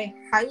I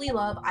highly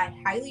love, I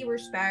highly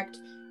respect.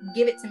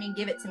 Give it to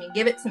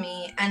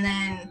me, and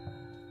then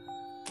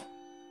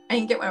I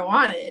didn't get what I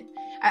wanted.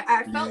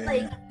 I felt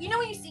when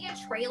you see a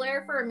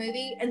trailer for a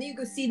movie and then you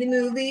go see the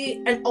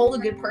movie and all the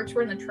good parts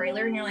were in the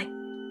trailer and you're like,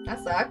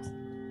 that sucked.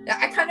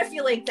 I kind of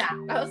feel like that.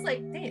 I was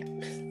like,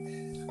 damn,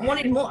 I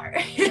wanted more.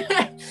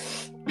 I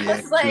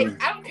was like,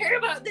 I don't care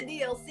about the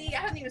DLC. I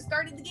haven't even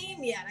started the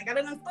game yet. I got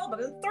it installed, but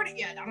I didn't start it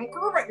yet. I don't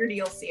care about your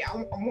DLC. I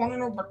want to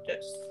know about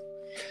this.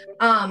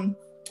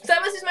 So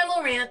that was just my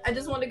little rant. I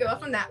just wanted to go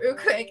off on that real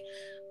quick.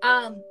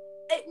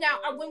 Now,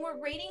 when we're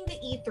rating the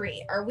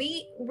E3, are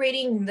we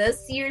rating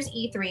this year's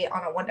E3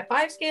 on a 1 to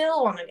 5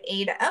 scale, on an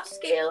A to F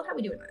scale? How are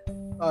we doing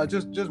that?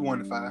 Just 1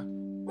 to 5.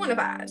 1 to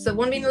 5. So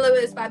 1 being the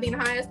lowest, 5 being the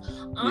highest.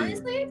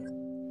 Honestly,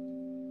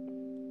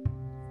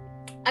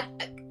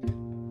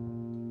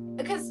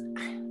 because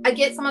I I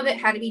get some of it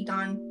had to be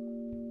done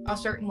a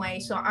certain way,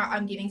 so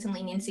I'm giving some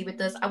leniency with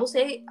this. I will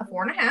say a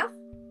 4.5.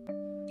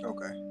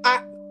 Okay.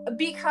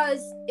 Because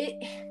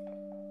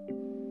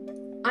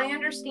I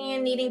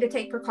understand needing to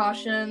take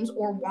precautions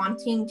or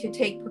wanting to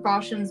take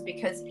precautions,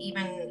 because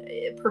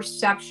even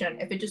perception,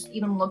 if it just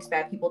even looks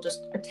bad, people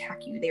just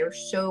attack you. They're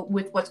so,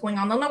 with what's going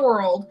on in the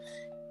world,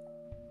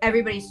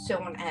 everybody's so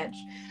on edge.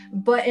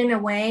 But in a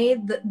way,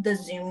 the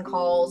Zoom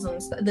calls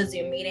and the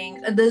Zoom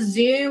meetings, the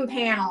Zoom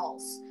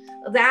panels,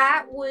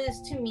 that was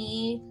to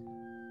me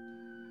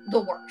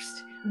the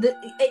worst.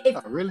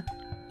 Oh, really?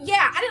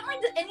 Yeah, I didn't like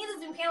any of the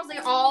Zoom panels. They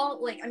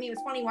all, like, I mean, it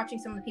was funny watching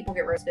some of the people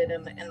get roasted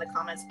in the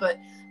comments, but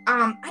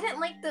I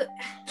didn't like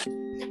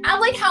I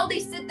like how they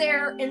sit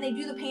there and they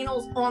do the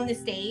panels on the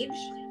stage.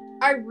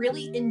 I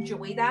really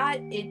enjoy that.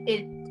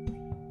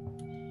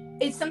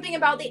 It's something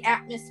about the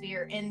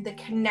atmosphere and the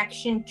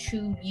connection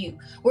to you.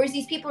 Whereas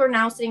these people are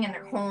now sitting in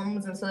their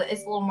homes, and so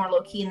it's a little more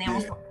low key and they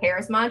almost don't care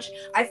as much.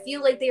 I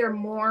feel like they are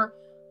more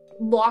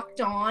locked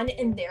on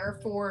and there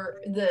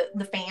for the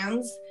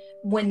fans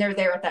when they're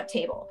there at that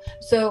table.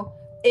 So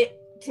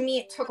to me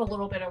it took a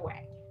little bit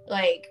away.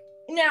 Like,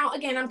 now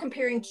again, I'm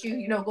comparing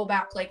to, go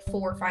back like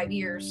 4 or 5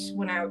 years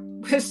when I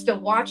was still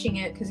watching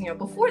it, because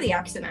before the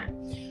accident.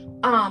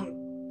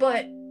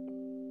 But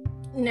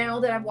now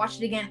that I've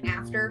watched it again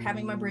after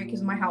having my break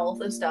because of my health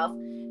and stuff,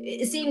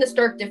 seeing the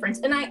stark difference,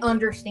 and I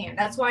understand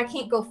that's why I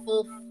can't go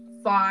full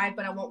 5,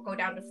 but I won't go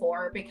down to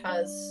 4,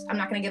 because I'm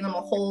not going to give them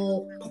a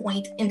whole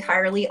point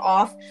entirely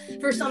off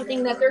for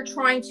something that they're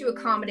trying to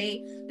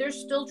accommodate. There's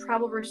still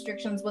travel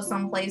restrictions with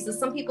some places.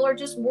 Some people are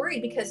just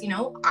worried because,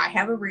 I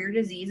have a rare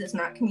disease. It's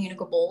not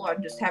communicable. I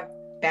just have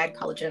bad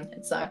collagen.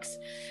 It sucks.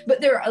 But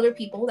there are other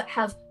people that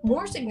have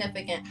more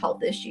significant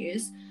health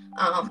issues,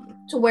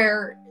 to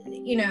where,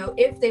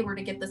 if they were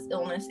to get this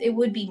illness, it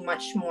would be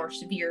much more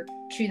severe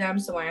to them.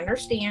 So I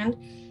understand.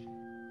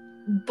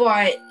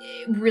 But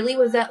really,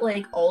 was that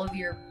like all of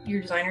your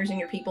designers and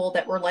your people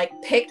that were like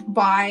picked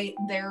by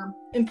their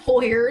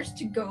employers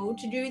to go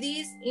to do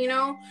these?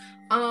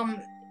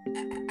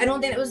 I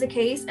don't think it was the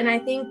case, and I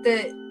think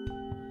that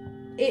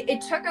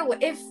it took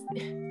away.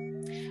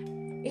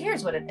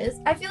 Here's what it is.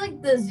 I feel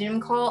like the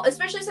Zoom call,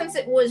 especially since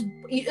it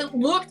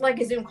looked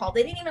like a Zoom call,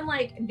 they didn't even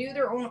like do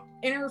their own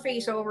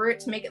interface over it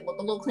to make it look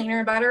a little cleaner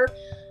and better.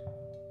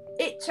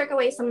 It took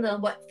away some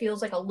of what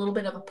feels like a little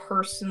bit of a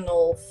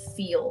personal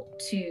feel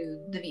to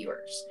the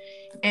viewers.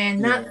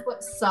 And that's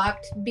what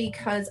sucked,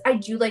 because I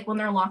do like when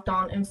they're locked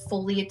on and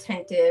fully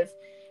attentive.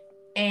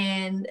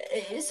 And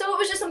so it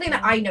was just something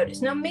that I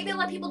noticed. Now, maybe a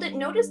lot of people didn't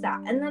notice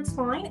that, and that's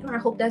fine. And I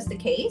hope that's the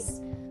case,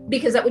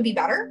 because that would be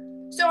better.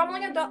 So I'm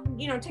only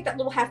gonna, take that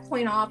little half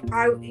point off.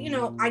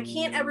 I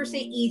can't ever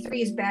say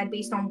E3 is bad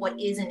based on what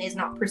is and is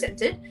not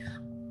presented.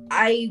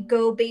 I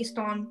go based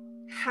on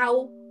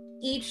how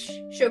each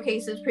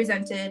showcase is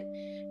presented,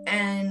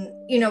 and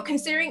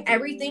considering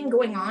everything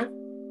going on,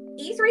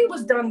 E3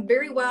 was done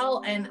very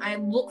well, and I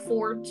look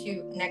forward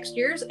to next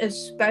year's,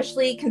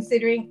 especially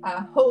considering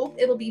I hope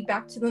it'll be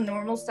back to the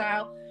normal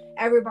style.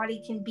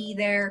 Everybody can be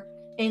there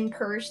in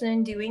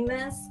person doing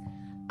this.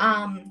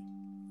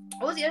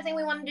 What was the other thing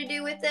we wanted to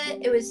do with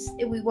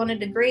it? We wanted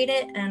to grade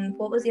it, and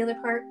what was the other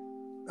part?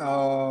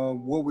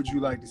 What would you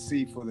like to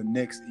see for the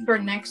next E3? For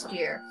next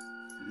year?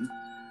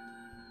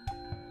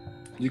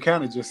 You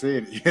kind of just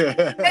said it.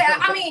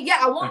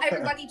 I want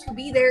everybody to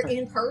be there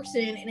in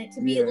person and it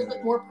to be a little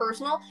bit more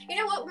personal. You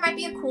know what might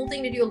be a cool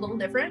thing to do a little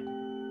different?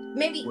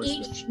 Maybe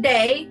each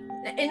day,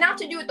 and not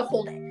to do it the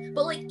whole day,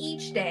 but like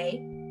each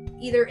day,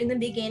 either in the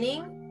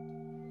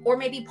beginning or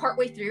maybe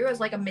partway through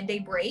as like a midday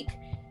break,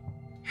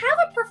 have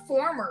a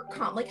performer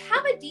come, like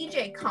have a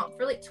DJ come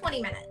for like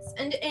 20 minutes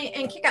and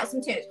kick out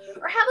some tunes,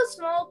 or have a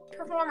small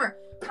performer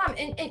come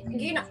and I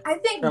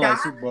think that, like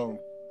Super Bowl.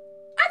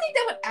 I think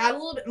that would add a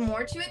little bit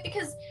more to it,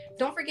 because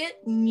don't forget,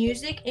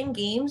 music in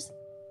games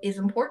is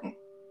important.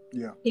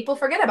 Yeah. People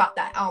forget about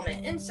that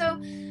element. And so,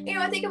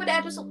 I think it would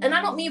add and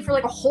I don't mean for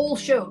like a whole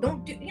show.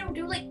 Don't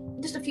do like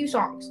just a few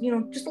songs,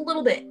 just a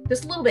little bit.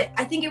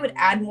 I think it would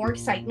add more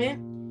excitement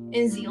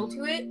and zeal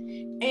to it.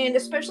 And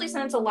especially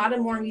since a lot of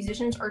more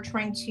musicians are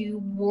trying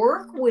to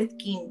work with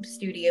game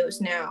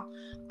studios now.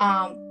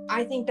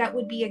 I think that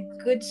would be a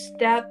good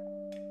step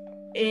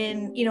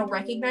in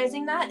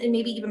recognizing that, and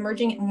maybe even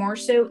merging it more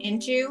so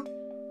into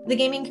the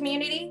gaming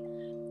community,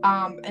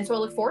 and so I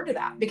look forward to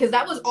that, because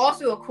that was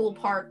also a cool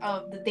part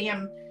of the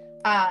damn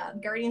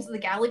Guardians of the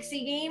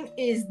Galaxy game,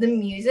 is the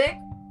music.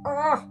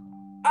 What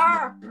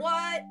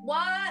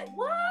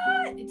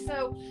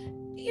so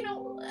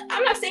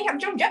I'm not saying have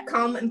Joan Jett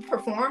come and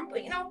perform,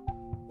 but you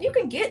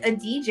can get a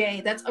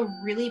DJ that's a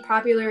really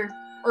popular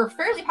or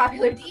fairly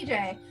popular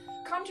DJ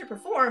come to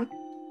perform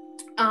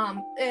at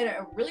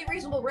a really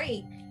reasonable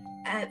rate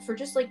for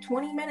just like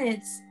 20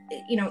 minutes,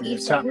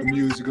 each top the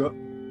music up.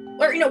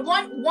 Or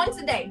once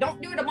a day.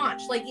 Don't do it a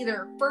bunch, like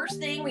either first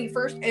thing when you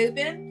first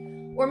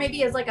open, or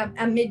maybe as like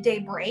a midday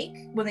break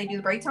when they do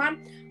the break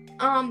time.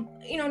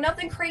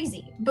 Nothing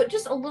crazy, but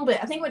just a little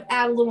bit. I think it would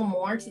add a little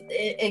more to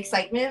the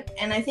excitement,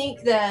 and I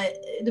think that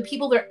the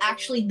people that are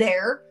actually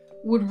there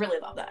Would really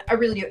love that. I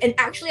really do. And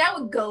actually, I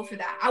would go for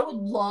that. I would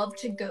love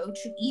to go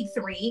to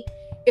E3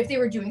 if they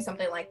were doing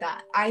something like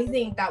that. I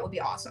think that would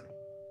be awesome.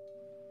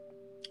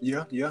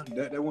 Yeah,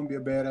 that wouldn't be a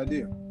bad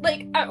idea.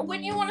 Like,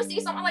 when you want to see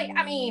something like,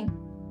 I mean,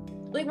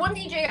 like one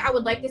DJ I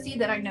would like to see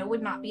that I know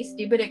would not be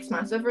stupid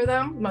expensive for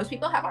them. Most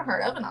people haven't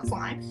heard of, and that's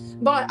fine.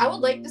 But I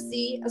would like to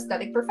see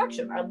Aesthetic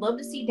Perfection. I'd love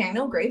to see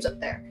Daniel Graves up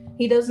there.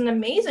 He does an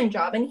amazing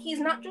job, and he's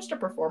not just a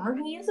performer,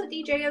 he is a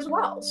DJ as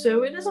well.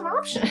 So it is an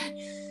option.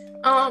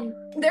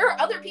 There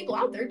are other people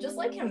out there just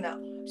like him, though.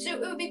 So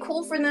it would be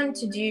cool for them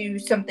to do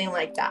something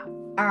like that.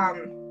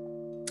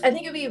 I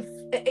think it'd be,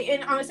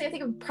 and honestly, I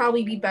think it would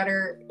probably be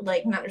better,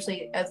 like, not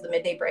necessarily as the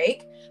midday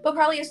break, but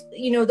probably as,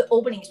 you know, the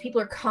openings,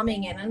 people are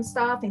coming in and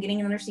stuff and getting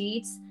in their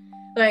seats.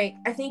 Like,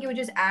 I think it would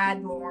just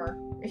add more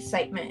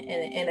excitement,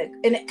 and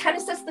it kind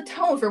of sets the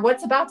tone for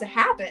what's about to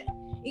happen.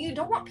 You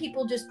don't want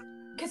people just,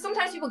 because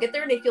sometimes people get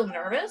there and they feel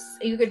nervous.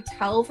 You could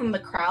tell from the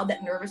crowd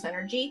that nervous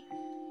energy.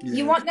 Yeah.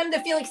 You want them to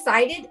feel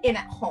excited and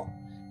at home,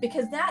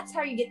 because that's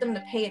how you get them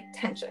to pay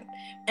attention.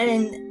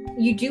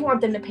 And you do want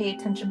them to pay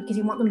attention because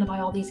you want them to buy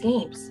all these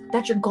games.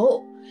 That's your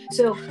goal.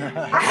 So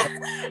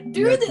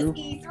do this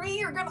E3,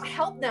 you're going to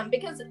help them,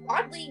 because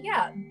oddly,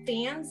 yeah,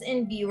 fans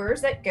and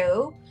viewers that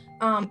go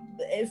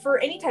for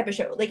any type of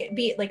show, like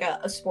be it like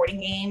a sporting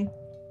game,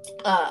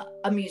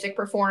 a music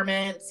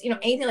performance, you know,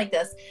 anything like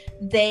this,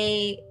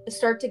 they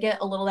start to get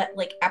a little that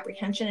like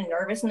apprehension and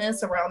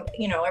nervousness around,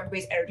 you know,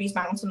 everybody's energy's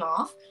bouncing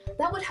off.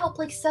 That would help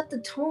like set the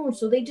tone.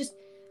 So they just,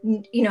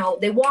 you know,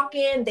 they walk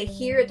in, they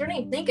hear it, they're not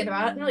even thinking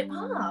about it, and they're like,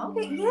 oh,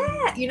 okay,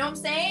 yeah, you know what I'm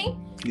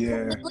saying?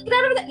 Yeah. Look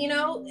at that, you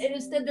know, and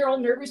instead they're all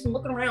nervous and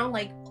looking around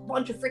like a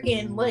bunch of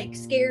freaking like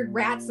scared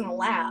rats in a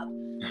lab.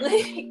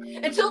 Like,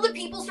 until the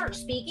people start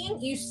speaking,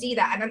 you see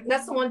that, and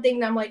that's the one thing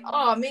that I'm like,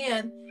 oh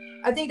man,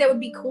 I think that would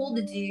be cool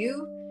to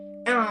do.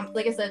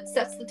 Like I said,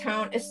 sets the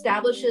tone,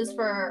 establishes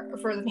for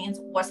the fans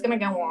what's going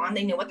to go on.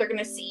 They know what they're going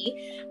to see.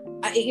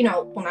 You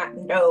know, well, not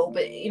know,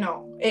 but, you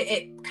know,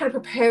 it kind of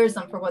prepares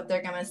them for what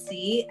they're going to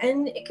see,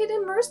 and it could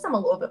immerse them a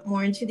little bit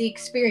more into the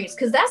experience.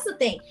 Because that's the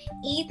thing.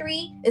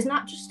 E3 is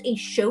not just a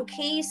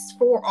showcase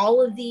for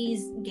all of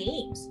these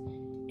games.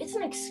 It's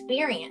an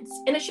experience,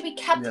 and it should be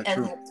kept as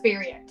an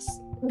experience.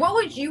 What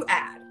would you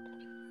add?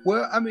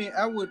 Well, I mean,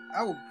 I would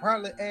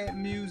probably add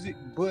music,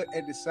 but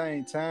at the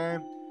same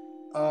time,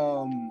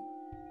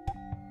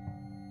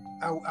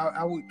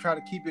 I would try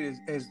to keep it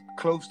as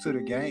close to the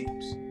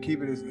games.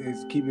 Keep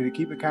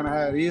it kind of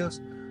how it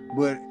is.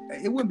 But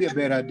it wouldn't be a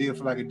bad idea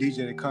for like a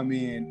DJ to come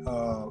in.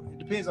 It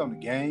depends on the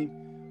game,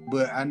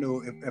 but I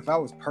know if I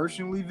was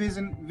personally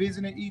visiting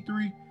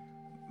E3,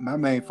 my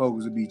main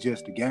focus would be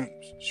just the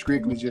games,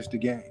 strictly just the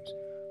games.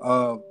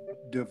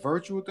 The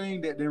virtual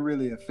thing, that didn't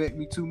really affect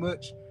me too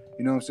much.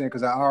 You know what I'm saying?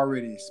 Because I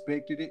already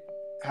expected it,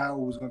 how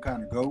it was going to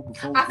kind of go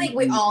before. I think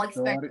we all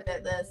expected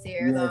it this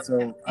year. Yeah, though.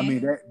 So I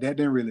mean that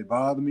didn't really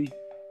bother me.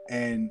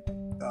 And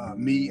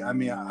me, I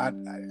mean, I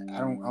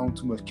don't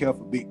too much care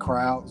for big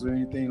crowds or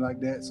anything like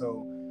that.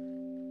 So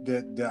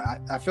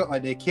I felt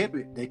like they kept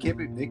it. They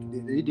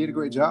did a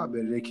great job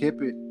at it. They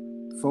kept it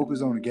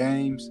focused on the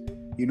games.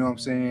 You know what I'm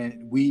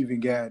saying? We even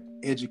got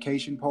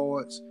education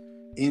parts,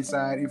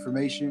 inside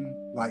information,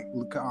 like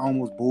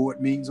almost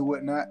board meetings or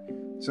whatnot.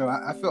 So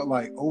I felt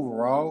like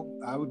overall,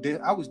 I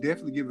was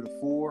definitely give it a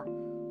 4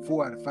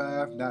 out of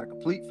 5, not a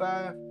complete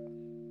 5.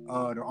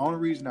 The only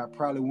reason I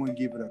probably wouldn't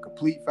give it a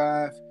complete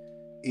 5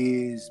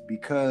 is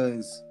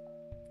because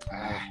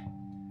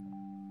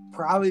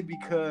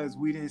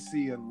we didn't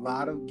see a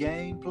lot of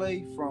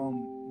gameplay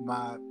from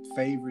my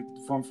favorite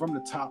from the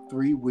top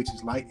 3, which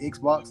is like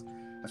Xbox.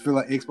 I feel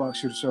like Xbox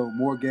should have showed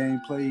more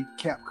gameplay.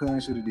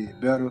 Capcom should have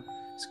did better.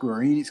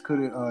 Square Enix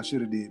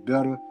should have did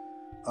better.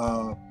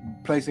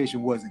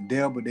 PlayStation wasn't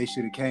there, but they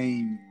should have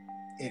came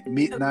at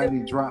midnight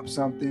and dropped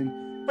something.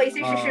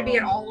 PlayStation should be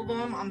at all of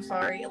them. I'm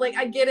sorry. Like,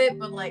 I get it,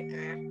 but like,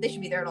 they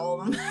should be there at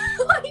all of them.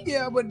 Like,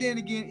 yeah, but then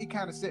again, it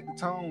kind of set the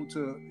tone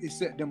it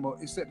set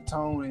the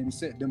tone and it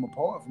set them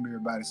apart from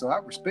everybody. So I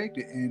respect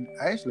it, and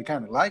I actually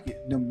kind of like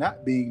it, them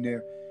not being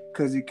there,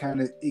 because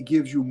it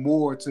gives you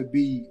more to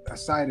be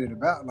excited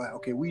about. Like,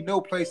 okay, we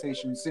know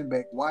PlayStation is sitting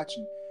back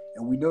watching,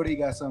 and we know they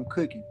got something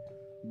cooking,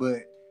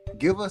 but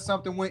give us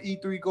something when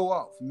E3 go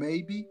off,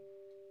 maybe,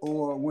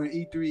 or when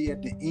E3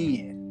 at the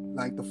end,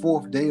 like the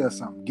 4th day or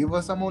something. Give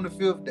us some on the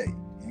 5th day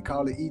and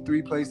call it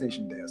E3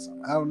 PlayStation Day or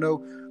something. I don't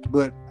know,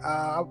 but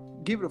I'll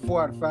give it a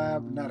 4 out of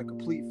 5, not a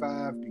complete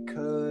 5,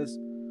 because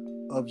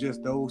of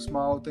just those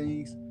small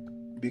things.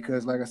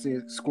 Because, like I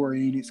said, Square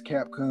Enix,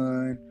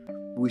 Capcom,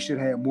 we should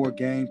have more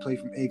gameplay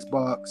from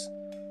Xbox,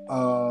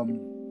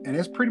 and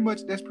that's pretty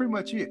much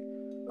it.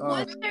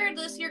 Was there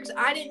this year? Because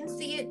I didn't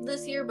see it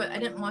this year, but I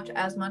didn't watch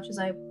as much as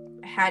I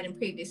had in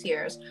previous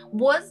years.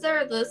 Was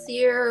there this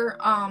year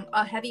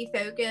a heavy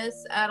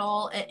focus at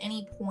all at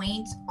any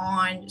point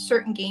on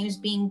certain games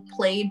being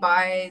played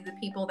by the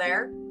people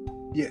there?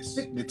 Yes,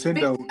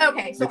 Nintendo.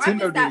 Okay, so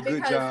Nintendo did a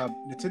good job.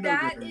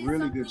 Nintendo did a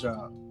really good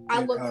job.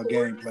 I look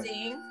forward to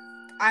seeing.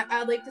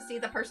 I like to see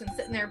the person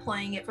sitting there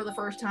playing it for the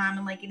first time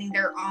and like getting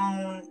their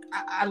own.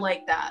 I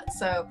like that.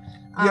 So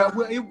Yeah,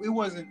 well, it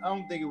wasn't. I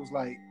don't think it was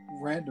like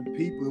random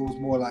people. It was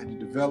more like the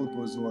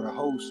developers or the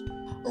host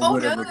or oh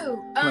whatever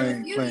no, a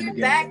playing few the years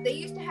game. back they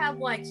used to have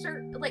like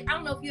certain, like I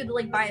don't know if you had to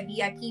like buy a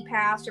VIP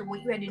pass or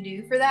what you had to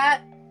do for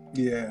that.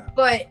 Yeah.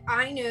 But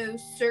I know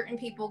certain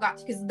people got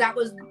to, because that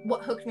was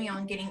what hooked me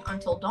on getting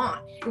Until Dawn.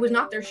 It was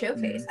not their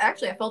showcase.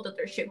 Actually, I felt that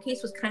their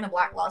showcase was kind of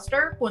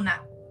lackluster when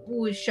that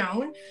was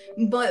shown.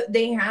 But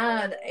they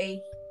had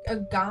a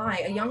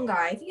young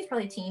guy, I think he's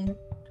probably a teen,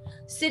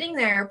 sitting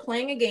there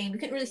playing a game. You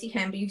couldn't really see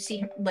him, but you see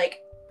him,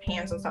 like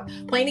hands and stuff,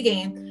 playing a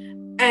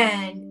game,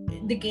 and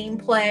the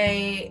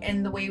gameplay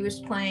and the way he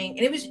was playing,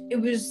 and it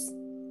was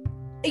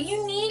a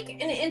unique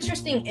and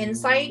interesting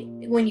insight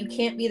when you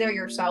can't be there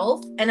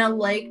yourself. And I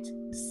liked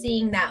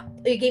seeing that.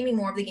 It gave me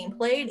more of the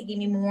gameplay, and it gave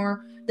me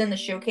more than the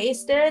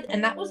showcase did.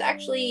 And that was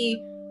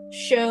actually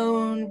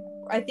shown,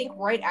 I think,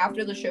 right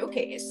after the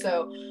showcase.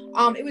 So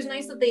it was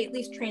nice that they at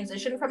least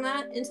transitioned from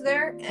that into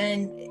there.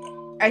 And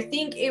I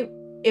think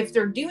if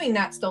they're doing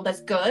that still,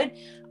 that's good.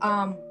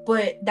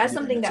 But that's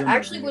something that I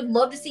actually would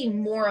love to see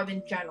more of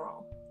in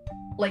general,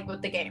 like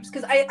with the games,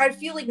 because I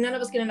feel like none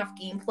of us get enough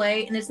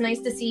gameplay, and it's nice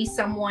to see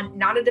someone,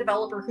 not a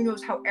developer who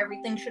knows how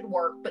everything should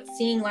work, but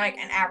seeing like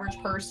an average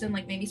person,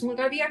 like maybe someone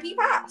got a VIP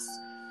pass.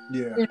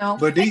 Yeah, you know,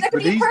 but these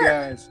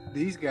guys,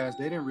 they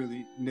didn't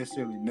really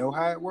necessarily know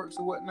how it works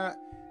or whatnot.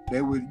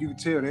 You could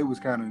tell they was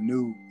kind of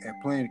new at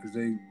playing because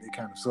they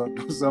kind of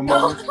sucked some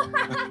of them.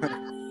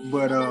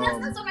 But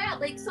that's what I had.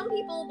 Like some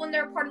people, when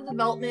they're part of the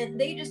development,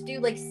 they just do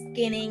like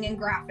skinning and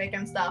graphic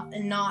and stuff,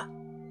 and not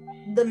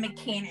the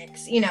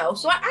mechanics,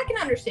 so I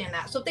can understand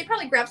that. So if they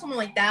probably grab someone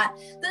like that,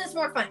 then it's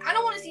more fun. I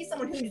don't want to see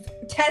someone who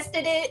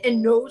tested it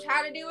and knows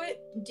how to do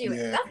it.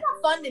 That's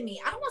not fun to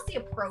me. I don't want to see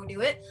a pro do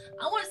it.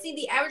 I want to see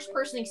the average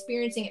person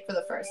experiencing it for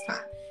the first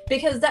time,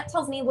 because that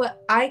tells me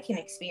what I can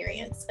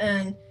experience.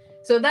 And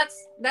so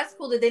that's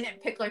cool that they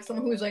didn't pick like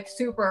someone who's like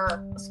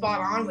super spot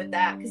on with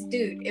that, because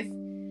dude, if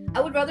I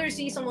would rather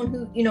see someone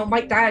who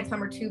might die a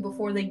time or two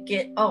before they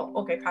get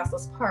past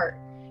this part.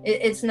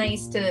 It's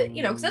nice to,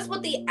 because that's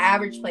what the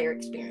average player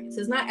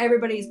experiences. Not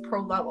everybody's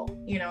pro level,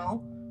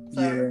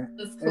 So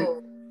it's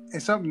cool.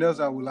 And something else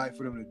I would like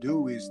for them to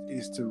do is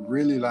to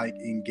really like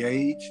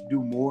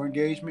do more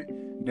engagement.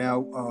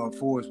 Now,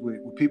 for us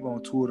with people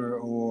on Twitter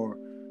or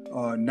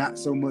not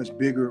so much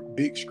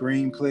big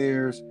screen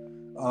players,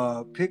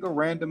 pick a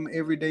random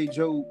everyday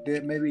Joe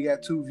that maybe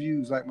got 2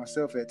 views like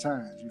myself at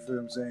times. You feel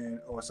what I'm saying?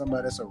 Or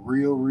somebody that's a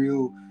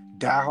real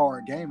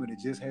diehard gamer that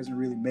just hasn't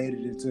really made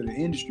it into the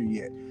industry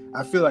yet.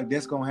 I feel like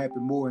that's gonna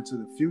happen more into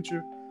the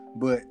future,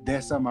 but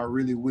that's something I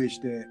really wish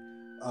that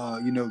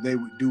they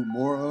would do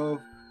more of,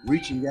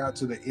 reaching out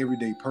to the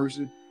everyday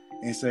person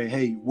and say,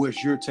 hey,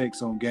 what's your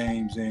takes on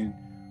games, and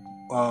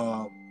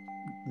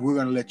we're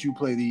gonna let you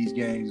play these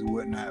games and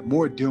whatnot.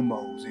 More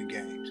demos in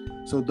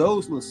games. So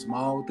those little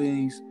small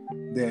things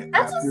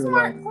that's a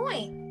smart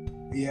point.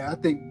 Yeah, I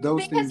think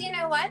those because things, you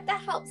know what,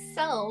 that helps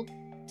sell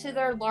to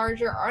their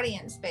larger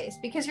audience base,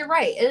 because you're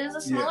right, it is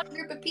a smaller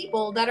group of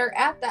people that are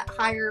at that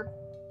higher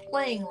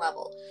playing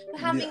level.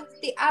 But having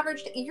the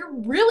average, you're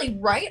really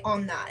right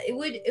on that. It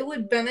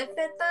would benefit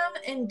them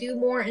and do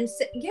more. And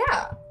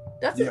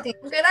that's a good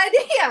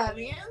idea,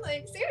 man.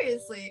 Like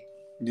seriously.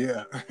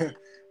 Yeah,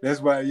 that's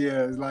why.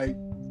 Yeah, it's like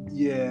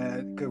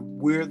because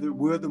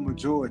we're the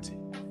majority.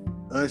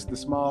 Us, the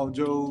small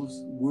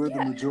Joes, we're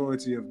the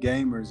majority of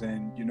gamers,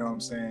 and you know what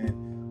I'm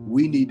saying.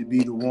 We need to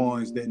be the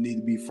ones that need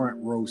to be front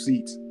row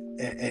seats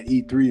at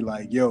E3.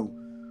 Like, yo,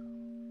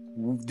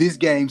 this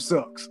game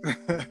sucks.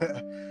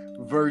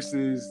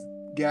 Versus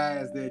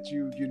guys that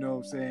you know what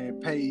I'm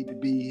saying, paid to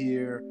be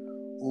here,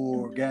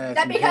 or guys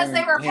that because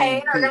they were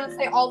paid are gonna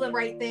say all the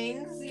right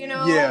things,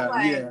 Yeah.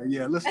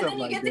 Little stuff like that. And then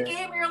you get the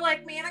game and you're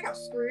like, man, I got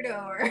screwed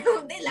over.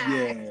 They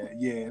lied.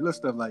 Yeah, little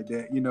stuff like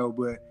that,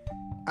 But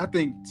I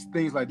think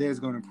things like that is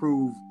gonna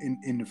improve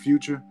in the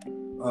future,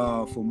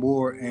 for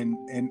more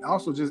and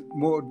also just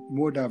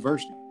more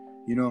diversity.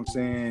 You know what I'm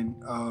saying?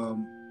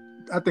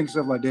 I think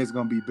stuff like that is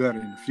gonna be better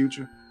in the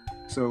future.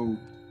 So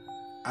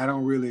I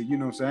don't really,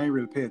 I ain't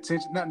really pay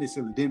attention. Not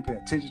necessarily didn't pay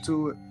attention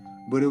to it,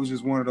 but it was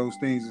just one of those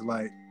things. It's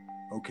like,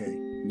 okay,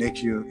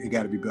 next year it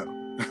got to be better.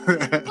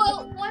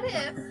 Well, what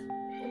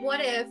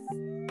if,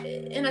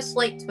 in a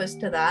slight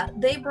twist to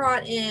that, they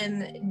brought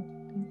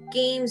in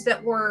games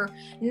that were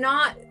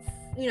not,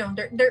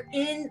 they're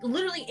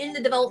literally in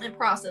the development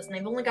process, and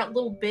they've only got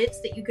little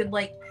bits that you could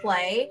like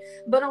play,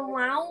 but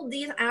allow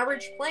these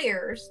average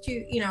players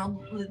to,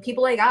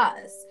 people like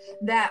us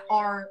that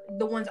are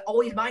the ones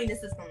always buying the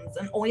systems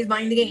and always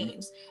buying the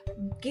games,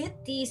 get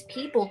these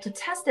people to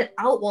test it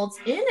out while it's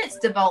in its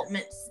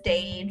development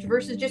stage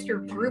versus just your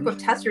group of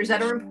testers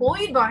that are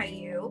employed by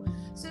you.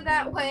 so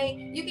that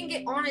way you can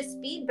get honest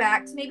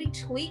feedback to maybe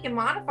tweak and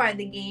modify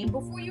the game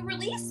before you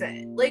release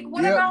it. Like,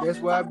 what about that's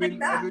why something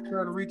like I've that? been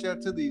trying to reach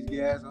out to these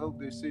guys. I hope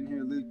they're sitting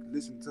here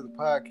listening to the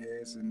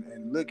podcast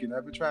and looking.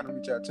 I've been trying to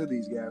reach out to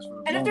these guys for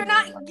the And if they're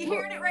longest. not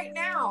hearing it right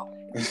now,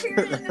 if you're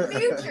hearing it in the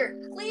future,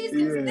 please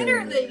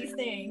consider these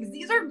things.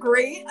 These are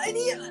great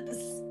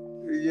ideas.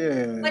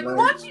 Yeah, like we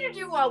want you to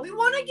do well. We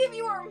want to give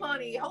you our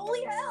money.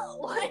 Holy hell!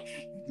 Like,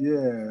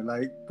 yeah,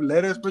 like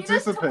let us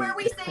participate. Get us to where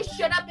we say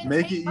shut up and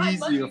make take it my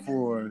easier money.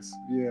 for us.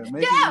 Yeah,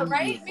 make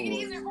Make it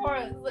easier for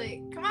us.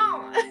 Like, come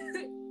on.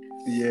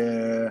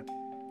 Yeah.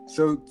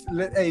 So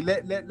let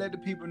the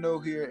people know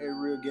here at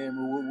Real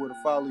Gamer where to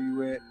follow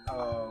you at,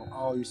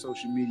 all your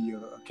social media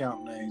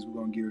account names.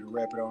 We're gonna give it a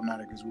wrap it on now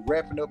because we're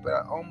wrapping up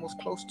at almost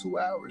close to 2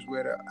 hours.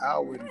 We're at 1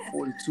 hour and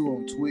 42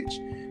 on Twitch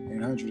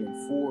and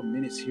 104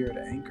 minutes here at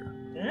Anchor.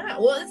 Yeah,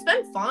 well, it's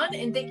been fun,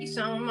 and thank you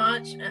so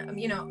much,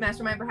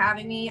 Mastermind, for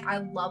having me. I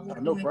love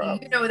working with you.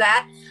 You know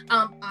that.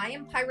 I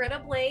am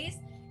Pyretta Blaze.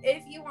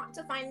 If you want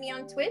to find me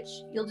on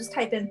Twitch, you'll just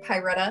type in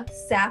Pyretta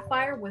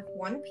Sapphire with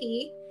 1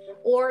 P,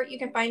 or you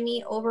can find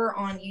me over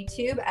on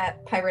YouTube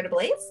at Pyretta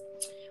Blaze.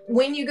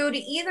 When you go to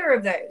either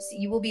of those,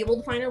 you will be able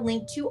to find a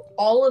link to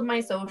all of my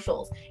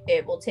socials.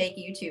 It will take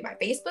you to my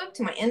Facebook,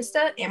 to my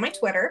Insta, and my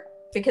Twitter,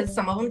 because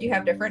some of them do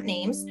have different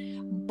names,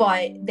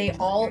 but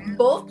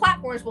both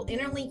platforms will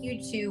interlink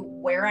you to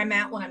where I'm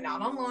at when I'm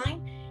not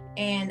online.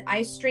 And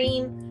I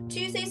stream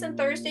Tuesdays and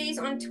Thursdays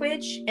on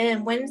Twitch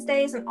and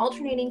Wednesdays and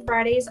alternating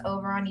Fridays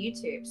over on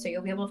YouTube. So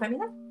you'll be able to find me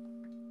there.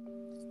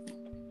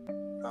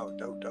 Oh,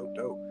 dope.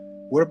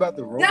 What about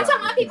the robot? Now tell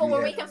my people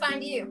where we can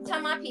find you.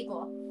 Tell my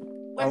people.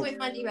 Where can we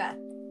find you at?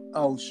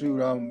 Oh, shoot.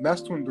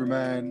 Mastermind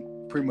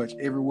Remind pretty much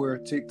everywhere.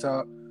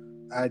 TikTok,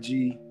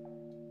 IG,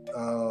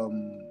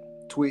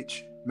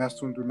 Twitch,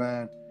 Mastermind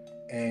Remind,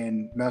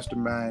 and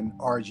Mastermind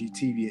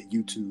RGTV at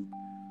YouTube.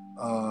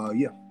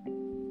 Yeah,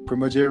 pretty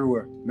much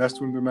everywhere.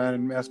 Mastermind Remind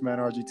and Mastermind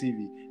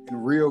RGTV.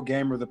 And Real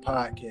Gamer, the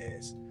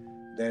podcast.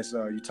 That's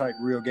you type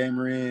Real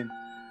Gamer in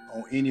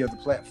on any of the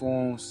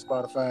platforms,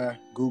 Spotify,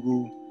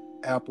 Google,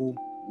 Apple,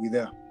 we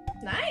there.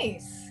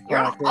 Nice.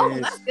 That's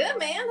good,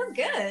 man. That's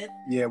good.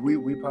 Yeah, we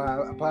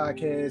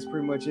podcast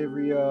pretty much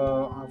every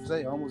I'd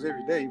say almost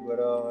every day, but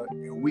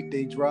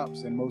weekday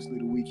drops and mostly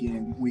the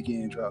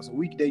weekend drops. So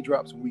weekday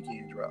drops and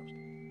weekend drops.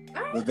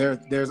 Right.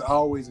 But there's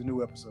always a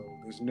new episode.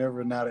 There's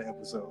never not an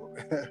episode.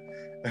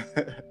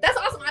 That's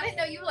awesome. I didn't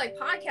know you were like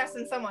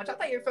podcasting so much. I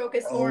thought you were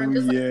focused more on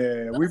just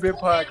we've been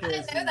podcasting. I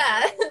didn't know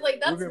that. We've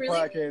been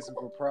podcasting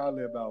for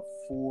probably about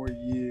 4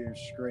 years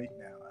straight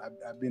now.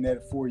 I've been at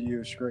it 4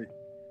 years straight.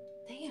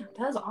 Damn,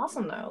 that's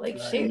awesome though.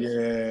 Shoot.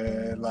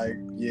 I've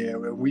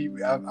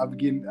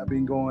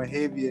been going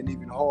heavier and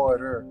even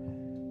harder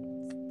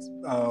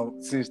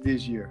since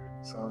this year.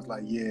 So I was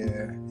like,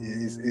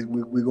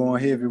 we're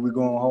going heavy, we're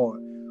going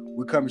hard.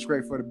 We're coming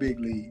straight for the big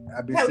league.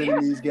 I've been sending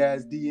these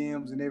guys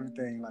DMs and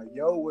everything like,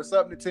 yo, what's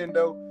up,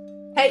 Nintendo?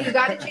 Hey, you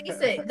gotta chase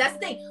it. That's the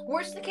thing.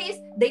 Worst the case,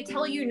 they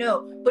tell you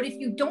no. But if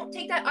you don't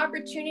take that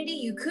opportunity,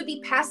 you could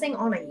be passing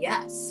on a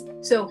yes.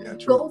 So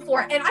go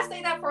for it. And I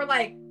say that for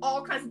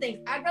all kinds of things.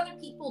 I'd rather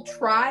people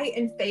try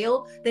and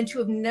fail than to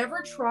have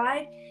never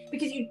tried,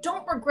 because you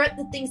don't regret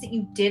the things that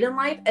you did in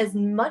life as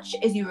much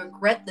as you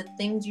regret the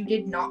things you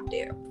did not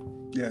do.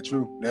 Yeah,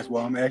 true. That's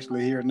why I'm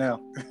actually here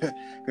now.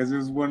 Because it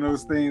was one of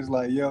those things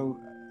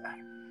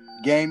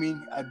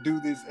gaming, I do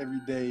this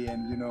every day,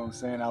 and you know what I'm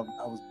saying, I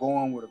was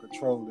born with a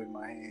controller in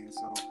my hand,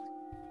 so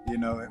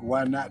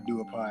why not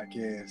do a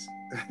podcast?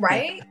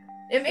 Right?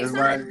 It makes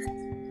sense.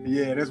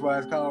 That's why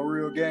it's called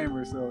Real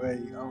Gamer. So hey,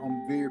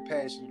 I'm very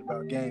passionate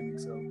about gaming,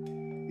 so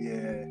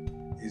yeah,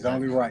 it's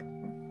only right.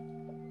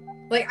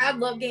 I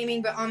love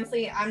gaming, but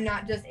honestly, I'm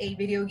not just a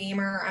video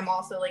gamer. I'm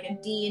also a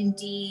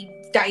D&D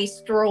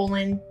dice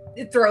throwing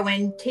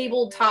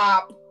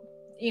tabletop,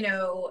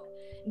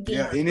 gamer.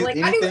 Yeah,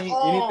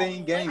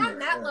 anything gamer. I'm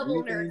that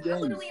level nerd. I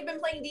literally have been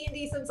playing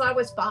D&D since I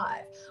was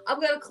 5. I've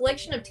got a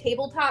collection of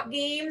tabletop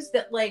games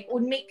that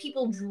would make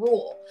people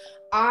drool.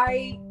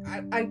 I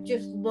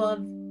just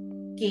love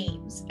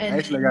games. And I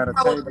actually got a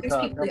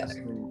tabletop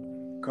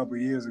episode a couple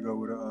of years ago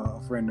with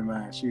a friend of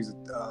mine. She's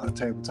a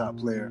tabletop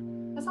player.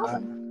 That's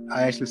awesome.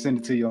 I actually sent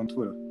it to you on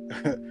Twitter.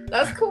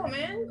 That's cool,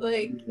 man.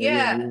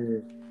 Yeah.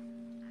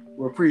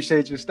 Well,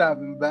 appreciate you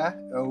stopping by.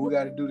 We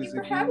got to do this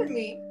again. Thanks for having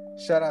me.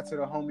 Shout out to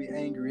the homie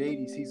Angry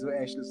 80s. He's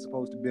actually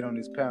supposed to be on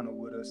this panel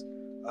with us.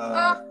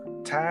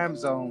 Time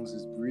zones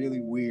is really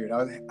weird.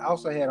 I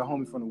also had a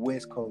homie from the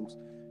West Coast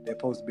that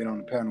supposed to be on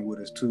the panel with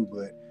us too,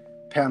 but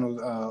panels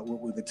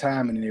with the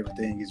timing and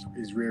everything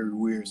is very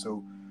weird.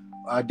 So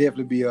I'll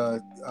definitely be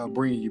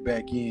bringing you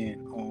back in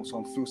on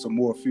some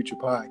more future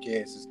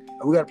podcasts.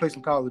 We got to play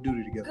some Call of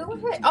Duty together. Go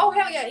ahead. Oh,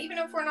 hell yeah. Even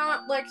if we're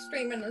not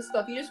streaming and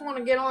stuff, you just want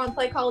to get on and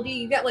play Call of Duty.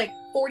 You got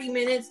 40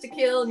 minutes to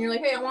kill and you're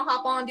like, hey, I want to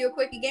hop on and do a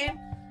quickie game.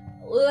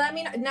 Let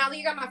me know. Now that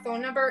you got my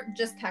phone number,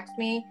 just text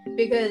me,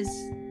 because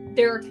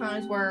there are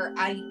times where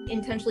I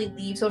intentionally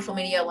leave social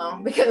media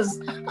alone because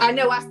I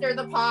know I stir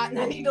the pot and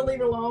I need to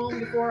leave it alone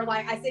before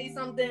like I say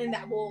something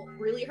that will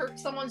really hurt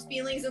someone's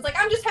feelings. It's like,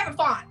 I'm just having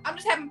fun.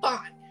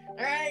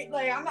 All right,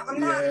 like I'm not trying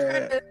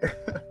to.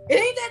 It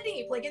ain't that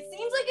deep. Like it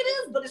seems like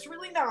it is, but it's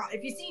really not.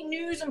 If you see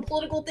news and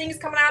political things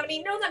coming out of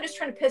me, know that I'm just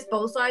trying to piss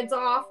both sides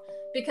off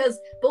because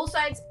both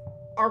sides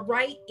are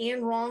right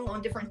and wrong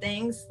on different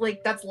things.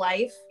 Like that's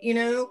life, you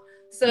know.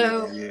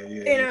 So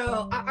you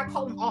know, I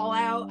call them all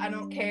out. I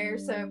don't care.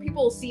 So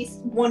people see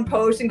one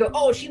post and go,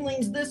 "Oh, she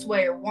leans this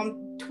way," or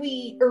one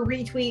tweet or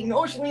retweet, and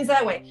 "Oh, she leans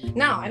that way."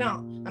 No, I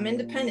don't. I'm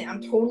independent.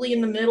 I'm totally in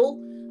the middle.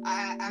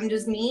 I'm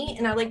just me,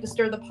 and I like to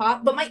stir the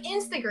pot. But my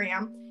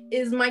Instagram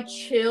is my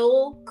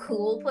chill,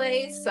 cool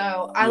place.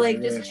 So I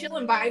like just chill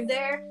and vibe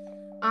there.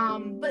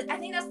 But I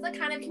think that's the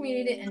kind of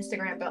community that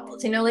Instagram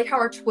builds. You know, like how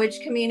our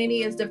Twitch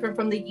community is different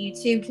from the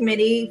YouTube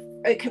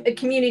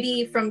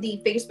community from the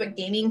Facebook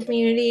gaming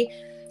community.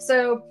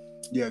 So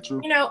yeah, true.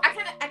 You know,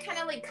 I kind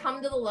of like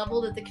come to the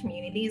level that the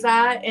community's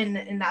at,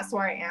 and that's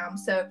where I am.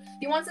 So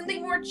if you want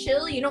something more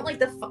chill, you don't like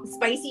the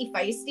spicy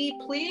feisty,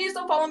 please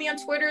don't follow me on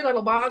Twitter.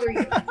 That'll bother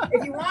you.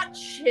 If you want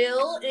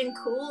chill and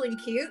cool and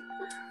cute,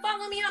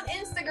 follow me on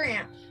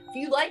Instagram. If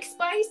you like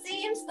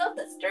spicy and stuff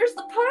that stirs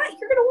the pot,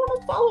 you're gonna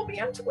want to follow me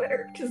on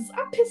Twitter because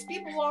I piss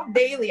people off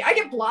daily. I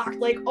get blocked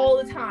like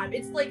all the time.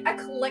 It's like I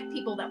collect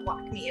people that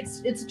block me.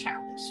 It's a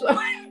challenge. So.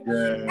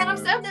 And I'm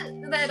sad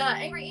that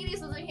Angry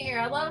Edie's wasn't here.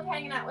 I love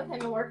hanging out with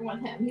him and working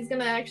with him. He's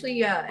gonna actually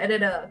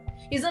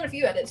he's done a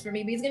few edits for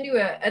me, but he's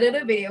gonna edit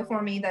a video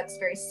for me that's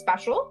very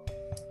special.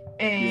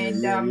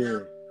 And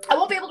I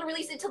won't be able to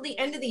release it till the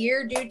end of the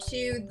year due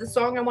to the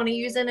song I want to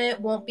use in it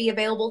won't be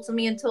available to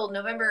me until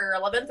November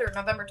 11th or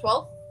November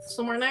 12th,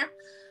 somewhere in there.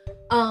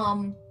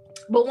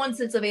 But once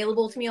it's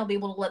available to me, I'll be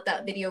able to let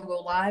that video go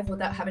live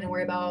without having to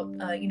worry about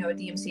a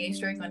DMCA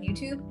strike on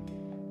YouTube.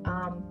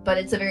 But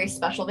it's a very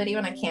special video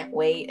and I can't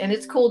wait. And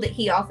it's cool that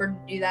he offered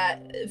to do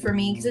that for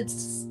me because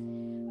it's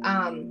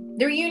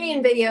the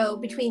reunion video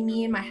between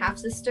me and my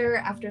half-sister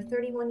after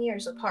 31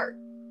 years apart.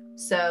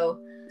 So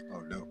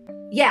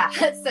yeah,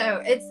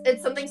 so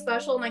it's something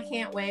special and I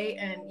can't wait.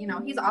 And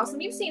he's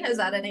awesome. You've seen his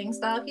editing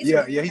stuff. He's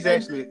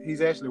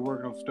actually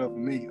working on stuff for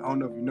me. I don't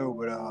know if you know,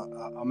 but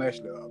I'm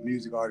actually a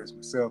music artist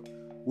myself.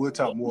 We'll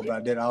talk more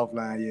about that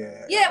offline.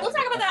 Yeah, we'll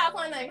talk about that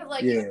offline then,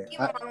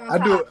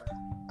 because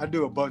I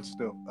do a bunch of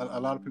stuff. A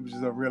lot of people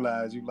just don't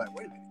realize. You're like,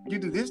 wait a minute, you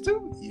do this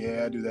too?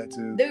 Yeah, I do that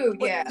too. Dude,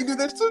 what, yeah. You do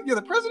this too? You're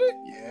the president?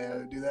 Yeah,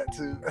 I do that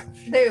too.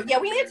 Dude, yeah,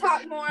 we need to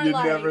talk more. You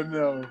never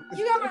know.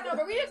 You never know,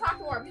 but we need to talk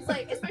more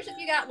because, especially if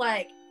you got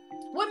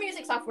what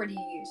music software do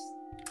you use?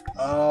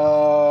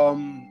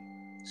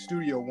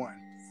 Studio One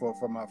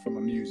for my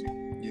music.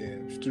 Yeah,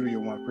 Studio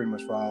One pretty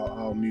much for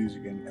all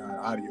music and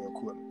audio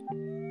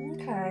equipment.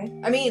 Okay,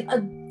 I mean,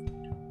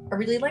 I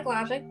really like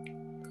Logic.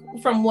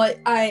 From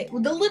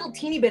the little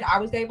teeny bit I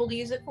was able to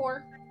use it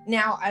for,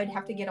 now I'd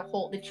have to get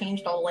they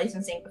changed all the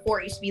licensing. Before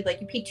it used to be you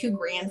pay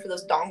 $2,000 for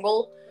this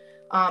dongle.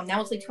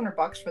 Now it's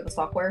 $200 for the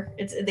software.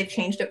 They've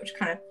changed it, which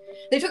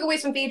they took away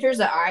some features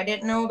that I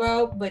didn't know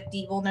about, but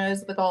Devil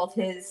knows with all of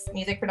his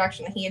music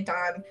production that he had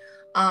done.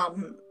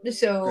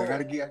 So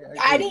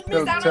I didn't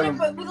miss out on it,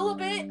 but with a little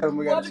bit. Tell them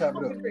we gotta type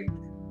it up.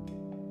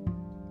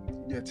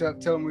 Yeah,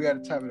 tell them we gotta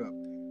type it up.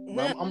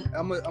 But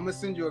I'm gonna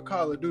send you a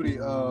Call of Duty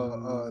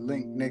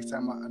link next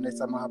time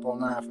I hop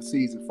online for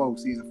season 4.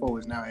 Season 4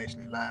 is now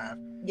actually live.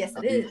 Yes,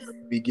 it is.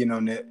 Be getting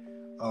on that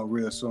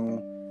real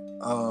soon.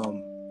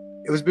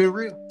 It was been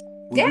real.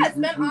 It's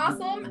been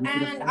awesome,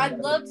 and I'd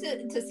love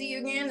to see you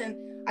again, and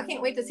I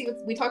can't wait to see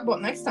what we talk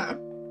about next time.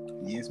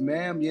 Yes,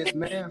 ma'am. Yes,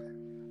 ma'am.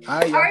 All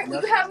right,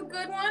 you have a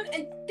good one,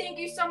 and thank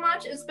you so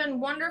much. It's been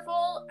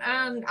wonderful.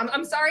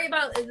 I'm sorry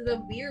about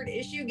the weird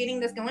issue getting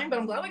this going, but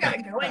I'm glad we got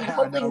it going. And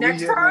hopefully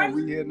next time,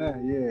 we here now.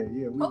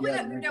 Yeah. Hopefully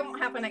that won't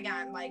happen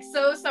again.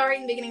 So sorry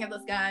in the beginning of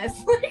this,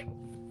 guys.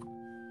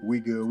 We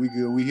good.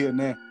 We here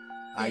now.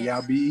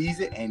 Y'all be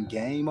easy and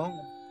game on.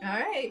 All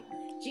right,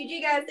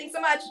 GG guys. Thanks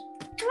so much.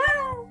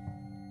 Bye.